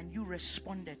and you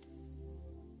responded,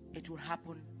 it will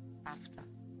happen after.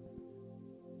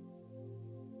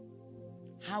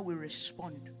 How we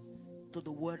respond to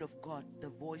the word of God, the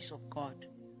voice of God,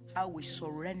 how we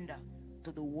surrender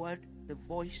to the word, the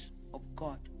voice of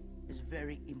God, is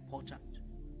very important.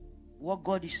 What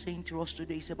God is saying to us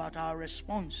today is about our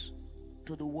response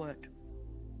to the word.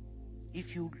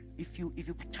 If you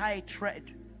tie a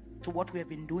thread to what we have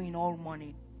been doing all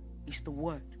morning, it's the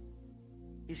word.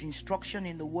 His instruction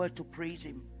in the word to praise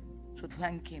him, to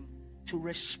thank him, to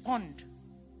respond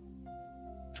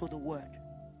to the word.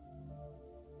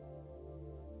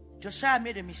 Josiah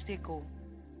made a mistake.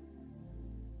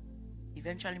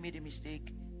 Eventually made a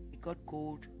mistake. He got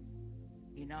gold.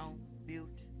 He now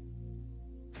built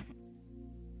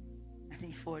an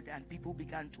ephod, and people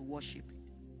began to worship it.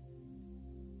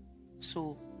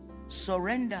 So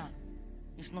surrender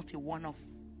is not a one-off.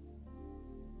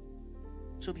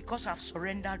 So because I've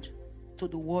surrendered to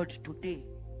the word today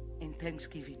in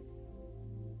thanksgiving,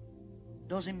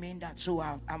 doesn't mean that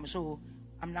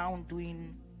I'm now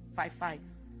doing 5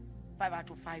 out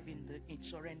of 5 in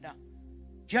surrender.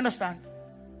 Do you understand?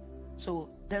 So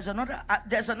there's another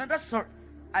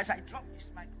as I drop this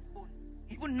microphone,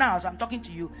 even now as I'm talking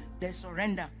to you, there's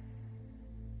surrender.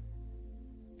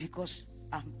 Because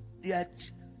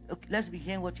let's be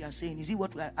hearing what you are saying. Is it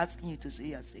what we are asking you to say?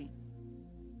 You are saying,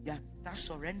 yeah, that's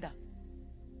surrender.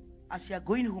 As you are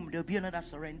going home, there'll be another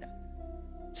surrender.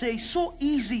 So it's so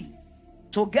easy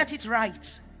to get it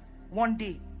right one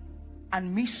day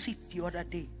and miss it the other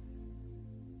day,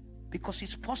 because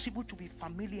it's possible to be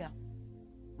familiar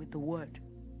with the word.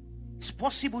 It's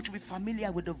possible to be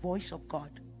familiar with the voice of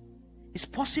God. It's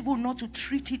possible not to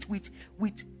treat it with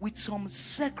some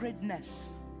sacredness.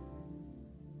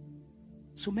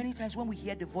 So many times when we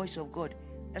hear the voice of God,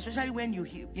 especially when you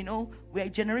hear, we're a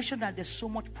generation that there's so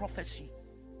much prophecy.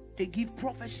 They give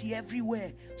prophecy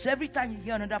everywhere. So every time you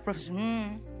hear another prophecy,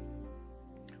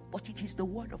 but it is the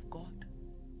word of God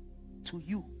to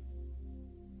you.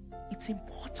 It's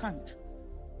important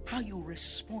how you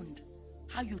respond,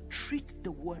 how you treat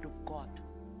the word of God.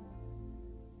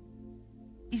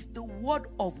 Is the word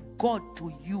of God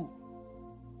to you.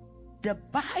 The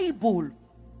Bible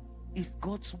is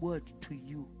God's word to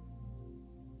you.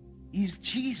 Is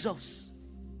Jesus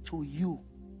to you.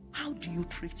 How do you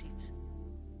treat it?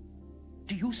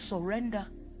 Do you surrender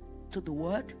to the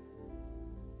word?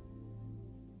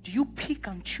 Do you pick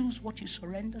and choose what you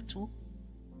surrender to?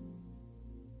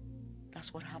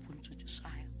 That's what happened to Josiah.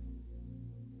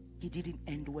 He didn't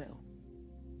end well.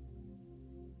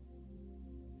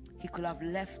 He could have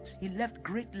left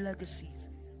great legacies,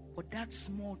 but that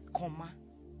small comma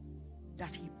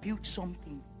that he built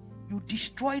something. You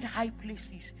destroyed high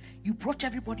places. You brought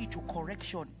everybody to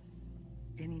correction.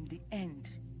 Then in the end,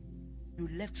 you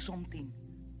left something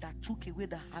that took away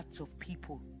the hearts of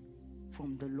people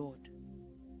from the Lord.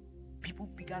 People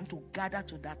began to gather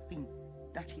to that thing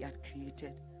that he had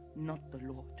created, not the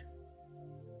Lord.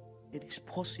 It is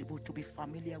possible to be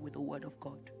familiar with the word of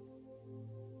God,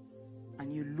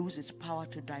 and you lose its power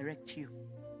to direct you.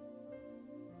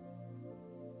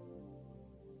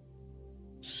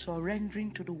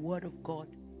 Surrendering to the word of God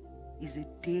is a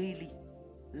daily,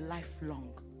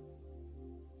 lifelong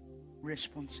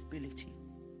responsibility.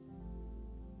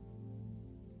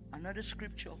 Another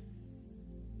scripture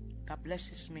that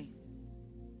blesses me,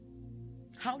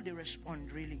 how they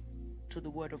respond really to the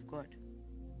word of God,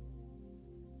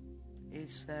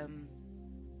 is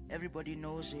everybody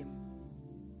knows him,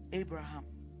 Abraham.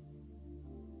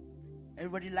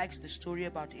 Everybody likes the story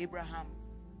about Abraham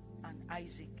and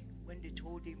Isaac. When they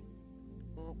told him,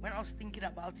 when I was thinking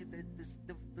about it,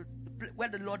 where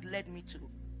the Lord led me to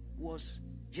was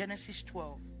Genesis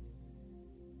 12,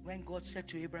 when God said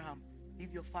to Abraham,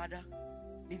 leave your father,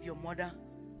 leave your mother,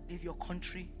 leave your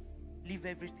country, leave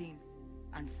everything,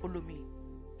 and follow me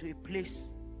to a place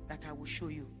that I will show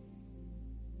you.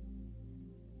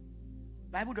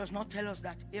 Bible does not tell us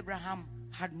that Abraham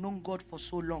had known God for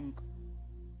so long.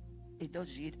 It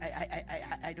does it.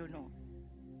 I don't know.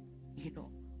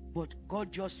 But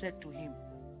God just said to him,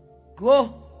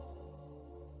 go.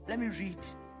 Let me read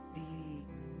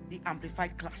the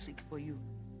Amplified Classic for you.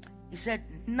 He said,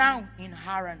 now in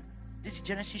Haran, This is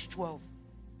Genesis 12.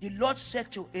 The Lord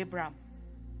said to Abraham,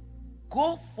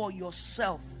 go for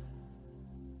yourself.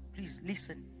 Please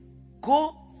listen.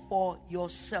 Go for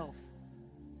yourself.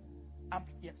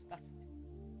 Yes, that's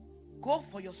it. Go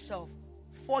for yourself,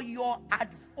 for your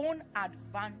own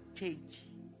advantage.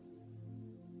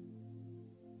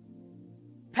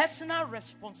 Personal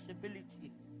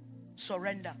responsibility.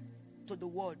 Surrender to the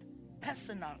word.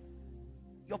 Personal.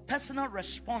 Your personal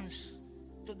response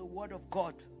to the word of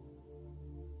God.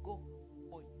 Go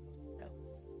for yourself.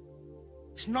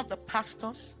 It's not the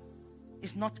pastor's.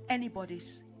 It's not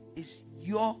anybody's. It's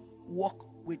your walk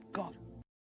with God.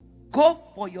 Go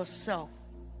for yourself.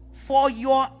 For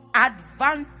your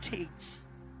advantage.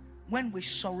 When we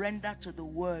surrender to the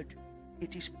word,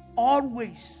 it is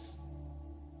always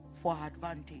for our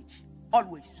advantage.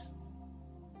 Always.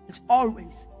 It's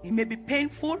always. It may be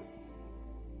painful.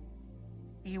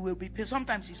 It will be painful.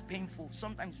 Sometimes it's painful.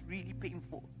 Sometimes really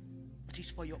painful. But it's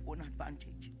for your own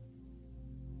advantage.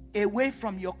 Away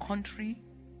from your country,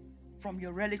 from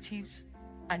your relatives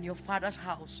and your father's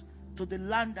house, to the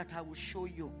land that I will show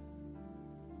you.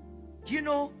 Do you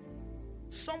know,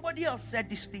 somebody else said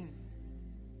this thing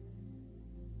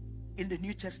in the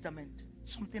New Testament.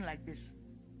 Something like this.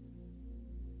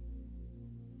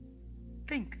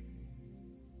 Think.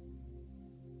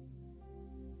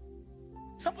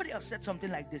 Somebody else said something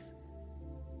like this.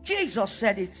 Jesus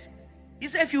said it. He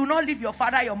said, if you will not leave your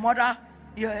father, your mother,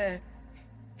 you're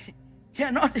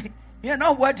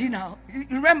not worthy now. You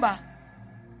remember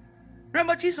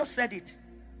Jesus said it.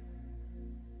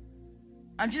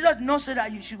 And Jesus did not say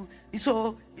that you should.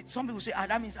 So some people say,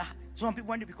 that means some people,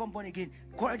 when they become born again,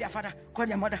 call their father, call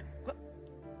their mother.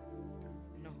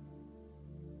 No.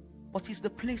 But it's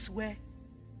the place where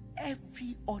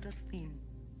every other thing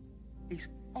is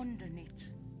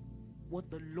underneath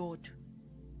what the Lord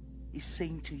is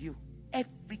saying to you.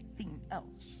 Everything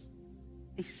else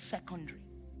is secondary.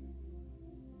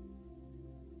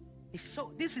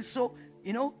 This is so,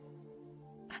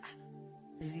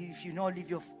 if you not leave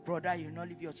your brother, you not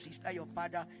leave your sister, your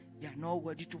father, you are not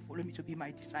worthy to follow me to be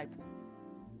my disciple.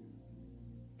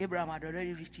 Abraham had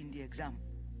already written the exam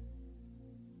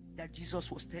that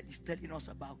Jesus is telling us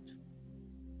about.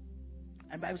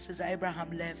 And the Bible says that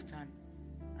Abraham left and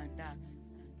that.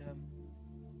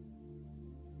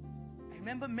 I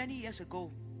remember many years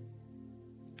ago,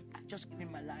 I just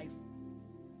given my life,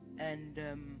 and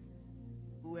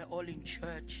we were all in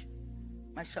church,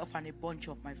 myself and a bunch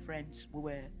of my friends. We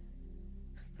were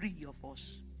 3 of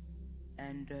us,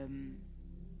 and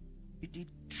we did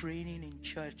training in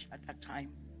church at that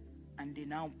time, and they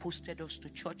now posted us to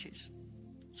churches.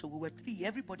 So we were 3.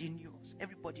 Everybody knew us.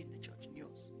 Everybody in the church knew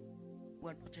us.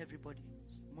 Well, not everybody knew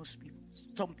us. Most people,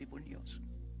 some people knew us.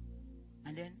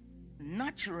 And then,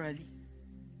 naturally,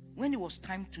 when it was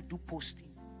time to do posting,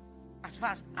 as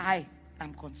far as I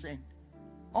am concerned,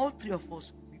 all 3 of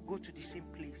us, we go to the same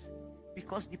place,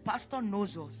 because the pastor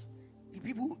knows us. The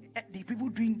people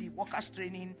doing the workers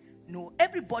training know.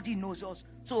 Everybody knows us.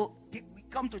 So we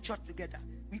come to church together.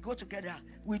 We go together.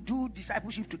 We do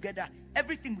discipleship together.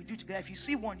 Everything we do together. If you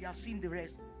see one, you have seen the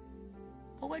rest.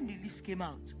 But when the list came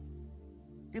out,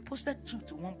 they posted 2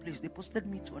 to one place. They posted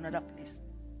me to another place.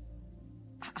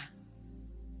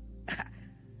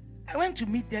 I went to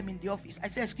meet them in the office. I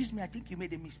said, excuse me, I think you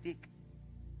made a mistake.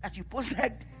 That you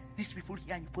posted these people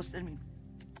here and you posted me.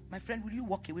 My friend, will you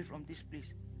walk away from this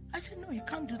place? I said, no, you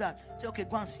can't do that. I said, okay,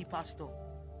 go and see pastor.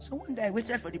 So one day I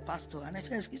waited for the pastor and I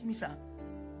said, excuse me, sir.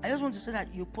 I just want to say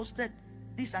that you posted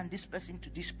this and this person to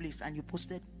this place and you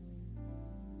posted.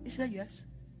 He said, yes.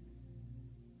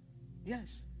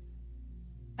 Yes.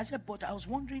 I said, but I was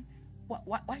wondering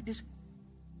why this.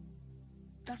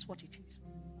 That's what it is.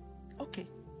 Okay.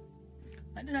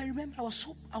 And then I remember I was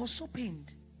so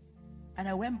pained. And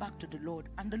I went back to the Lord,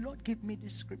 and the Lord gave me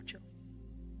this scripture.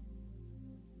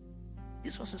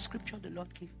 This was a scripture the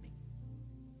Lord gave me.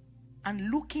 And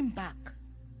looking back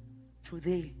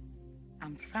today,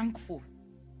 I'm thankful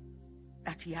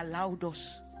that He allowed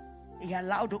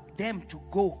them to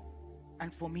go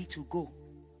and for me to go.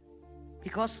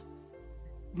 Because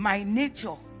my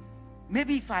nature,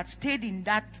 maybe if I had stayed in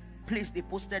that place they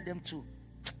posted them to,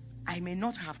 I may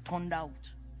not have turned out.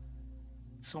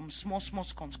 Some small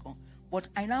scons. But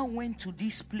I now went to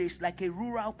this place, like a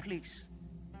rural place.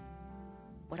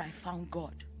 But I found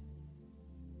God.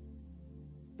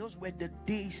 Those were the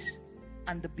days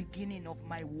and the beginning of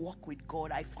my walk with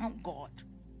God. I found God.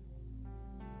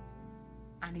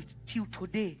 And it's till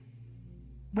today,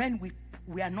 when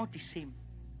we are not the same.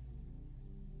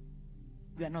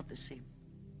 We are not the same.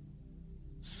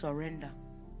 Surrender.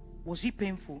 Was it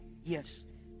painful? Yes.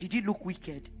 Did it look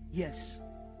wicked? Yes.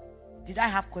 Did I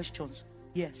have questions?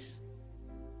 Yes.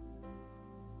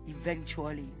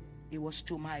 Eventually, it was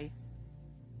to my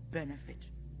benefit.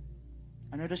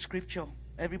 Another scripture,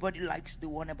 everybody likes the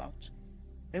one about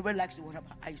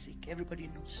Isaac. Everybody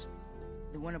knows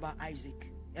the one about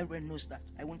Isaac. Everyone knows that.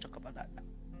 I won't talk about that now.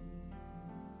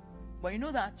 But you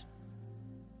know that,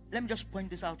 let me just point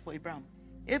this out for Abraham.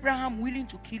 Abraham willing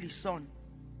to kill his son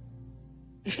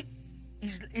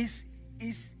is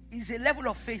a level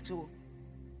of faith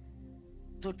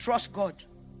to trust God.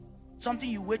 Something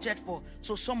you waited for.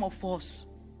 So some of us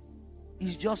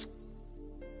is just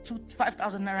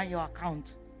 5,000 naira in your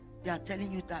account. They are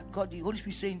telling you that God, the Holy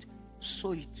Spirit, saying,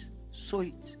 sow it, sow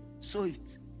it, sow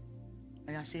it.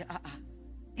 And I say,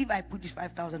 if I put this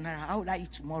 5,000 naira, how will I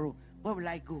eat tomorrow? Where will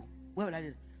I go? Where will I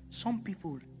do? Some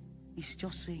people is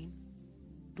just saying,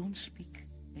 don't speak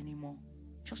anymore.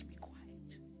 Just be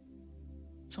quiet.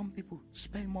 Some people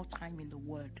spend more time in the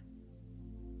Word.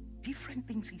 Different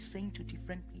things he's saying to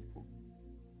different people.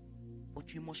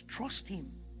 But you must trust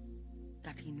him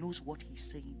that he knows what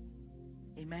he's saying.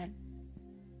 Amen.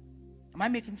 Am I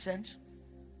making sense?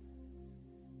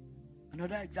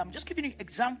 Another example. Just giving you an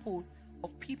example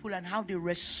of people and how they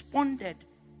responded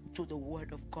to the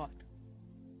word of God.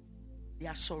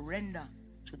 Their surrender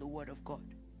to the word of God.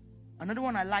 Another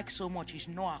one I like so much is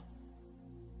Noah.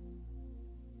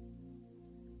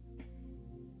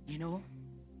 You know,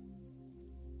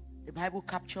 the Bible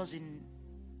captures in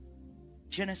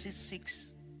Genesis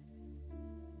 6,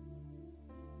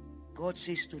 God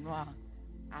says to Noah,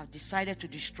 I've decided to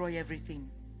destroy everything.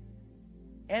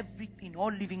 Everything,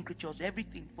 all living creatures,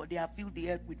 everything, for they have filled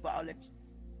the earth with violence.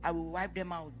 I will wipe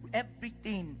them out.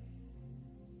 Everything.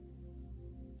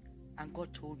 And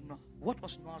God told Noah. What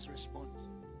was Noah's response?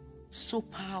 So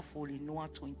powerful in Noah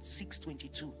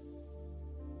 6:22.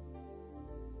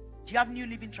 Do you have New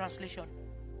Living Translation?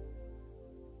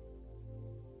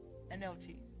 NLT.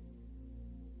 Do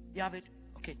you have it?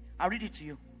 Okay, I'll read it to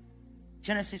you.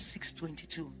 Genesis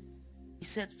 6:22. He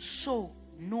said, so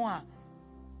Noah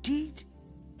did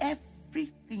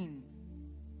everything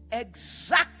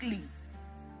exactly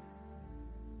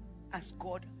as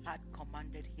God had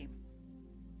commanded him.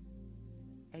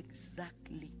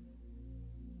 Exactly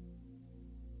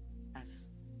as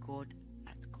God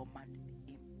had commanded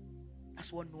him.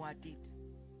 That's what Noah did.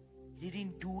 He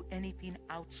didn't do anything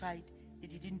outside. He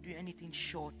didn't do anything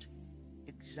short.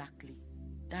 Exactly.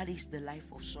 That is the life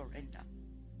of surrender.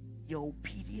 You're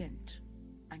obedient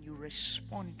and you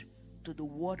respond to the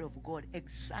word of God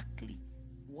exactly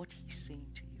what he's saying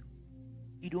to you.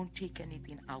 You don't take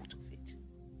anything out of it.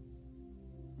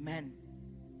 Men,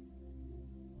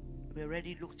 we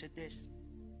already looked at this.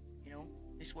 You know,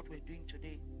 this is what we're doing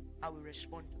today. How we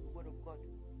respond to the word of God.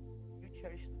 You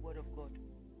cherish the word of God.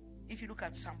 If you look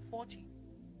at Psalm 40,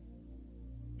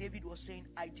 David was saying,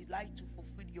 I delight to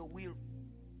fulfill your will,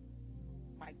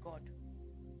 my God.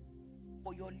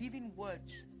 For your living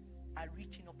words are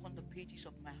written upon the pages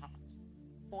of my heart.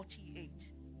 48.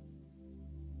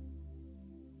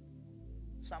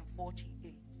 Psalm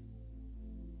 48.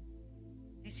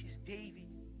 This is David.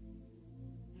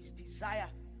 His desire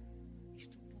is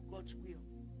to do God's will.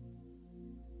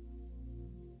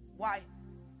 Why?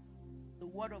 The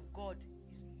word of God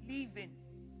is living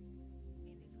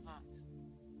in his heart.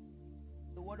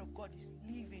 The word of God is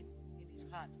living in his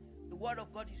heart. The word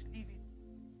of God is living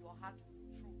in your heart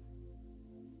with truth.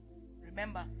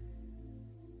 Remember,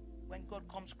 when God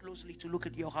comes closely to look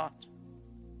at your heart.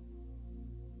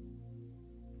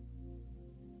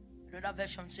 Another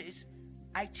version says,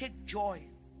 I take joy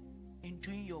in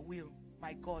doing your will,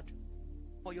 my God,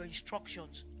 for your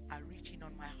instructions are written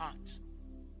on my heart.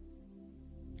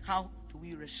 How do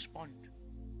we respond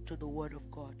to the word of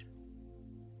God?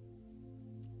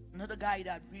 Another guy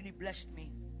that really blessed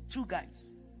me, two guys,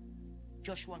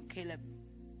 Joshua and Caleb.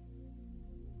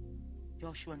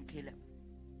 Joshua and Caleb.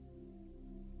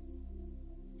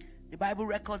 The Bible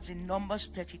records in Numbers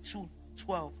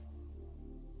 32:12.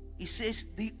 It says,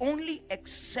 the only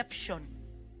exception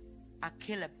are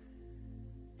Caleb,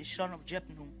 the son of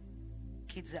Jephunneh,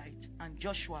 Kizite, and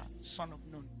Joshua, son of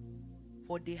Nun,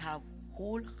 for they have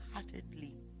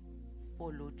wholeheartedly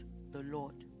followed the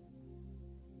Lord.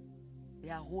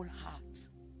 Their whole heart,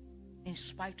 in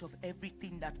spite of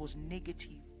everything that was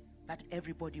negative that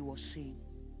everybody was saying.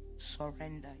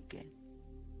 Surrender again.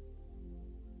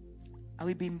 Are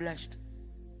we being blessed?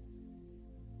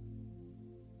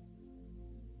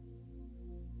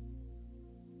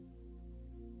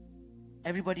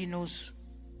 Everybody knows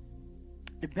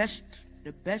the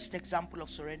best example of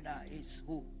surrender is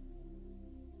who?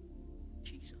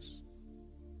 Jesus.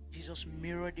 Jesus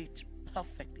mirrored it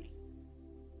perfectly.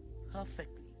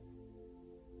 Perfectly.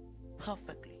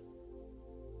 perfectly.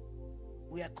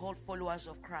 We are called followers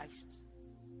of Christ.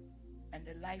 And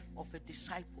the life of a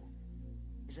disciple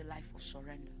is a life of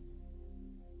surrender.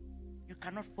 You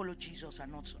cannot follow Jesus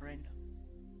and not surrender.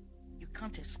 You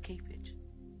can't escape it.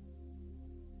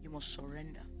 You must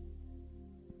surrender.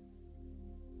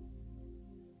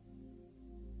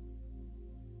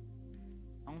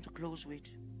 I want to close with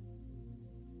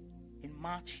in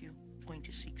Matthew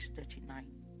 26:39.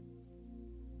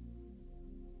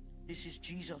 This is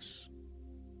Jesus.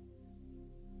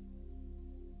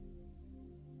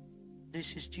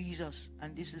 This is Jesus,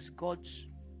 and this is God's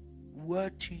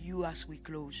word to you as we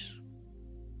close.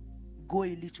 Go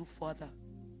a little further.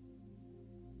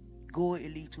 Go a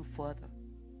little further.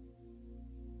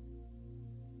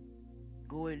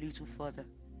 Go a little further.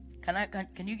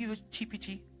 Can you give us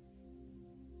TPT?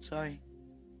 Sorry.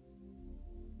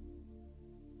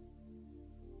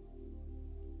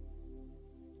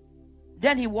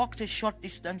 Then he walked a short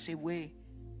distance away,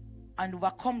 and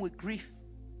overcome with grief,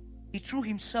 he threw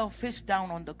himself face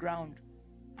down on the ground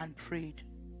and prayed,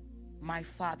 "My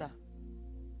Father,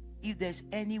 if there's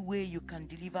any way you can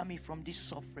deliver me from this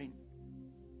suffering,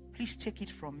 please take it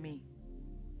from me.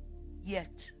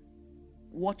 Yet,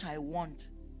 what I want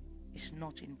is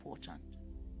not important.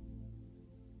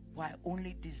 For I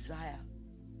only desire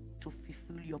to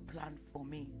fulfill your plan for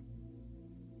me."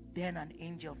 Then an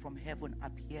angel from heaven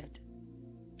appeared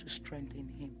to strengthen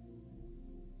him.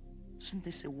 Isn't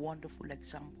this a wonderful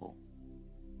example?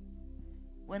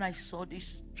 When I saw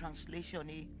this translation,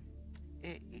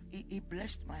 it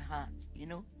blessed my heart, you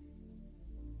know.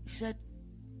 He said,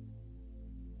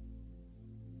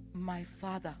 "My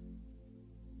Father."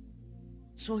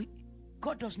 So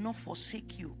God does not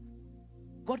forsake you.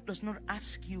 God does not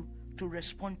ask you to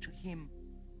respond to him,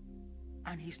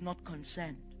 and he's not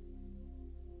concerned.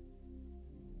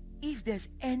 If there's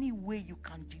any way you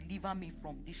can deliver me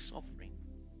from this suffering,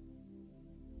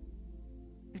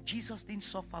 if Jesus didn't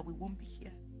suffer, we won't be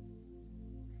here.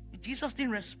 If Jesus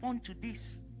didn't respond to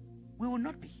this, we will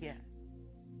not be here.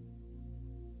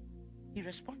 He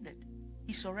responded.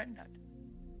 He surrendered.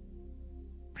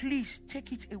 Please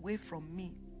take it away from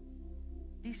me.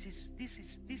 This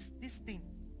thing,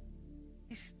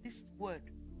 this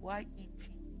word,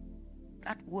 Y-E-T,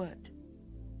 that word.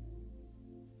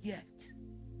 Yet,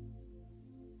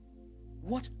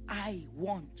 what I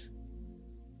want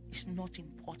is not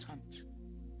important.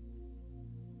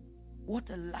 What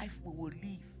a life we will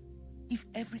live if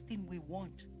everything we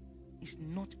want is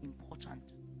not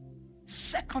important.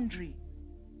 Secondary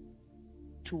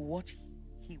to what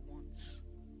he wants.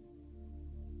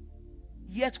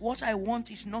 Yet what I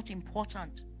want is not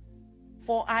important.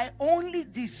 For I only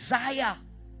desire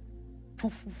to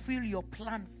fulfill your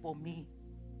plan for me.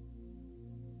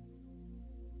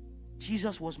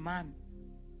 Jesus was man.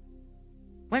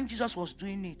 When Jesus was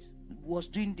doing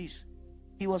this,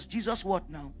 he was Jesus what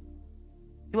now?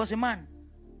 He was a man,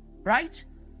 right?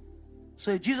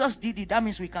 So if Jesus did it, that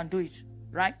means we can do it,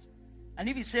 right? And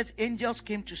if he says angels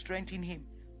came to strengthen him,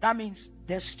 that means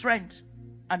there's strength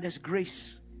and there's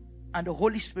grace, and the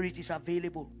Holy Spirit is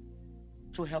available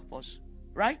to help us,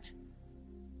 right?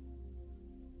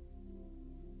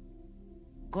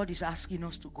 God is asking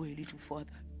us to go a little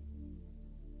further.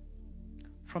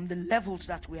 From the levels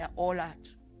that we are all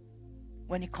at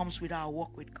when it comes with our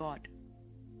walk with God,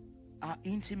 our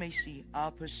intimacy,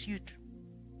 our pursuit,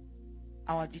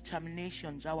 our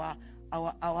determinations, our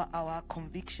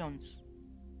convictions,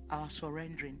 our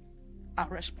surrendering, our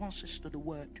responses to the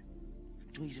word,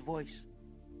 to his voice.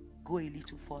 Go a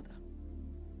little further.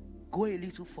 Go a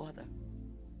little further.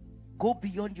 Go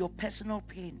beyond your personal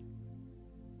pain.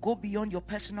 Go beyond your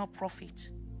personal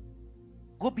profit.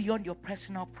 Go beyond your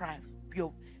personal pride,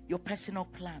 your personal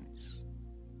plans.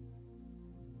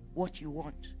 What you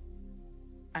want.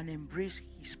 And embrace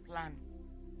his plan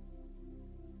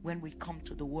when we come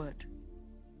to the word.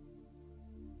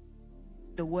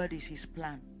 The word is his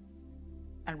plan,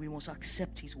 and we must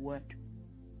accept his word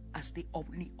as the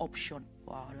only option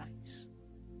for our lives.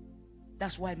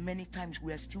 That's why many times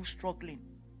we are still struggling,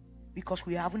 because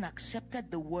we haven't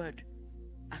accepted the word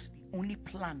as the only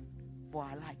plan for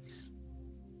our lives.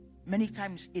 Many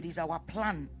times it is our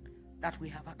plan that we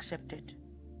have accepted,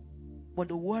 but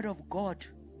the word of God,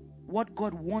 what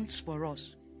God wants for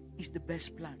us, is the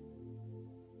best plan.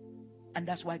 And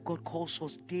that's why God calls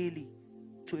us daily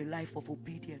to a life of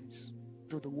obedience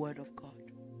to the word of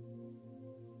God.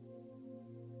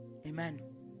 Amen.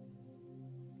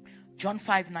 John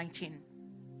 5:19.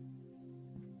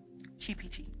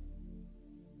 TPT.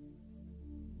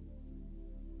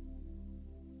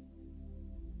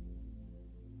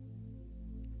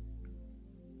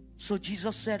 So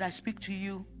Jesus said, I speak to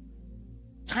you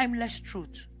timeless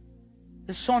truth.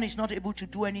 The Son is not able to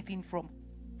do anything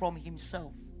from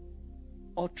himself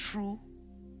or through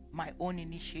my own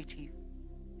initiative.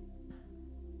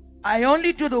 I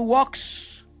only do the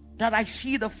works that I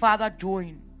see the Father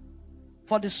doing,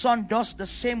 for the Son does the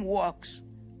same works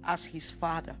as his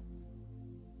Father.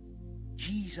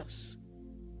 Jesus,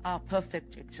 our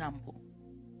perfect example.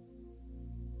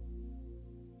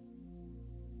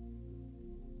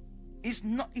 Is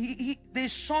not the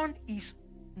Son is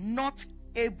not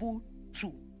able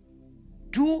to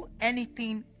do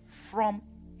anything from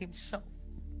himself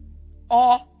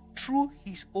or through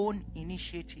his own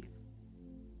initiative.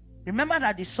 Remember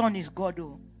that the Son is God,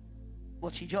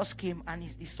 but he just came and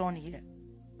is the Son here.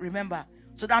 Remember,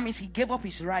 so that means he gave up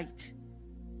his right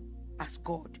as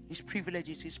God, his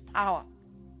privileges, his power.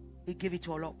 He gave it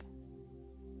all up.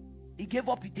 He gave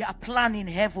up their plan in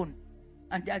heaven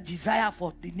and their desire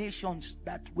for the nations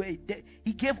that were there.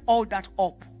 He gave all that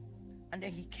up. And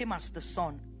then he came as the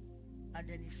Son. And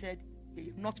then he said, he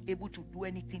is not able to do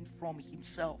anything from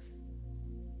himself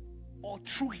or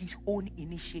through his own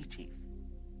initiative.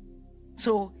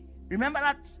 So, remember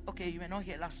that, okay, you were not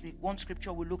here last week. One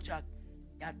scripture we looked at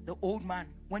the old man.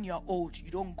 When you are old, you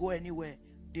don't go anywhere.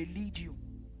 They lead you.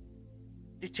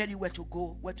 They tell you where to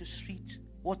go, where to speak,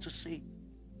 what to say.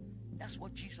 That's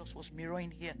what Jesus was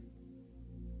mirroring here.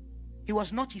 He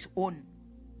was not his own.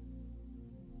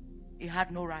 He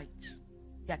had no rights.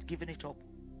 He had given it up.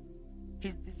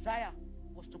 His desire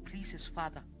was to please his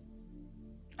Father.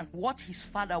 And what his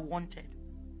Father wanted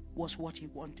was what he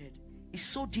wanted. It's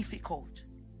so difficult.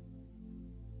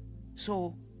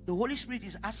 So the Holy Spirit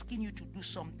is asking you to do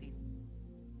something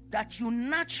that you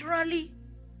naturally,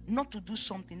 not to do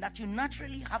something that you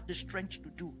naturally have the strength to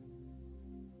do.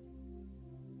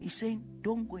 He's saying,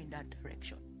 don't go in that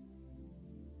direction.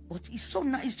 But it's so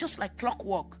nice. It's just like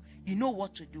clockwork. You know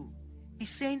what to do. He's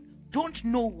saying, don't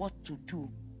know what to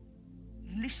do.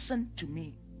 Listen to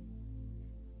me.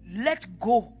 Let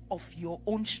go of your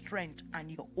own strength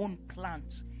and your own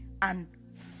plans and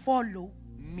follow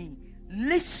me.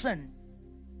 Listen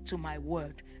to my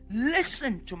word.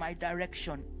 Listen to my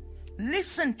direction.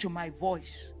 Listen to my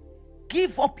voice.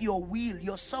 Give up your will,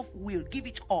 your self-will. Give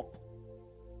it up.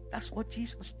 That's what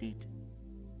Jesus did.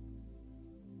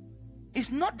 It's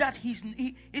not that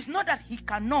it's not that he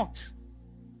cannot.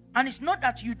 And it's not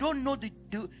that you don't know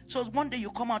so one day you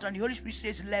come out and the Holy Spirit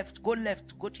says left, go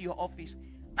to your office.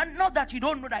 And not that you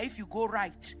don't know that if you go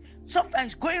right.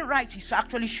 Sometimes going right is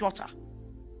actually shorter.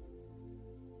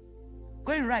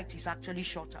 Going right is actually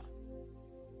shorter.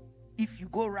 If you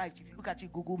go right, if you look at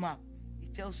your Google map,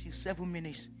 it tells you 7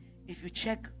 minutes. If you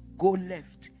check go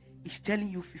left, it's telling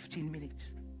you 15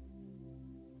 minutes.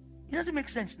 It doesn't make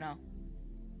sense now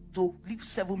to leave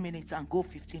 7 minutes and go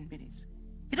 15 minutes.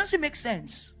 It doesn't make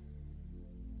sense.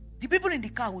 The people in the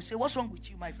car will say, what's wrong with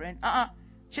you, my friend? Why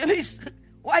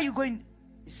are you going?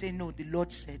 They say, no, the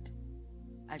Lord said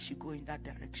I should go in that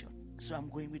direction. So I'm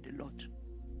going with the Lord.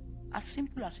 As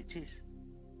simple as it is.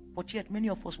 But yet many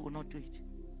of us will not do it.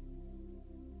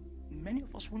 Many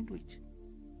of us won't do it.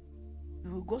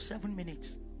 We will go 7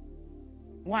 minutes.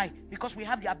 Why? Because we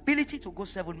have the ability to go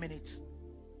 7 minutes.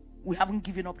 We haven't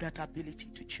given up that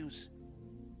ability to choose.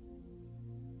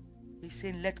 He's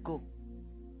saying, let go.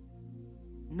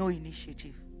 No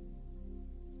initiative.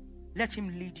 Let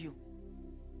him lead you.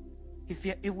 If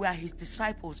we are his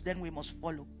disciples, then we must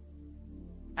follow.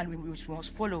 And we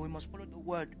must follow the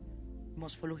word. We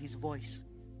must follow his voice.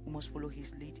 We must follow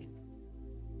his leading.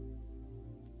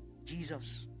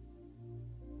 Jesus.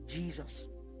 Jesus.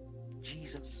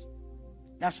 Jesus.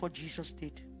 That's what Jesus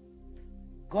did.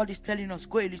 God is telling us,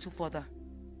 go a little further.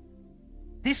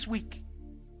 This week,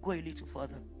 go a little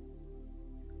further.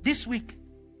 This week,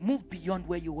 move beyond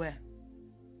where you were.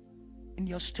 In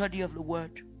your study of the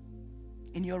word.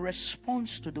 In your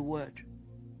response to the word.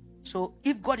 So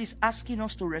if God is asking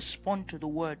us to respond to the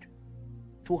word,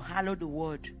 to hallow the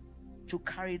word, to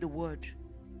carry the word,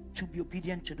 to be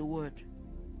obedient to the word,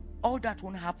 all that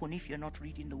won't happen if you're not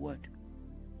reading the word.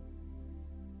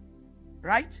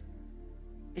 Right?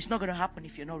 It's not going to happen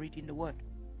if you're not reading the word.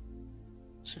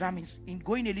 So that means in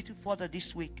going a little further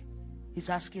this week, he's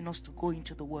asking us to go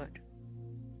into the word.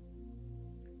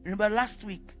 Remember last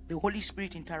week, the Holy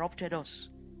Spirit interrupted us.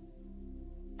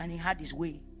 And he had his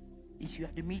way. If you are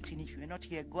at the meeting, if you are not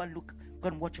here, go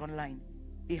and watch online.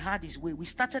 He had his way. We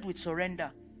started with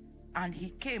surrender. And he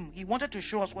came. He wanted to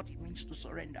show us what it means to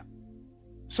surrender.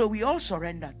 So we all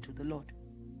surrendered to the Lord.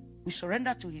 We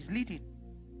surrendered to his leading.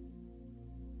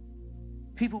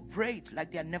 People prayed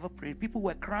like they had never prayed. People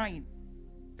were crying.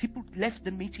 People left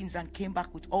the meetings and came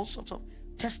back with all sorts of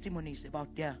testimonies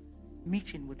about their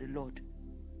meeting with the Lord.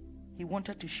 He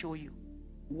wanted to show you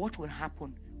what will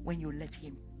happen when you let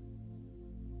him.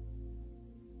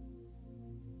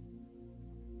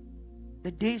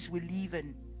 The days we live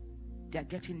in, they're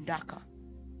getting darker.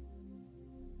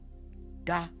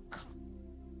 Darker.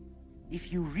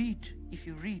 If you read, if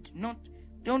you're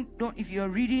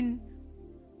reading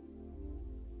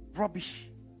rubbish,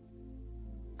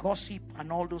 gossip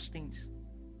and all those things,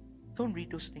 don't read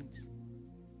those things.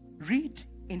 Read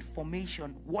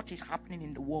information, what is happening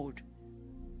in the world.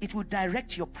 It will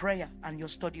direct your prayer and your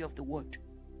study of the word.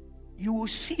 You will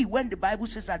see when the Bible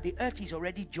says that the earth is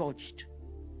already judged.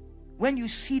 When you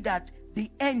see that the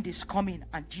end is coming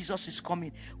and Jesus is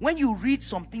coming. When you read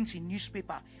some things in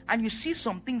newspaper and you see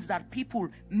some things that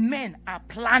men are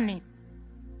planning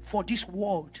for this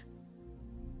world,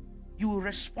 you will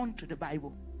respond to the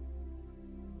Bible.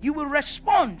 You will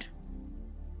respond.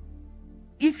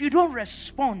 If you don't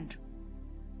respond,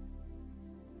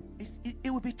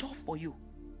 it will be tough for you.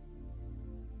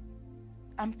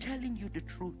 I'm telling you the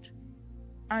truth.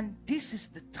 And this is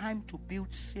the time to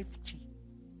build safety.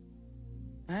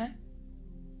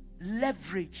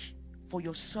 Leverage for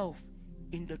yourself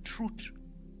in the truth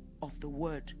of the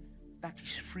word that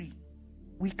is free.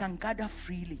 We can gather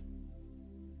freely.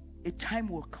 A time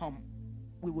will come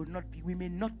we may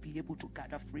not be able to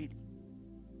gather freely.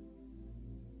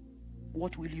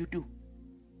 What will you do?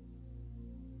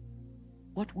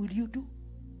 What will you do?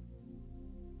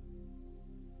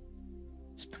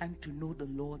 It's time to know the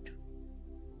Lord.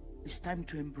 It's time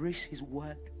to embrace his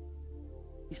word.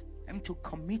 It's time to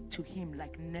commit to him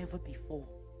like never before.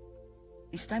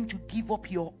 It's time to give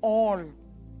up your all.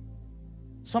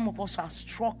 Some of us are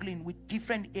struggling with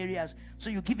different areas. So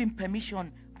you give him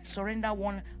permission. I surrender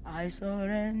one. I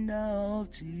surrender all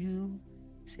to you.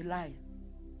 It's a lie.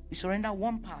 You surrender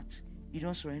one part. You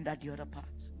don't surrender the other part.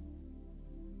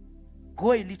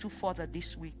 Go a little further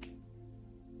this week.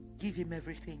 Give him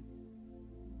everything.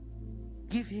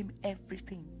 Give him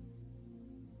everything.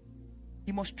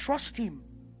 You must trust him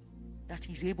that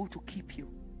he's able to keep you.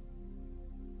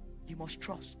 You must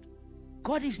trust.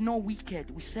 God is not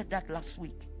wicked. We said that last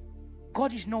week.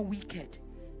 God is not wicked.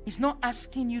 He's not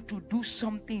asking you to do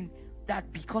something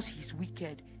that because he's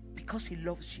wicked, because he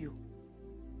loves you.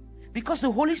 Because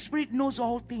the Holy Spirit knows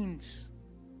all things.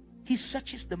 He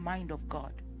searches the mind of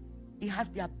God. He has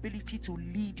the ability to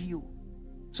lead you.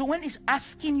 So when he's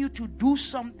asking you to do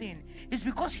something, it's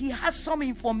because he has some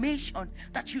information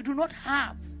that you do not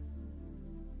have.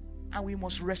 And we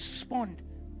must respond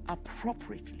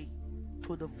appropriately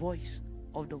to the voice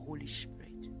of the Holy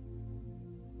Spirit.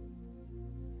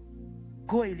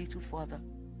 Go a little further.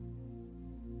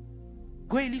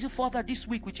 Go a little further this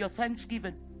week with your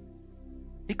thanksgiving.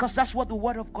 Because that's what the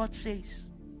word of God says.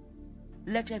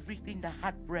 Let everything that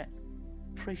hath breath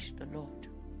praise the Lord.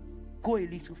 Go a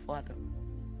little further.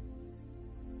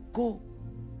 Go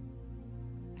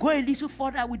a little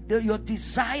further with your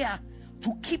desire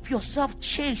to keep yourself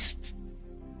chaste.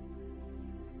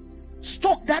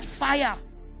 Stoke that fire.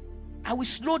 I will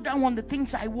slow down on the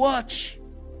things I watch.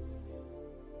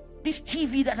 This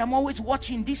TV that I'm always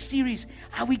watching, this series,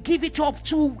 I will give up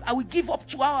 2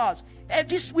 hours.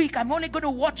 This week I'm only going to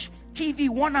watch TV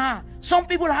 1 hour. Some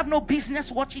people have no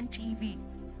business watching TV.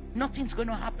 Nothing's going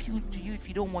to happen to you if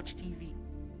you don't watch TV.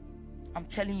 I'm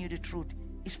telling you the truth.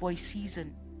 It's for a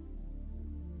season.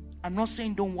 I'm not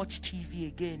saying don't watch TV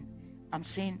again. I'm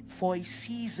saying for a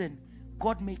season,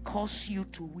 God may cause you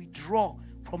to withdraw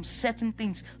from certain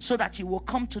things so that you will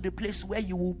come to the place where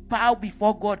you will bow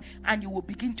before God and you will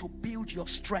begin to build your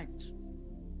strength.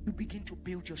 You begin to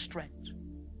build your strength.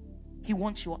 He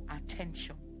wants your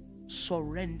attention.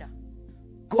 Surrender.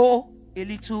 Go a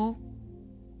little.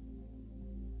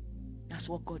 That's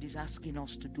what God is asking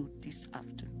us to do this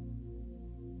afternoon.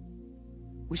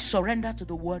 We surrender to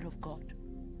the word of God.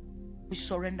 We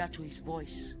surrender to his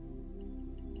voice.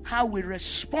 How we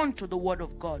respond to the word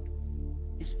of God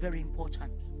is very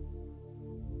important.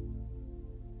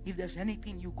 If there's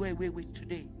anything you go away with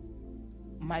today,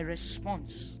 my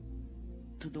response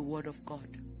to the word of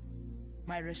God,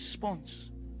 my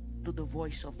response to the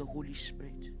voice of the Holy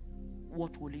Spirit,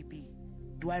 what will it be?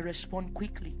 Do I respond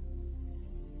quickly?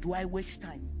 Do I waste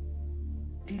time?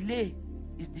 Delay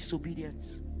is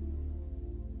disobedience.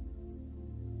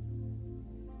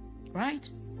 Right?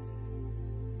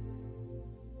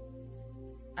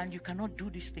 And you cannot do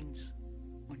these things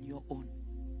on your own.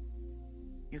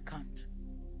 You can't.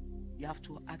 You have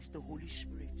to ask the Holy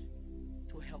Spirit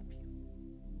to help you.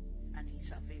 And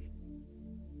he's available.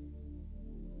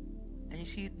 And you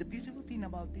see, the beautiful thing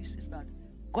about this is that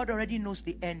God already knows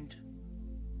the end.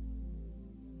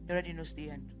 He already knows the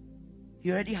end.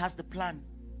 He already has the plan.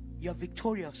 You're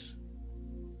victorious.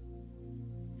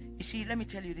 You see, let me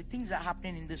tell you, the things that are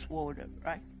happening in this world,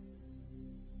 right?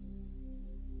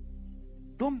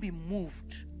 Don't be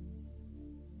moved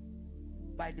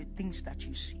by the things that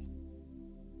you see.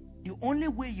 The only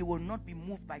way you will not be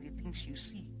moved by the things you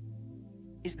see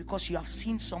is because you have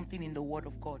seen something in the Word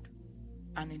of God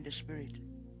and in the Spirit.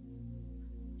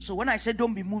 So when I say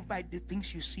don't be moved by the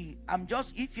things you see, I'm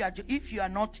just, if you are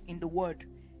not in the Word,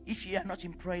 if you are not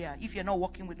in prayer, if you're not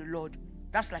walking with the Lord,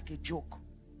 that's like a joke,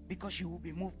 because you will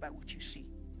be moved by what you see.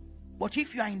 But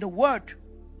if you are in the Word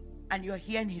and you're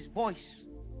hearing His voice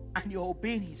and you're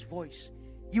obeying His voice,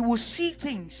 you will see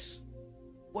things,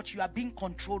 but you are being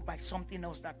controlled by something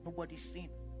else that nobody's seen.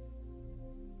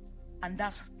 And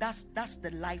that's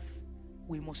the life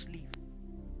we must live.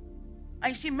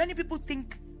 I see many people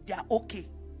think they are okay.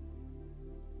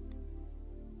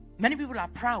 Many people are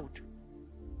proud,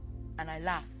 and I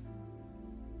laugh.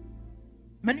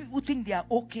 Many people think they are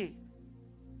okay.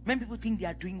 Many people think they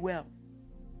are doing well.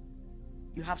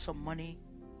 You have some money,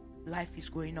 life is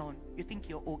going on. You think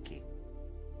you're okay.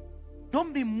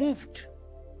 Don't be moved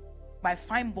by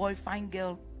fine boy, fine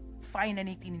girl, fine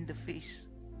anything in the face.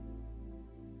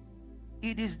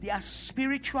 It is their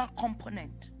spiritual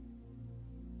component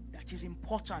that is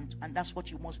important, and that's what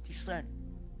you must discern.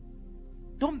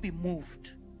 Don't be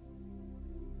moved.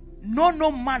 Know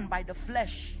no man by the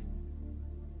flesh.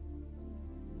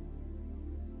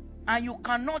 And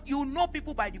you know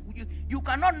people by the, you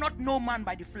cannot not know man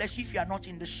by the flesh if you are not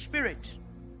in the Spirit.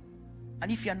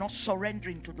 And if you are not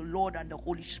surrendering to the Lord and the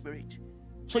Holy Spirit.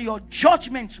 So your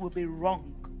judgments will be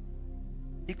wrong,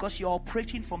 because you're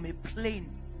operating from a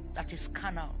plane that is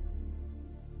carnal.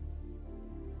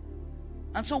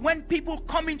 And so when people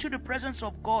come into the presence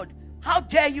of God, how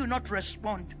dare you not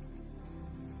respond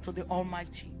to the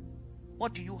Almighty?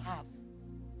 What do you have?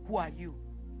 Who are you?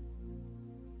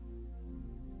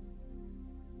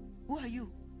 Who are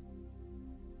you?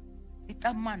 If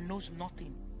that man knows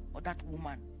nothing, or that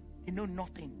woman, they know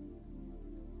nothing.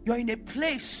 You're in a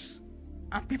place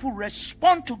and people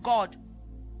respond to God,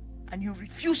 and you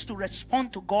refuse to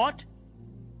respond to God.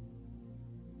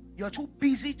 You're too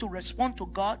busy to respond to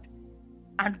God,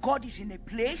 and God is in a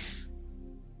place.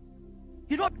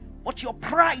 You know, but your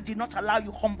pride did not allow you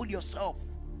to humble yourself.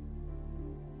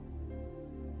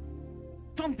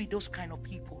 Don't be those kind of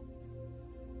people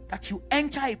that you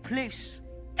enter a place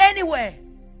anywhere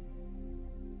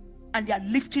and they are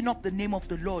lifting up the name of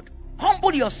the Lord.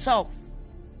 Humble yourself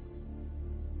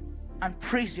and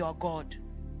praise your God.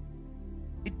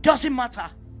 It doesn't matter.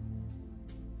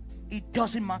 It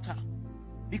doesn't matter,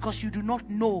 because you do not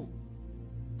know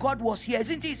God was here.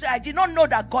 Isn't he? He said, I did not know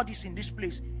that God is in this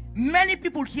place. Many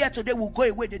people here today will go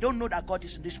away. They don't know that God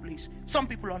is in this place. Some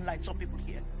people online, some people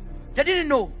here. They didn't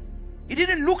know. It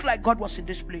didn't look like God was in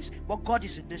this place, but God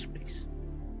is in this place.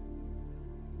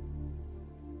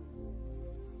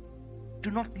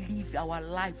 Do not live our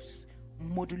lives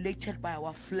modulated by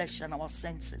our flesh and our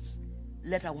senses.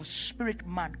 Let our spirit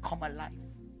man come alive,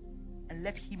 and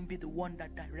let him be the one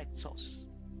that directs us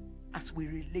as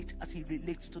he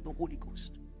relates to the Holy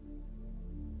Ghost.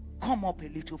 Come up a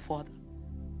little further.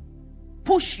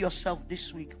 Push yourself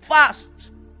this week.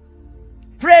 Fast.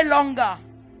 Pray longer.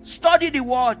 Study the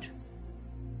word.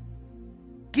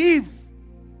 Give.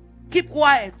 Keep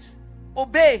quiet.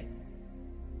 Obey.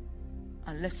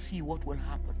 And let's see what will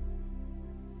happen.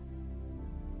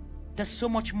 There's so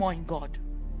much more in God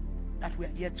that we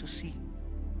are yet to see,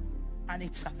 and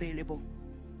it's available.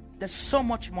 There's so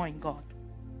much more in God.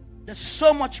 There's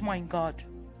so much more in God.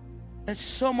 There's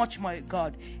so much more in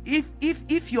God.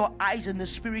 If your eyes in the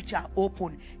spirit are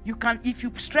open, you can, if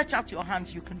you stretch out your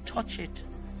hands, you can touch it.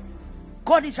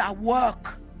 God is at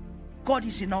work. God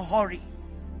is in a hurry.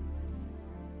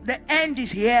 The end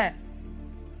is here,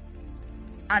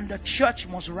 and the church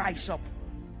must rise up,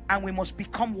 and we must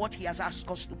become what he has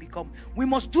asked us to become. We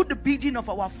must do the bidding of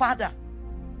our Father.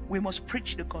 We must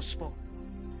preach the gospel.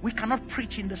 We cannot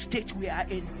preach in the state we are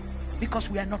in,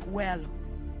 because we are not well.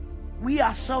 We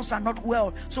ourselves are not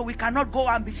well, so we cannot go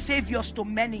and be saviors to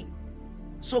many.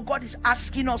 So God is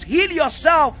asking us, heal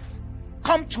yourself.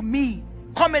 Come to me.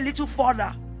 Come a little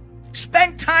further.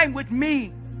 Spend time with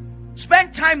me.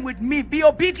 Spend time with me. Be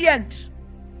obedient.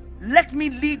 Let me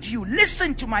lead you.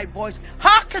 Listen to my voice.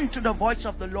 Hearken to the voice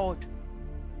of the Lord,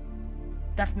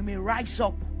 that we may rise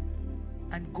up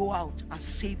and go out as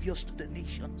saviors to the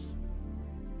nations.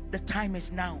 The time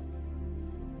is now.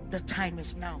 The time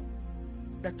is now.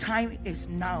 The time is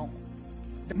now.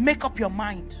 Make up your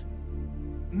mind.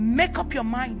 Make up your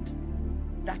mind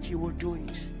that you will do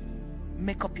it.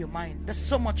 Make up your mind. There's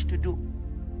so much to do.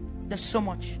 There's so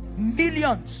much.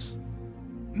 Millions.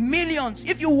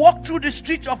 If you walk through the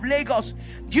streets of Lagos,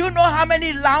 do you know how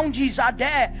many lounges are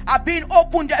being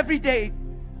opened every day?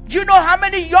 Do you know how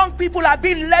many young people are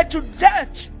being led to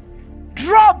death?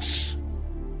 Drugs,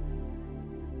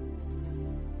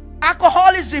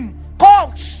 alcoholism,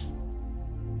 cults.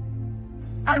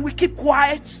 And we keep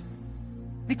quiet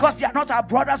because they are not our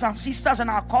brothers and sisters and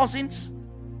our cousins.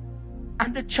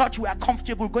 And the church, we are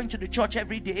comfortable going to the church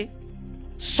every day.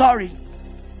 Sorry.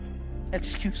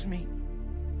 Excuse me.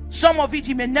 Some of it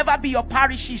may never be your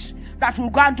parishes that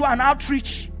will go and do an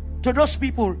outreach to those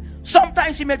people.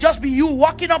 Sometimes it may just be you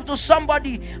walking up to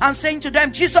somebody and saying to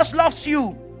them, Jesus loves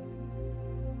you.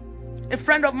 A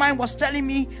friend of mine was telling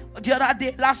me the other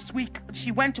day, last week,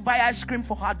 she went to buy ice cream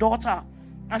for her daughter.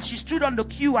 And she stood on the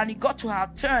queue and it got to her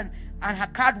turn and her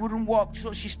card wouldn't work.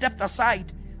 So she stepped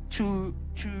aside to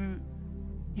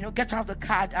get out the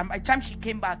card. And by the time she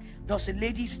came back, there was a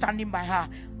lady standing by her.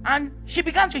 And she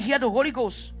began to hear the Holy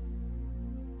Ghost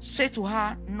say to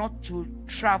her not to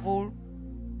travel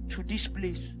to this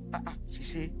place. She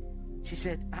said,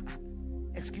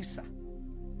 excuse sir.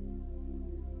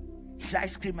 It's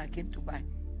ice cream I came to buy.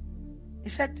 He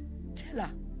said, tell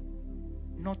her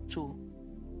not to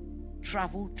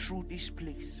travel through this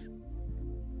place.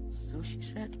 So she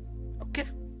said, okay,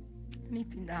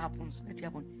 anything that happens, let it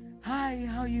happen. Hi,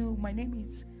 how are you? My name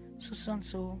is Susan.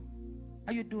 So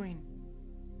how you doing?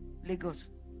 Lagos.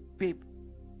 Babe,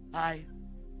 hi.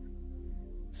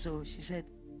 So she said,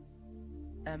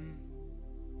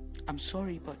 I'm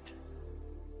sorry, but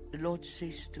the Lord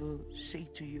says to say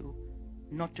to you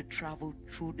not to travel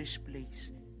through this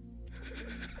place.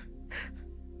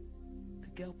 The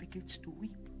girl begins to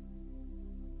weep.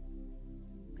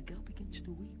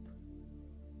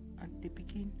 And they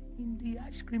begin in the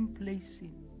ice cream place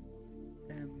in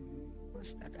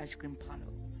what's that ice cream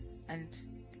parlor? And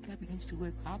the girl begins to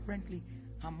weep. Apparently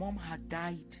her mom had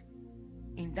died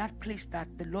in that place that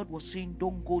the Lord was saying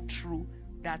don't go through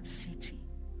that city,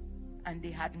 and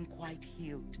they hadn't quite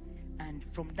healed. And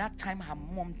from that time her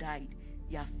mom died,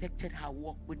 it affected her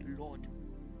walk with the Lord.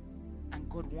 And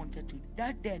God wanted to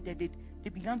that day they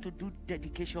began to do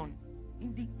dedication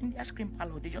in the ice cream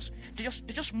parlor. They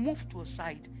just moved to a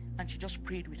side and she just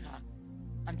prayed with her,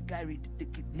 and the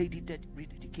lady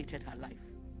rededicated her life.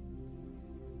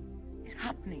 It's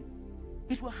happening.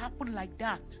 It will happen like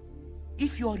that.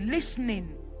 If you're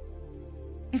listening,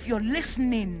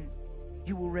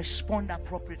 you will respond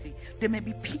appropriately. There may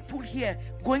be people here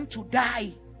going to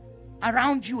die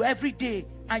around you every day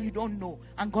and you don't know,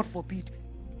 and God forbid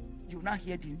you will not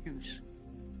hear the news.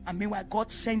 And meanwhile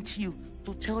God sent you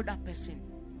to tell that person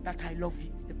that I love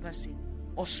you, the person,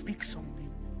 or speak something.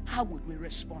 How would we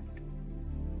respond?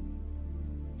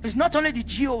 It's not only the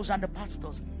GOs and the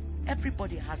pastors.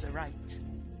 Everybody has a right.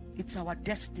 It's our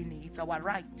destiny. It's our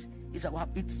right. It's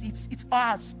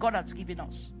ours. God has given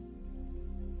us.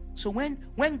 So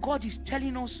when God is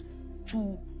telling us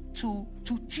to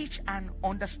teach and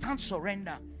understand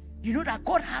surrender, you know that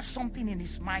God has something in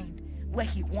His mind where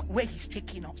He's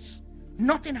taking us.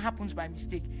 Nothing happens by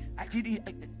mistake. I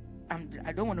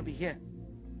don't want to be here.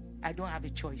 I don't have a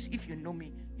choice. If you know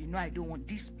me, you know I don't want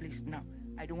this place now.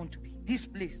 I don't want to be this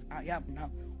place I am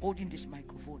now, holding this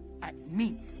microphone.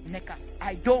 Nneka,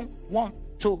 I don't want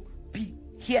to be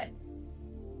here.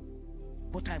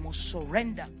 But I must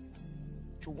surrender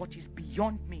to what is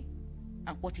beyond me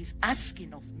and what is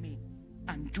asking of me,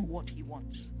 and do what He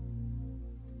wants.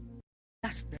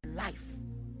 That's the life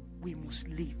we must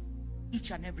live,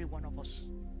 each and every one of us.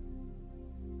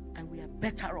 And we are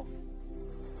better off.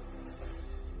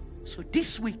 So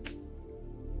this week,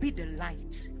 be the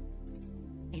light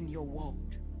in your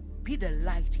world. Be the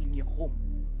light in your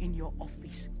home, in your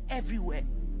office, everywhere.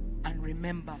 And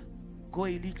remember, go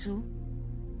a little.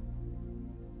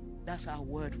 That's our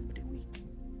word for the week.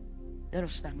 Let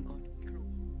us thank God.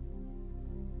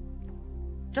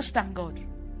 Just thank God.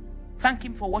 Thank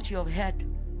Him for what you have heard.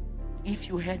 If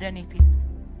you heard anything,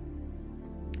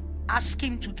 ask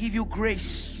Him to give you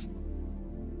grace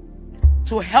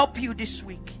to help you this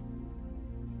week.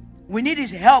 We need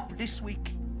His help this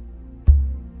week.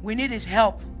 We need His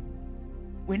help.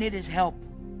 We need His help.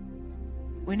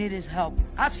 We need His help.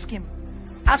 Ask Him.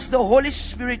 Ask the Holy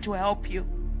Spirit to help you.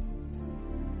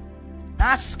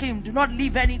 Ask Him. Do not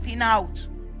leave anything out.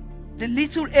 The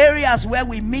little areas where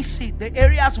we miss it, the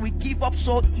areas we give up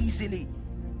so easily.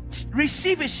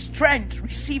 Receive His strength.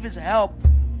 Receive His help.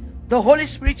 The Holy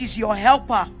Spirit is your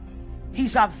helper.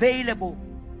 He's available.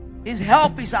 His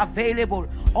help is available.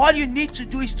 All you need to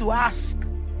do is to ask.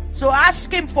 So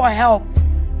ask Him for help.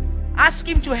 Ask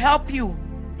Him to help you.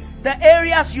 the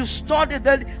areas you study,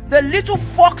 the little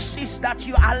foxes that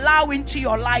you allow into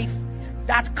your life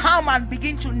that come and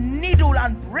begin to needle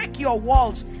and break your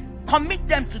walls, commit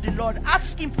them to the Lord.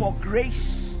 Ask Him for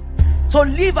grace to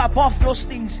live above those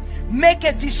things. Make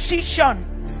a decision.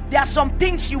 There are some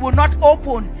things you will not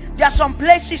open. There are some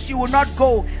places you will not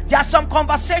go. There are some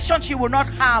conversations you will not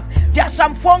have. There are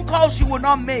some phone calls you will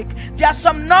not make. There are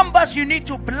some numbers you need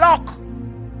to block.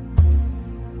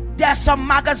 There are some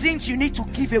magazines you need to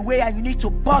give away and you need to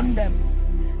burn them.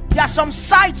 There are some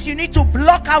sites you need to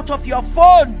block out of your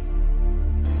phone.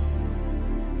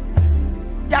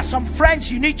 There are some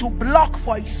friends you need to block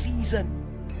for a season.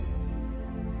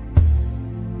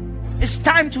 It's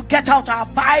time to get out our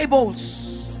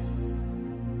Bibles.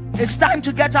 It's time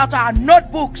to get out our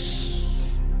notebooks.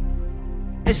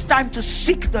 It's time to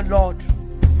seek the Lord.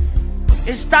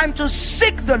 It's time to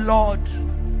seek the Lord.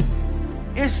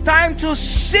 It's time to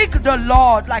seek the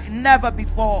Lord like never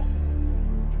before.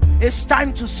 It's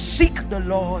time to seek the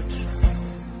Lord.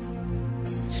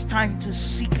 It's time to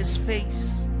seek His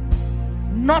face,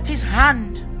 not His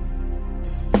hand.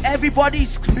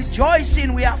 Everybody's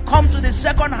rejoicing. We have come to the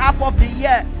second half of the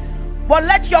year. But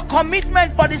let your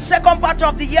commitment for the second part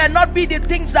of the year not be the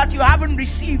things that you haven't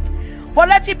received, but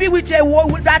let it be with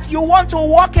that you want to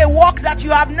walk a walk that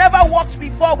you have never walked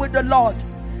before with the Lord.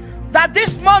 That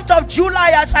this month of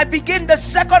July, as I begin the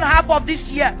second half of this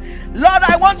year, Lord,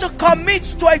 I want to commit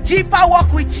to a deeper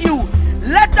walk with you.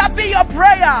 Let that be your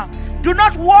prayer. Do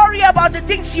not worry about the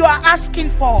things you are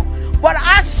asking for, but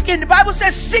asking. The Bible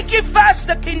says, seek ye first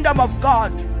the kingdom of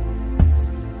God,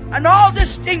 and all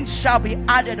these things shall be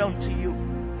added unto you.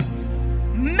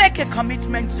 Make a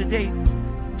commitment today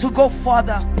to go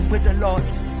further with the Lord.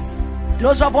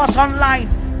 Those of us online,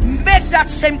 make that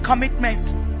same commitment.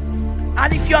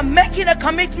 And if you're making a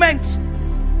commitment,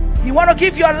 you want to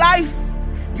give your life,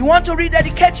 you want to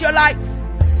rededicate your life,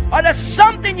 or there's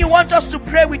something you want us to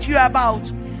pray with you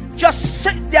about, just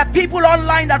there are people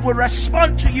online that will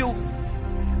respond to you.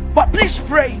 But please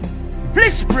pray,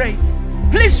 please pray,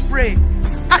 please pray.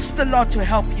 Ask the Lord to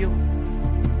help you.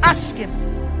 Ask Him.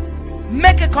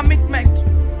 Make a commitment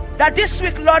that this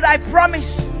week, Lord, I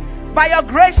promise, by your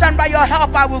grace and by your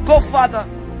help, I will go further.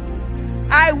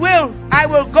 I will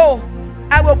go.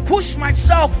 I will push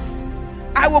myself.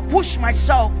 I will push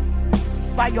myself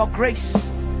by your grace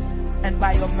and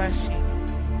by your mercy.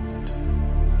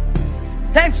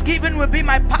 Thanksgiving will be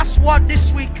my password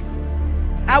this week.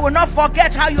 I will not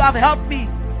forget how you have helped me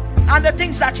and the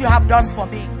things that you have done for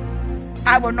me.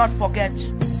 I will not forget.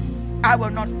 I will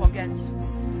not forget.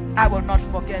 I will not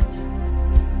forget.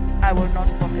 I will not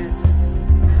forget.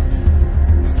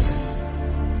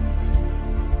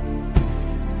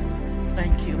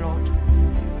 Thank you, Lord.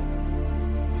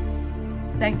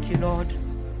 Thank you, Lord.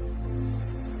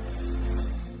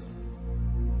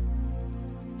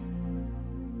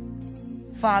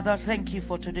 Father, thank you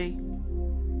for today.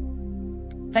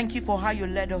 Thank you for how you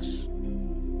led us.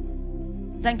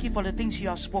 Thank you for the things you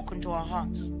have spoken to our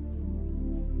hearts.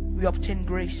 We obtain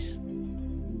grace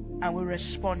and we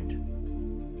respond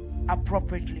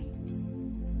appropriately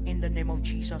in the name of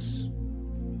Jesus.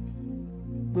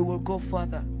 We will go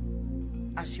further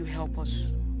as you help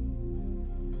us.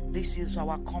 This is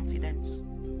our confidence.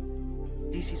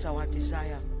 This is our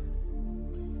desire.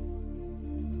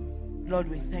 Lord,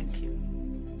 we thank you.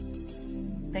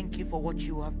 Thank you for what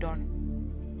you have done.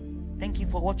 Thank you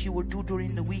for what you will do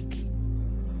during the week.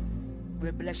 We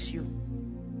bless you.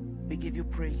 We give you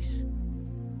praise.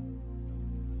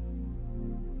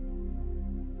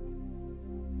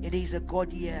 It is a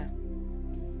God year.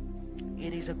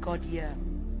 It is a God year.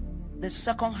 The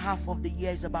second half of the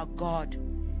year is about God.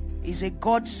 It's a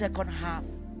God second half.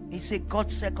 It's a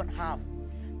God second half.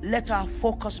 Let our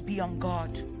focus be on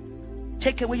God.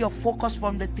 Take away your focus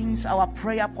from the things, our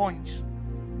prayer points.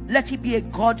 Let it be a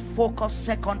God-focused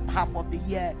second half of the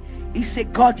year. It's a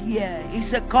God year.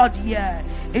 It's a God year.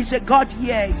 It's a God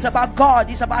year. It's about God.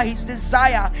 It's about His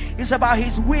desire. It's about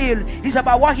His will. It's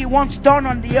about what He wants done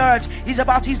on the earth. It's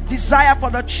about His desire for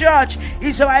the church.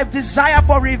 It's about His desire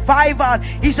for revival.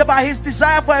 It's about His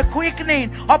desire for a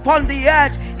quickening upon the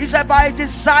earth. It's about His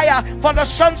desire for the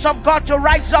sons of God to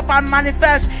rise up and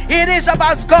manifest. It is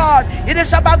about God. It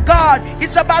is about God.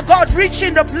 It's about God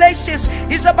reaching the places.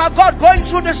 It's about God going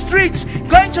through the streets,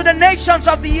 going to the nations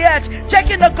of the earth,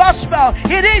 taking the gospel.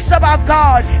 It is about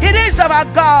God. It is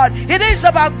about God. It is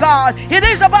about God. It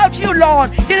is about you,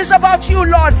 Lord. It is about you,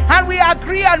 Lord. And we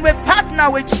agree and we partner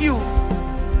with you.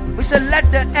 We say, let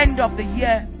the end of the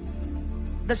year,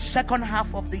 the second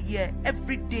half of the year,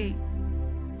 every day,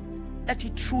 let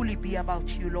it truly be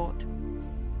about you, Lord.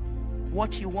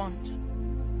 What you want,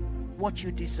 what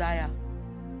you desire.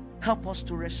 Help us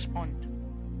to respond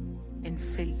in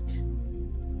faith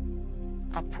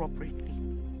appropriately.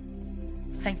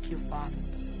 Thank you, Father.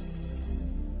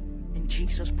 In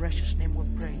Jesus' precious name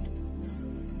we've prayed.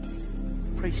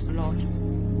 Praise the Lord.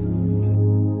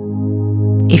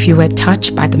 If you were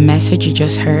touched by the message you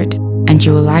just heard and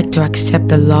you would like to accept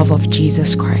the love of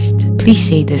Jesus Christ, please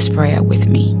say this prayer with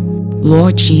me.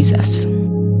 Lord Jesus,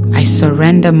 I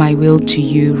surrender my will to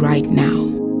you right now.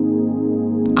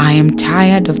 I am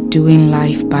tired of doing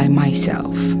life by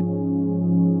myself.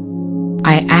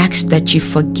 I ask that you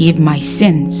forgive my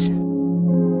sins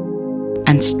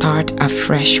and start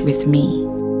afresh with me.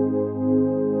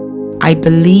 I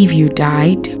believe you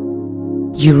died,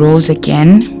 you rose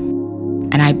again,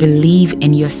 and I believe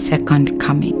in your second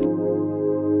coming.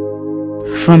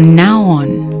 From now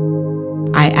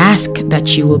on, I ask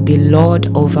that you will be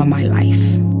Lord over my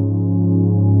life.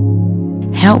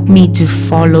 Help me to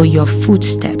follow your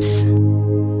footsteps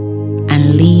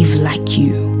and live like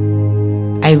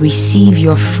you. I receive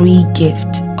your free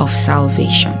gift of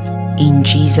salvation. In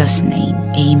Jesus' name,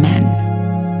 amen.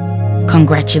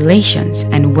 Congratulations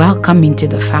and welcome into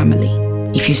the family.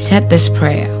 If you said this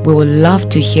prayer, we would love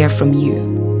to hear from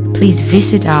you. Please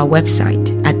visit our website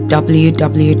at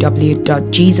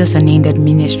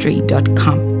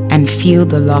www.jesusunhinderedministry.com and fill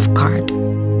the love card.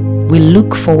 We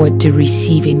look forward to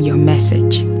receiving your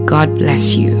message. God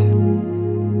bless you.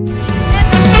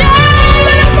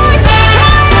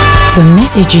 The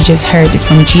message you just heard is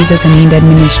from Jesus Unhindered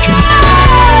Ministry.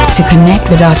 To connect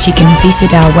with us, you can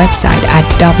visit our website at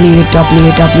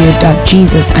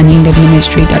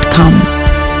www.jesusunhinderedministry.com.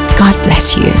 God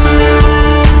bless you.